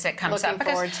as it comes up.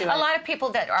 Looking forward to it. A lot of people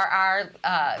that are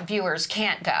our viewers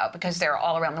can't go because they're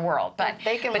all around the world, but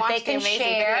they can watch the amazing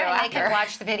share video and they after. can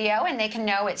watch the video, and they can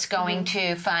know it's going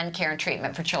to fund care and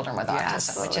treatment for children with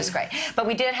autism, which is great. But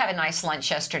we did have a nice lunch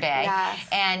yesterday,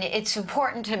 and it's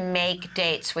important to make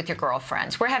dates with your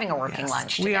girlfriends. We're having a working lunch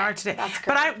today. We are today.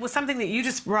 But something that you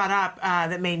just brought up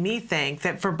that made me think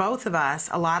that for both of us,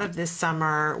 a lot of this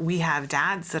summer we have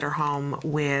dads that are home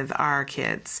with our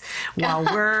kids while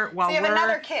we're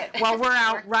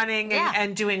out running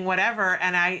and doing whatever.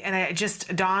 And it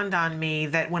just dawned on me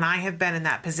that when I have been in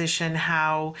that position,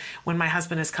 how when my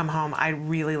husband has come home, I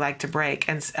really like to break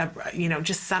and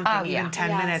just something, even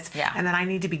 10 minutes, and then I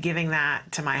need to be giving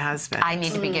that to my husband. I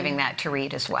need to be giving that to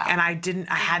Reed as well. And I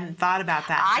hadn't thought about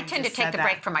that. I tend to take the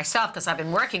break for myself because I've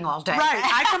been working all day. Right.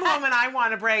 I come home and I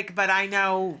want a break, but I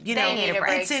know, need a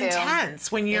break it's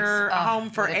intense when you're home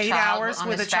for 8 hours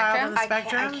with a child on the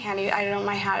spectrum. I can't even, I know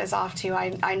my hat is off to you.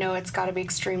 I know it's got to be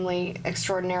extremely,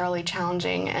 extraordinarily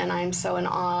challenging, and I'm so in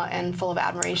awe and full of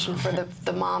admiration for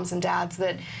the moms and dads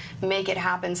that make it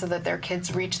happen so that their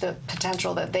kids reach the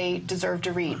potential that they deserve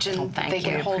to reach, and they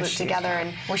can hold it together.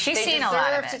 And she's they seen a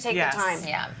lot of it. deserve to take the time.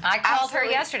 Yeah, I called her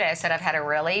yesterday. I said I've had a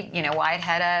really, Wyatt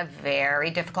had a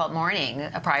very difficult morning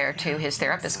prior to his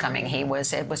therapist coming. It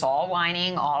was all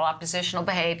whining, all oppositional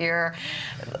behavior,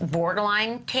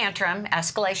 borderline tantrum,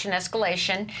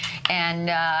 escalation,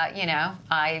 and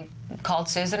I called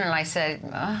Susan and I said,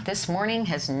 this morning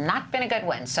has not been a good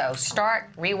one. So start,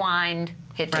 rewind,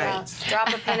 hit delete. Drop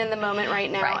a pin in the moment right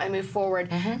now and move forward.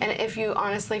 And if you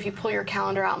pull your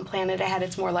calendar out and plan it ahead,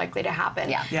 it's more likely to happen.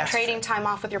 Yeah. Yes. Trading time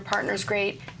off with your partner is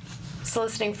great.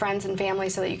 Soliciting friends and family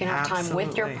so that you can have time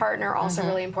with your partner, also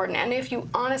really important. And if you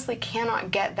honestly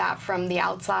cannot get that from the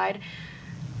outside,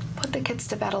 put the kids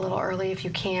to bed a little early if you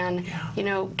can.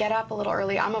 Get up a little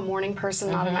early. I'm a morning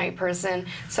person, not a night person.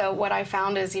 So what I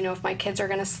found is, if my kids are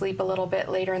going to sleep a little bit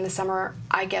later in the summer,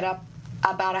 I get up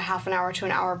about a half an hour to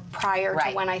an hour prior to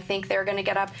when I think they're going to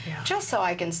get up, just so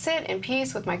I can sit in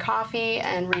peace with my coffee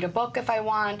and read a book if I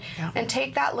want, and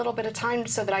take that little bit of time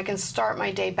so that I can start my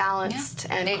day balanced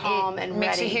and calm and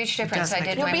makes ready. a huge difference.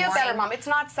 You'll be a better mom. It's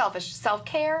not selfish.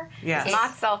 Self-care is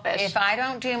not selfish. If I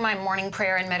don't do my morning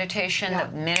prayer and meditation the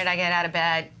minute I get out of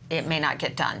bed, it may not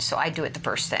get done. So I do it the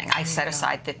first thing. I set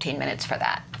aside 15 minutes for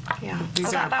that. Yeah,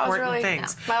 these are important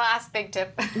things. My last big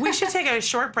tip. We should take a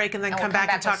short break and then come back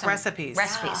and talk recipes.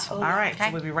 Recipes. All right, so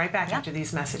we'll be right back after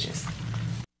these messages.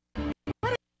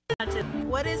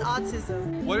 What is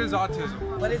autism? What is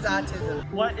autism? What is autism?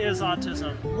 What is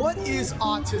autism? What is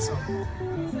autism?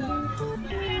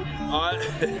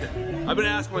 I've been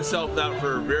asking myself that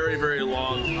for a very, very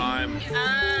long time.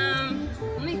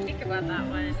 Let me think about that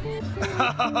one.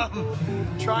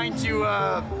 Trying to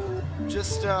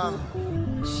just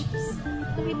Jeez.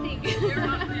 Let me think.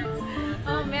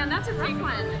 Oh man, that's a rough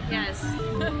one. Yes.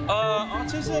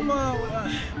 Autism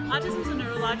is a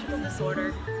neurological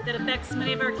disorder that affects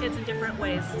many of our kids in different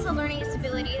ways. It's a learning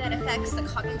disability that affects the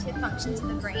cognitive functions of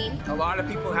the brain. A lot of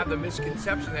people have the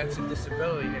misconception that it's a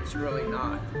disability, and it's really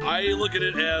not. I look at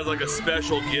it as like a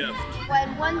special gift.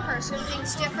 When one person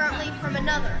thinks differently from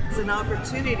another. It's an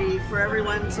opportunity for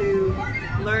everyone to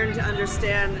learn to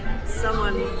understand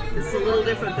someone that's a little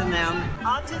different than them.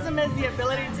 Autism is the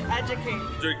ability to educate.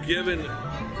 They're given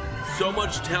so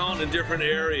much talent in different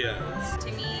areas.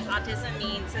 To me, autism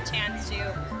means a chance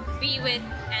to be with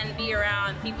and be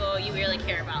around people you really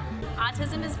care about.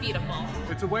 Autism is beautiful.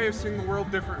 It's a way of seeing the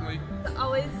world differently. It's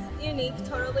always unique,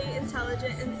 totally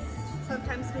intelligent, and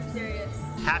sometimes mysterious.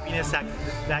 Happiness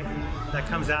that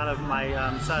comes out of my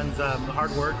son's hard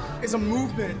work. It's a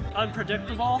movement.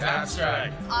 Unpredictable.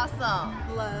 Abstract.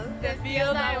 Awesome. Love. The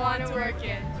field I want to work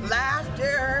in.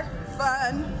 Laughter,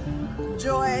 fun,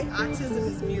 joy. Autism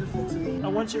is beautiful to me. I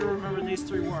want you to remember these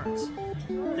 3 words.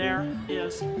 There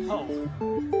is hope.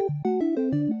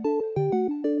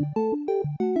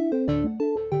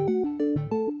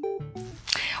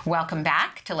 Welcome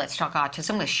back to Let's Talk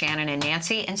Autism with Shannon and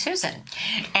Nancy and Susan.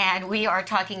 And we are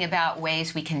talking about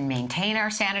ways we can maintain our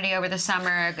sanity over the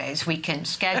summer, ways we can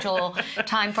schedule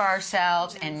time for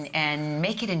ourselves and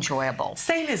make it enjoyable.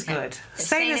 Sane is good.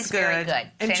 Sane is very good.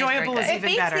 Enjoyable is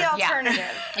even better. It beats the alternative.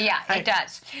 Yeah, it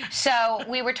does. So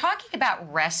we were talking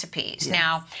about recipes. Yes.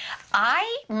 Now,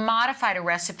 I modified a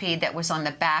recipe that was on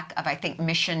the back of, I think,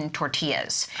 Mission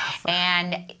tortillas.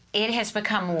 And it has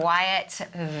become Wyatt's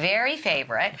very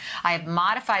favorite. I have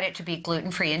modified it to be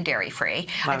gluten-free and dairy-free.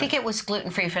 I think it was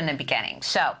gluten-free from the beginning.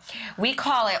 So we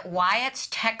call it Wyatt's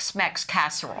Tex-Mex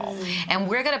Casserole. And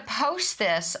we're going to post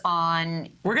this on...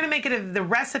 We're going to make it the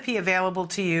recipe available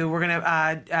to you. We're going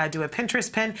to do a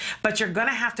Pinterest pin, but you're going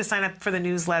to have to sign up for the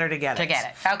newsletter to get it.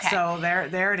 Okay. So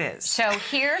there it is. So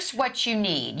here's what you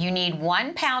need. You need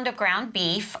 1 pound of ground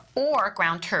beef or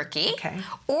ground turkey. Okay.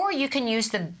 Or you can use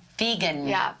the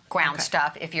vegan ground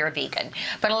stuff if you're a vegan.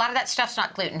 But a lot of that stuff's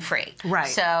not gluten-free. Right.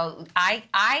 So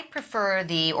I prefer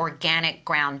the organic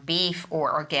ground beef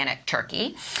or organic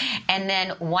turkey. And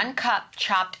then 1 cup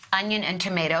chopped onion and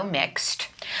tomato mixed.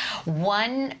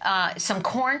 Some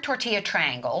corn tortilla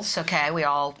triangles, okay, we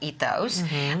all eat those.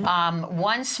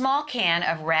 1 small can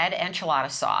of red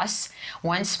enchilada sauce.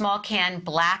 1 small can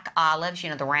black olives, you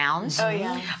know, the rounds. Oh,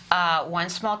 yeah. 1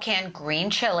 small can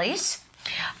green chilies.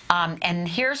 And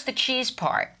here's the cheese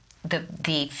part,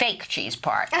 the fake cheese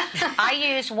part. I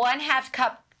use 1/2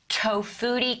 cup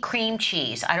Tofutti cream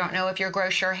cheese. I don't know if your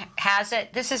grocer has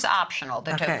it. This is optional,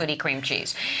 the Tofutti cream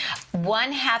cheese.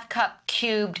 1/2 cup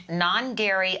cubed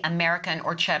non-dairy American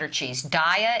or cheddar cheese.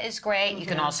 Daiya is great. You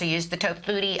can also use the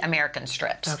Tofutti American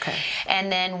strips.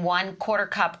 And then 1/4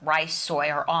 cup rice,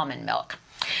 soy, or almond milk.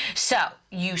 So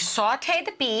you saute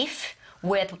the beef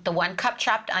with the 1 cup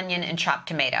chopped onion and chopped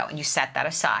tomato, and you set that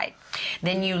aside.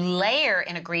 Then you layer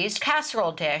in a greased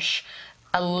casserole dish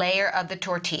a layer of the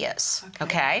tortillas,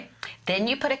 okay? Then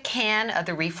you put a can of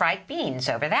the refried beans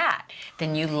over that.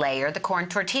 Then you layer the corn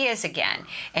tortillas again,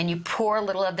 and you pour a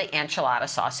little of the enchilada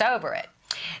sauce over it.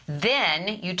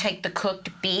 Then you take the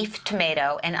cooked beef,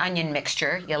 tomato, and onion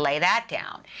mixture, you lay that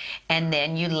down, and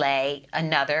then you lay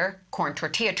another corn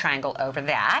tortilla triangle over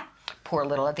that. Pour a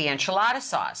little of the enchilada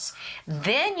sauce.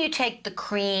 Then you take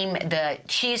the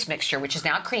cheese mixture, which is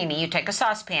now creamy. You take a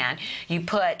saucepan. You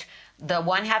put the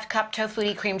 1/2 cup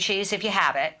Tofutti cream cheese, if you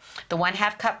have it, the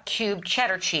 1/2 cup cubed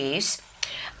cheddar cheese,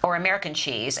 or American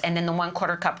cheese, and then the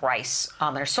 1/4 cup rice,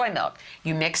 almond or soy milk.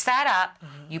 You mix that up.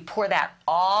 You pour that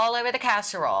all over the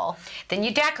casserole. Then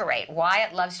you decorate.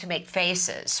 Wyatt loves to make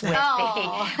faces with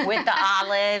the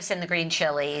olives and the green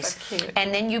chilies. So cute.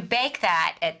 And then you bake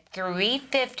that at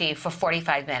 350 for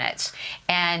 45 minutes.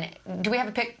 And do we have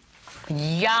a pic?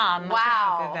 Yum. Wow.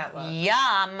 How good that looks.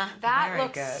 Yum. That Very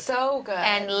looks good. so good.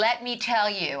 And let me tell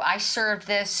you, I served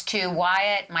this to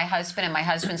Wyatt, my husband, and my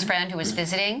husband's friend who was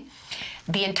visiting.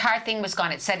 The entire thing was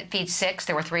gone. It said it feeds 6.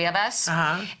 There were 3 of us.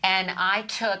 And I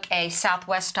took a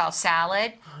Southwest-style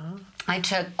salad. I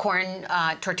took corn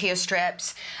tortilla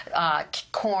strips,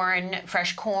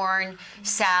 fresh corn,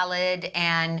 salad,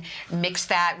 and mixed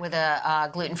that with a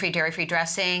gluten-free, dairy-free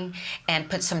dressing, and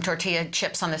put some tortilla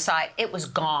chips on the side. It was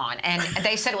gone. And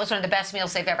they said it was one of the best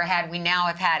meals they've ever had. We now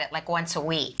have had it like once a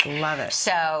week. Love it.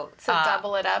 So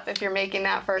double it up if you're making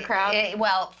that for a crowd?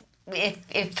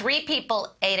 If 3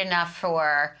 people ate enough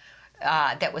for...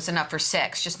 that was enough for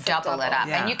 6. Just double it up.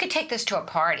 Yeah. And you could take this to a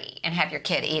party and have your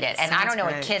kid eat it. And I don't know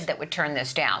a kid that would turn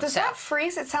this down. Does that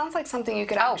freeze? It sounds like something you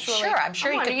could actually... sure. I'm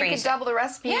sure you could freeze You could double the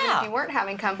recipe even if you weren't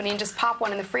having company and just pop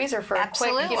one in the freezer for a quick,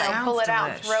 pull it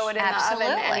out, throw it in the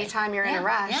oven anytime you're in a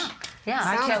rush. Yeah.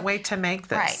 I can't wait to make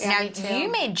this. Right. Yeah, now, you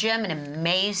made Jim an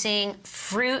amazing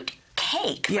fruit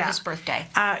cake for his birthday.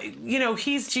 You know,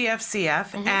 he's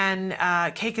GFCF,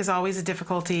 and cake is always a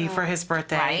difficulty for his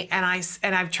birthday. Right.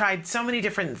 And I've tried so many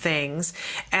different things.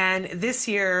 And this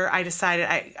year, I decided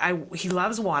he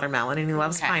loves watermelon and he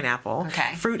loves pineapple.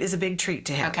 Okay. Fruit is a big treat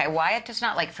to him. Okay. Wyatt does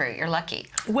not like fruit. You're lucky.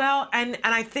 Well, and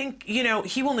I think, you know,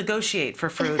 he will negotiate for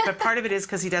fruit, but part of it is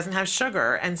because he doesn't have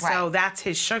sugar, and so that's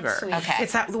his sugar. Okay.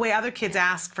 It's the way other kids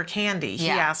ask for candy. He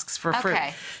asks for fruit.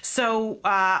 Okay. So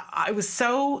I was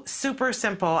so super super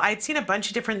simple. I'd seen a bunch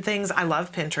of different things. I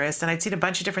love Pinterest, and I'd seen a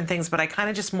bunch of different things, but I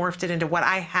kind of just morphed it into what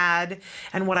I had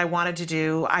and what I wanted to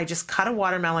do. I just cut a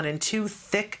watermelon in 2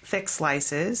 thick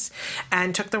slices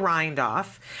and took the rind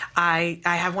off. I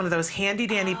have one of those handy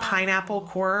dandy pineapple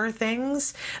core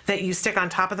things that you stick on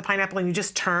top of the pineapple and you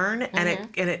just turn, and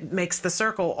it makes the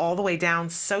circle all the way down.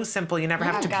 So simple. You never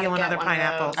have to peel another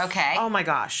pineapple. Okay. Oh my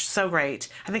gosh, so great.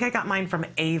 I think I got mine from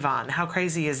Avon. How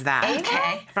crazy is that?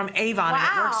 Okay. From Avon, and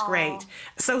it works great.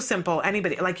 So simple.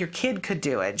 Anybody, like your kid could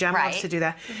do it. Jem loves to do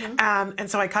that. And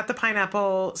so I cut the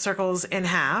pineapple circles in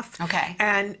half. Okay.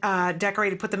 And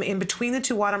decorated, put them in between the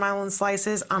 2 watermelon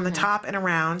slices on the top and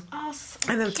around. Oh,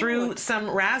 so and then threw some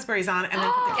raspberries on it, and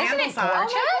then put the candles on. Oh my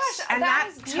gosh, and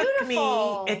that is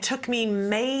beautiful. it took me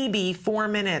maybe 4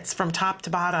 minutes from top to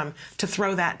bottom to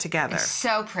throw that together. It's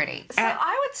so pretty. So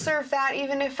I would serve that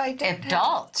even if I didn't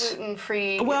have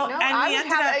gluten-free. Well, no, and I we would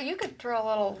ended have up- you could throw a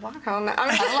little vodka on that. I'm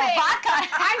A just little saying. vodka.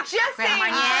 I'm just Grand saying.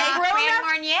 Marnier. Grand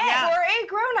Marnier. For a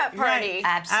grown-up party. Right.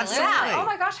 Absolutely. Yeah. Oh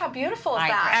my gosh, how beautiful is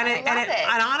that? And I love it.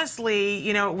 and honestly,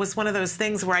 you know, it was one of those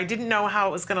things where I didn't know how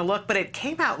it was going to look, but it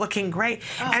came out looking great.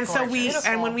 And so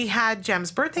and when we had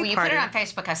Jem's birthday Well, you party, put it on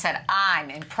Facebook. I said, I'm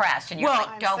impressed. And you're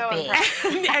like, don't be.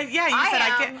 yeah, you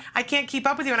said I can't keep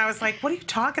up with you, and I was like, what are you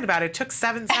talking about? It took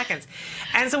 7 seconds.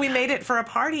 And so we made it for a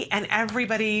party, and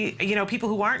everybody, you know, people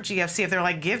who aren't GFC, if they're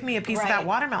like, give me a piece of that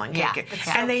watermelon cake.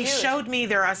 Yeah, and they showed me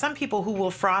there are some people who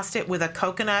will frost it with a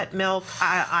coconut milk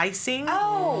icing with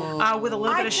a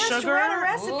little bit of sugar. I just read a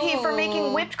recipe for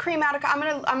making whipped cream out of.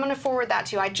 I'm gonna forward that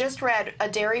to you. I just read a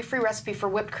dairy-free recipe for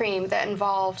whipped cream that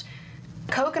involved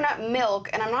coconut milk,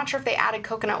 and I'm not sure if they added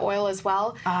coconut oil as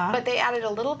well, but they added a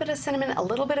little bit of cinnamon, a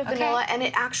little bit of vanilla, and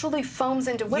it actually foams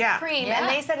into whipped cream, and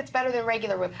they said it's better than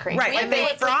regular whipped cream. Right, and they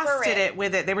frosted it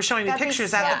with it. They were showing me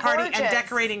pictures at the party and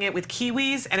decorating it with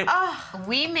kiwis. And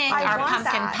we make our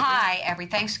pumpkin pie every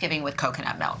Thanksgiving with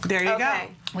coconut milk. There you go.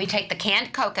 We take the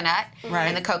canned coconut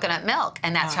and the coconut milk,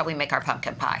 and that's how we make our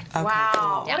pumpkin pie.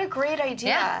 Wow, what a great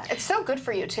idea. Yeah. It's so good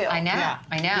for you, too. I know,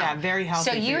 I know. Yeah, very healthy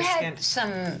So you for your had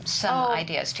skin. some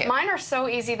ideas, too. Mine are so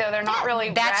easy, though. They're not really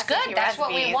That's good. That's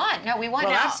what we want. No, we want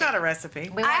Well, that's not a recipe.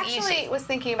 We I want actually was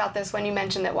thinking about this when you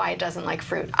mentioned that Wyatt doesn't like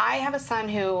fruit. I have a son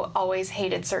who always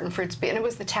hated certain fruits, and it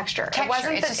was the texture. It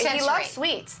wasn't it's he sensory. loves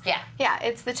sweets. Yeah. Yeah,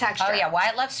 it's the texture. Oh, yeah,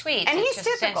 Wyatt loves sweets. And It's he's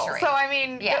just typical. sensory. So, I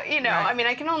mean, you know, I mean,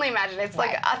 I can only imagine. It's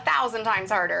like 1,000 times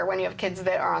harder when you have kids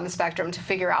that are on the spectrum to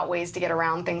figure out ways to get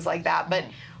around things like that. But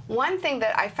one thing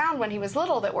that I found when he was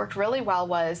little that worked really well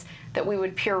was that we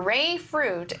would puree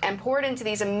fruit and pour it into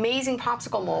these amazing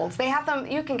popsicle molds. They have them,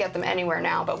 you can get them anywhere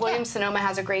now, but Williams-Sonoma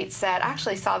has a great set. I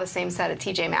actually saw the same set at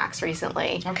TJ Maxx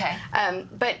recently. Okay.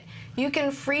 But you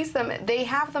can freeze them. They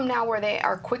have them now where they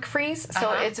are quick freeze,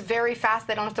 so it's very fast.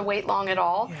 They don't have to wait long at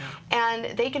all.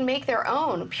 And they can make their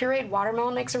own. Pureed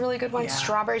watermelon makes a really good one.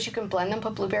 Strawberries, you can blend them,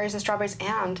 put blueberries and strawberries,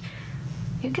 and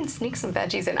you can sneak some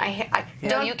veggies in.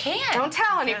 No, you can't. Don't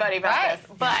tell anybody about this,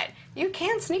 but you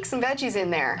can sneak some veggies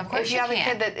in there. Of course if you have a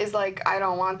kid that is like, I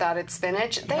don't want that, it's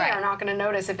spinach, they are not going to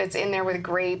notice if it's in there with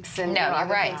grapes and No, you're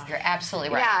other right. things. You're absolutely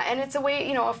right. Yeah, and it's a way,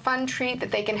 you know, a fun treat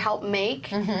that they can help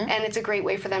make, and it's a great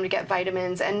way for them to get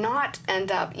vitamins and not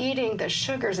end up eating the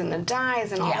sugars and the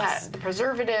dyes and all that, the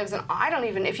preservatives, and I don't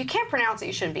even, if you can't pronounce it,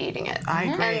 you shouldn't be eating it. I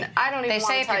agree. And I don't even They want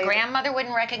say to if tell your you grandmother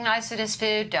wouldn't recognize it as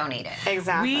food, don't eat it.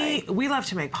 Exactly. We love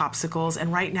to make popsicles,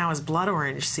 and right now is blood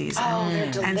orange season. Oh,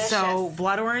 they're delicious. And so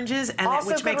blood oranges, and Also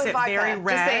which good makes with it vodka, very just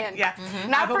red. saying. Yeah,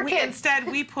 Not but for kids. Instead,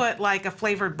 we put like a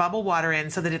flavored bubble water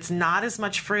in, so that it's not as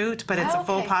much fruit, but it's a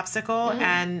full popsicle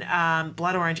and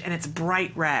blood orange, and it's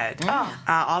bright red.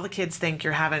 All the kids think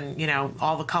you're having, you know,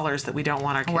 all the colors that we don't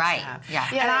want our kids to have. Yeah.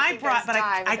 Yeah, And I I think brought, there's but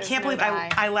dye, I but can't there's believe no dye.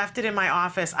 I left it in my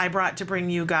office. I brought to bring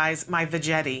you guys my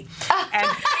Vegetti. And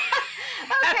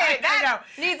Okay, that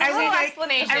needs a little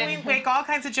explanation. And we make all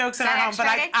kinds of jokes in our home, but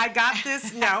I got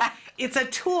this, it's a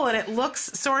tool, and it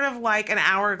looks sort of like an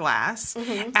hourglass,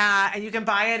 and you can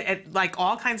buy it at like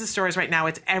all kinds of stores right now.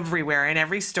 It's everywhere in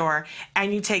every store,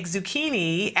 and you take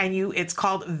zucchini, and it's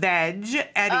called Veg-etti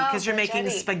because you're making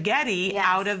spaghetti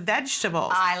out of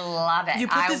vegetables. I love it. You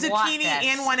put the want zucchini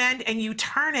this. in one end, and you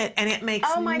turn it, and it makes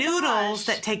noodles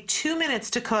that take 2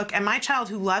 minutes to cook. And my child,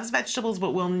 who loves vegetables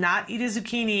but will not eat a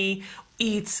zucchini,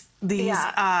 eats these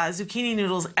zucchini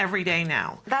noodles every day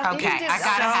now. Okay, I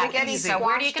gotta have it. So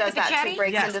where do you get the Vegetti?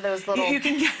 Breaks into those little. You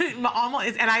can get it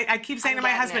almost, and I keep saying to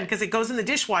my husband, because it goes in the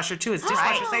dishwasher too. It's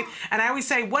dishwasher safe, and I always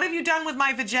say, "What have you done with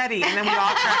my Vegetti?" And then we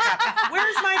all crack up.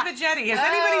 Where's my Vegetti? Has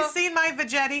anybody seen my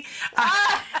Vegetti?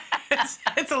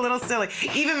 It's It's a little silly.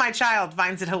 Even my child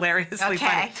finds it hilariously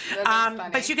funny.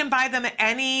 But you can buy them at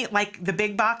any, like the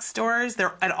big box stores.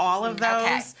 They're at all of those.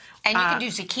 Okay. And you can do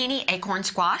zucchini, acorn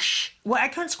squash. Well,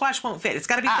 acorn squash won't fit. It's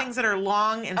got to be things that are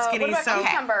long and skinny. What about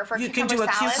cucumber for you can do a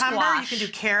salad? cucumber. Squash. You can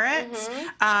do carrots.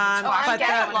 But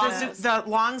the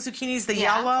long zucchinis, the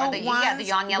yellow ones, yeah, the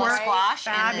young yellow squash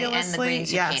and the green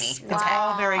zucchini. Yes, it's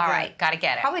all very good. All right, got to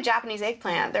get it. Probably Japanese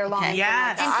eggplant. They're long.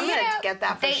 Yes. I'm going to get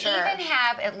that for sure. They even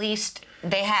have, at least,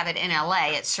 they have it in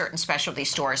LA at certain specialty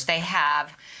stores. They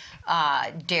have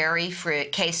dairy-free,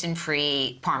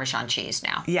 casein-free Parmesan cheese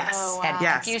now. Yes,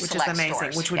 yes, which is amazing,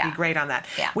 stores. which would be great on that.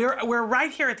 Yeah. We're right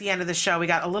here at the end of the show. We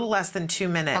got a little less than 2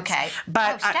 minutes. Okay.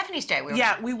 But Stephanie's Day.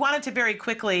 We wanted to very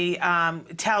quickly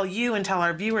tell you and tell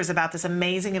our viewers about this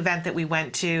amazing event that we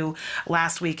went to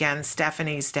last weekend,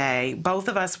 Stephanie's Day. Both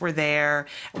of us were there.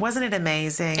 Wasn't it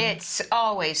amazing? It's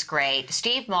always great.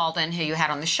 Steve Malden, who you had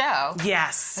on the show.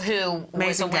 Yes. Who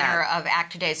was a winner of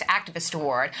Act Today's Activist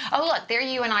Award. Oh, look, there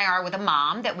you and I are with a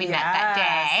mom that we met that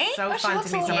day. So fun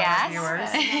to meet some of our viewers.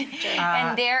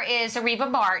 And there is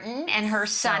Ariva Martin and her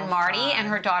son Marty and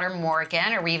her daughter Morgan.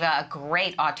 Ariva, a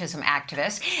great autism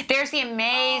activist. There's the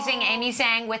amazing Amy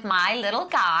Zhang with my little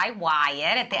guy,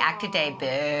 Wyatt, at the Act Today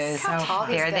booth.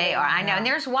 There they are. I know. And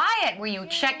there's Wyatt, where you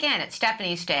check in at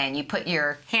Stephanie's Day and you put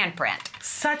your handprint.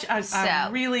 Such a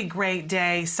really great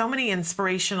day. So many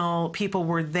inspirational people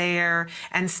were there,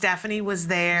 and Stephanie was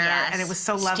there, and it was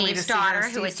so lovely to see her.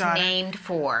 Who it's named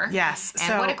for. Yes.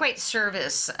 And what a great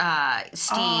service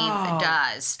Steve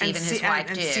does. Steve and his wife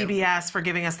and do. CBS for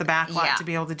giving us the backlot to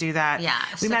be able to do that. Yeah.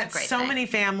 We met so many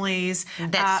families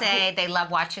that say they love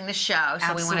watching the show.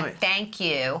 So we want to thank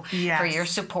you for your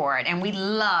support. And we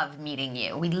love meeting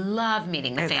you. We love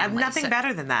meeting the families. Nothing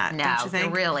better than that, no, don't you think?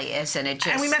 There really isn't. It just,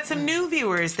 and we met some new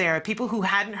viewers there, people who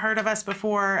hadn't heard of us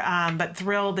before, but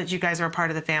thrilled that you guys are a part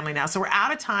of the family now. So we're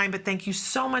out of time, but thank you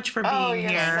so much for being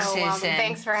here. So welcome.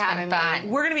 Thanks for having me.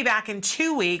 We're going to be back in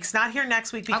 2 weeks. Not here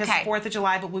next week because it's 4th of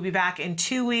July, but we'll be back in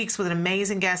 2 weeks with an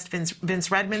amazing guest.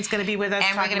 Vince Redmond's going to be with us.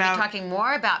 And we're going to be talking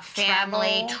more about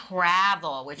family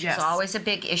travel, which is always a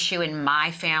big issue in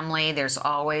my family. There's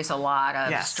always a lot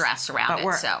of stress around it.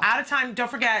 We're out of time.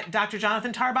 Don't forget Dr.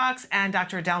 Jonathan Tarbox and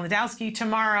Dr. Adele Nadowski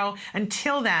tomorrow.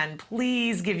 Until then,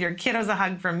 please give your kiddos a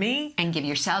hug from me. And give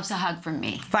yourselves a hug from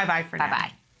me. Bye-bye for now.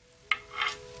 Bye-bye.